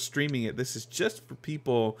it or streaming it. This is just for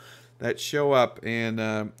people that show up, and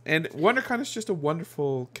WonderCon is just a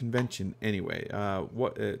wonderful convention anyway.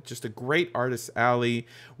 Just a great artist alley,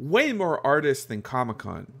 way more artists than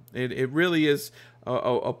Comic-Con. It really is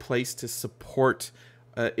a place to support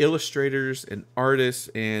illustrators and artists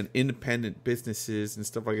and independent businesses and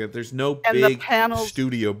stuff like that. There's no big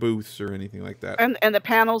studio booths or anything like that. And the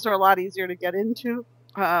panels are a lot easier to get into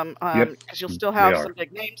because you'll still have some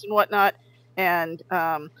big names and whatnot. And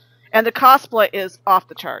the cosplay is off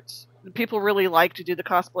the charts. People really like to do the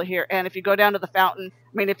cosplay here. And if you go down to the fountain,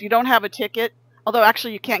 I mean, if you don't have a ticket, although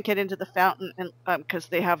actually you can't get into the fountain because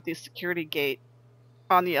they have the security gate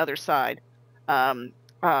on the other side.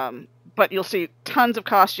 But you'll see tons of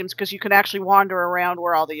costumes because you can actually wander around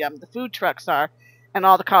where all the food trucks are, and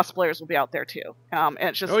all the cosplayers will be out there too. And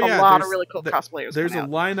it's just a lot of really cool cosplayers. There's a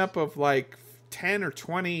lineup of like 10 or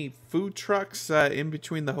 20 food trucks in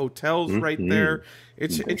between the hotels right there.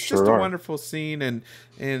 It's just a wonderful scene, and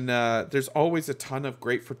there's always a ton of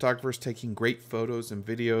great photographers taking great photos and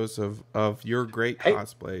videos of your great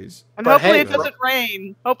cosplays. And hopefully it doesn't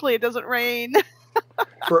rain. Hopefully it doesn't rain.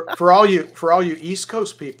 for all you East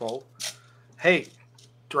Coast people, hey,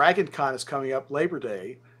 Dragon Con is coming up Labor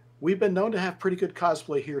Day. We've been known to have pretty good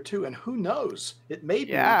cosplay here too, and who knows, it may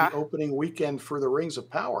be the opening weekend for the Rings of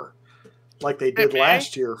Power, like they did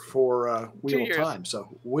last year for Wheel of Time.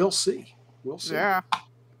 So we'll see. We'll see. Yeah.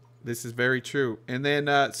 This is very true. And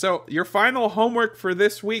then, so your final homework for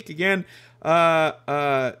this week, again,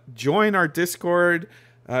 join our Discord.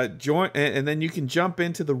 And then you can jump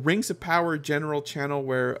into the Rings of Power general channel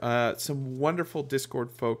where some wonderful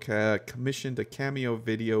Discord folk commissioned a cameo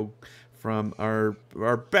video from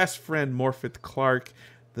our best friend Morpeth Clark,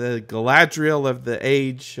 the Galadriel of the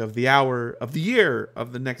age, of the hour, of the year,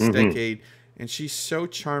 of the next decade. And she's so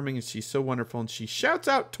charming and she's so wonderful. And she shouts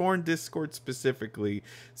out Torn Discord specifically.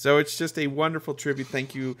 So it's just a wonderful tribute.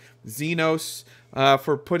 Thank you, Xenos,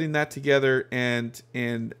 for putting that together. And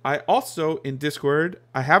I also, in Discord,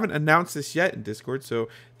 I haven't announced this yet in Discord, so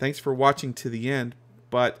thanks for watching to the end.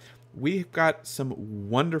 But we've got some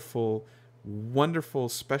wonderful, wonderful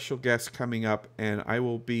special guests coming up. And I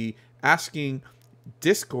will be asking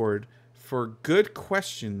Discord for good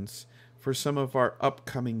questions for some of our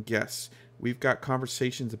upcoming guests. We've got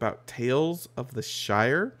conversations about Tales of the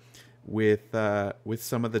Shire with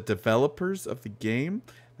some of the developers of the game.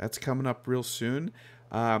 That's coming up real soon.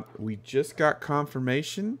 We just got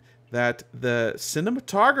confirmation that the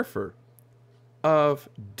cinematographer of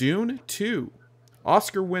Dune 2,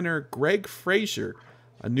 Oscar winner Greg Fraser,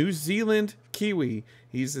 a New Zealand Kiwi,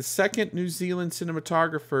 he's the second New Zealand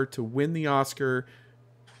cinematographer to win the Oscar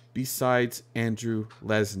besides Andrew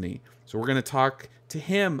Lesnie. So we're going to talk to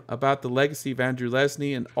him about the legacy of Andrew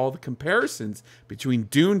Lesnie and all the comparisons between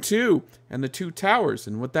Dune 2 and the Two Towers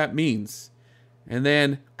and what that means. And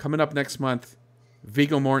then coming up next month,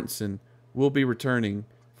 Viggo Mortensen will be returning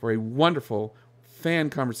for a wonderful fan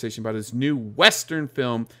conversation about his new Western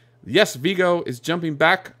film. Yes, Viggo is jumping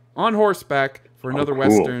back on horseback for another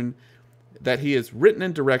Western that he has written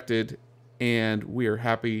and directed, and we are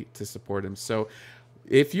happy to support him. So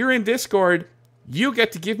if you're in Discord, you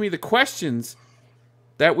get to give me the questions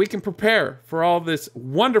that we can prepare for all this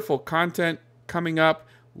wonderful content coming up.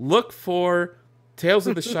 Look for Tales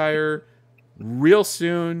of the Shire real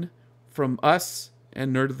soon from us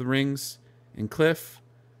and Nerd of the Rings. And Cliff,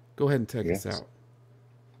 go ahead and take us out.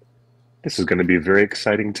 This is going to be a very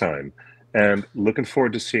exciting time. And looking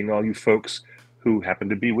forward to seeing all you folks who happen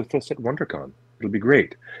to be with us at WonderCon. It'll be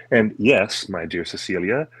great. And yes, my dear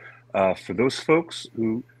Cecilia, For those folks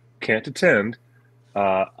who can't attend,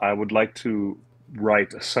 I would like to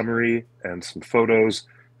write a summary and some photos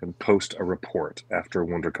and post a report after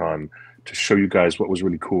WonderCon to show you guys what was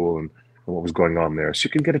really cool and what was going on there, so you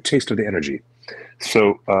can get a taste of the energy.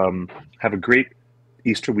 So have a great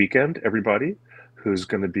Easter weekend, everybody who's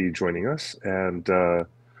going to be joining us. And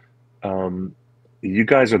you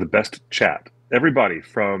guys are the best chat. Everybody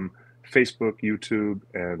from Facebook, YouTube,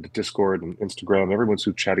 and Discord and Instagram, everyone's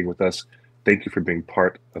who's chatting with us, thank you for being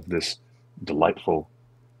part of this delightful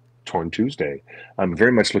Torn Tuesday. I'm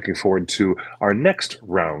very much looking forward to our next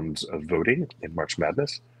rounds of voting in March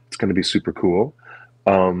Madness. It's going to be super cool.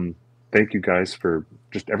 Thank you guys for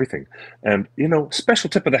just everything. And, special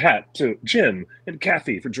tip of the hat to Jim and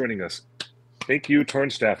Kathy for joining us. Thank you, Torn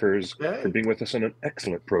staffers, for being with us on an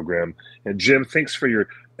excellent program. And Jim, thanks for your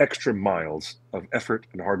extra miles of effort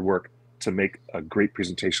and hard work to make a great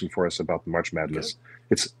presentation for us about the March Madness.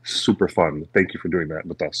 It's super fun. Thank you for doing that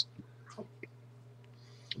with us.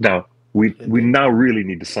 Now, we now really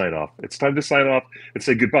need to sign off. It's time to sign off and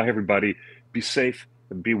say goodbye, everybody. Be safe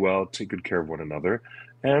and be well. Take good care of one another.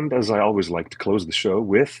 And as I always like to close the show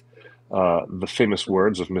with the famous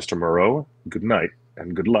words of Mr. Moreau, good night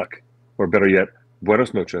and good luck. Or better yet,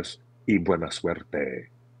 buenas noches y buena suerte.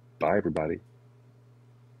 Bye, everybody.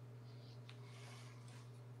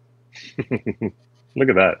 Look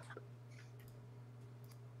at that.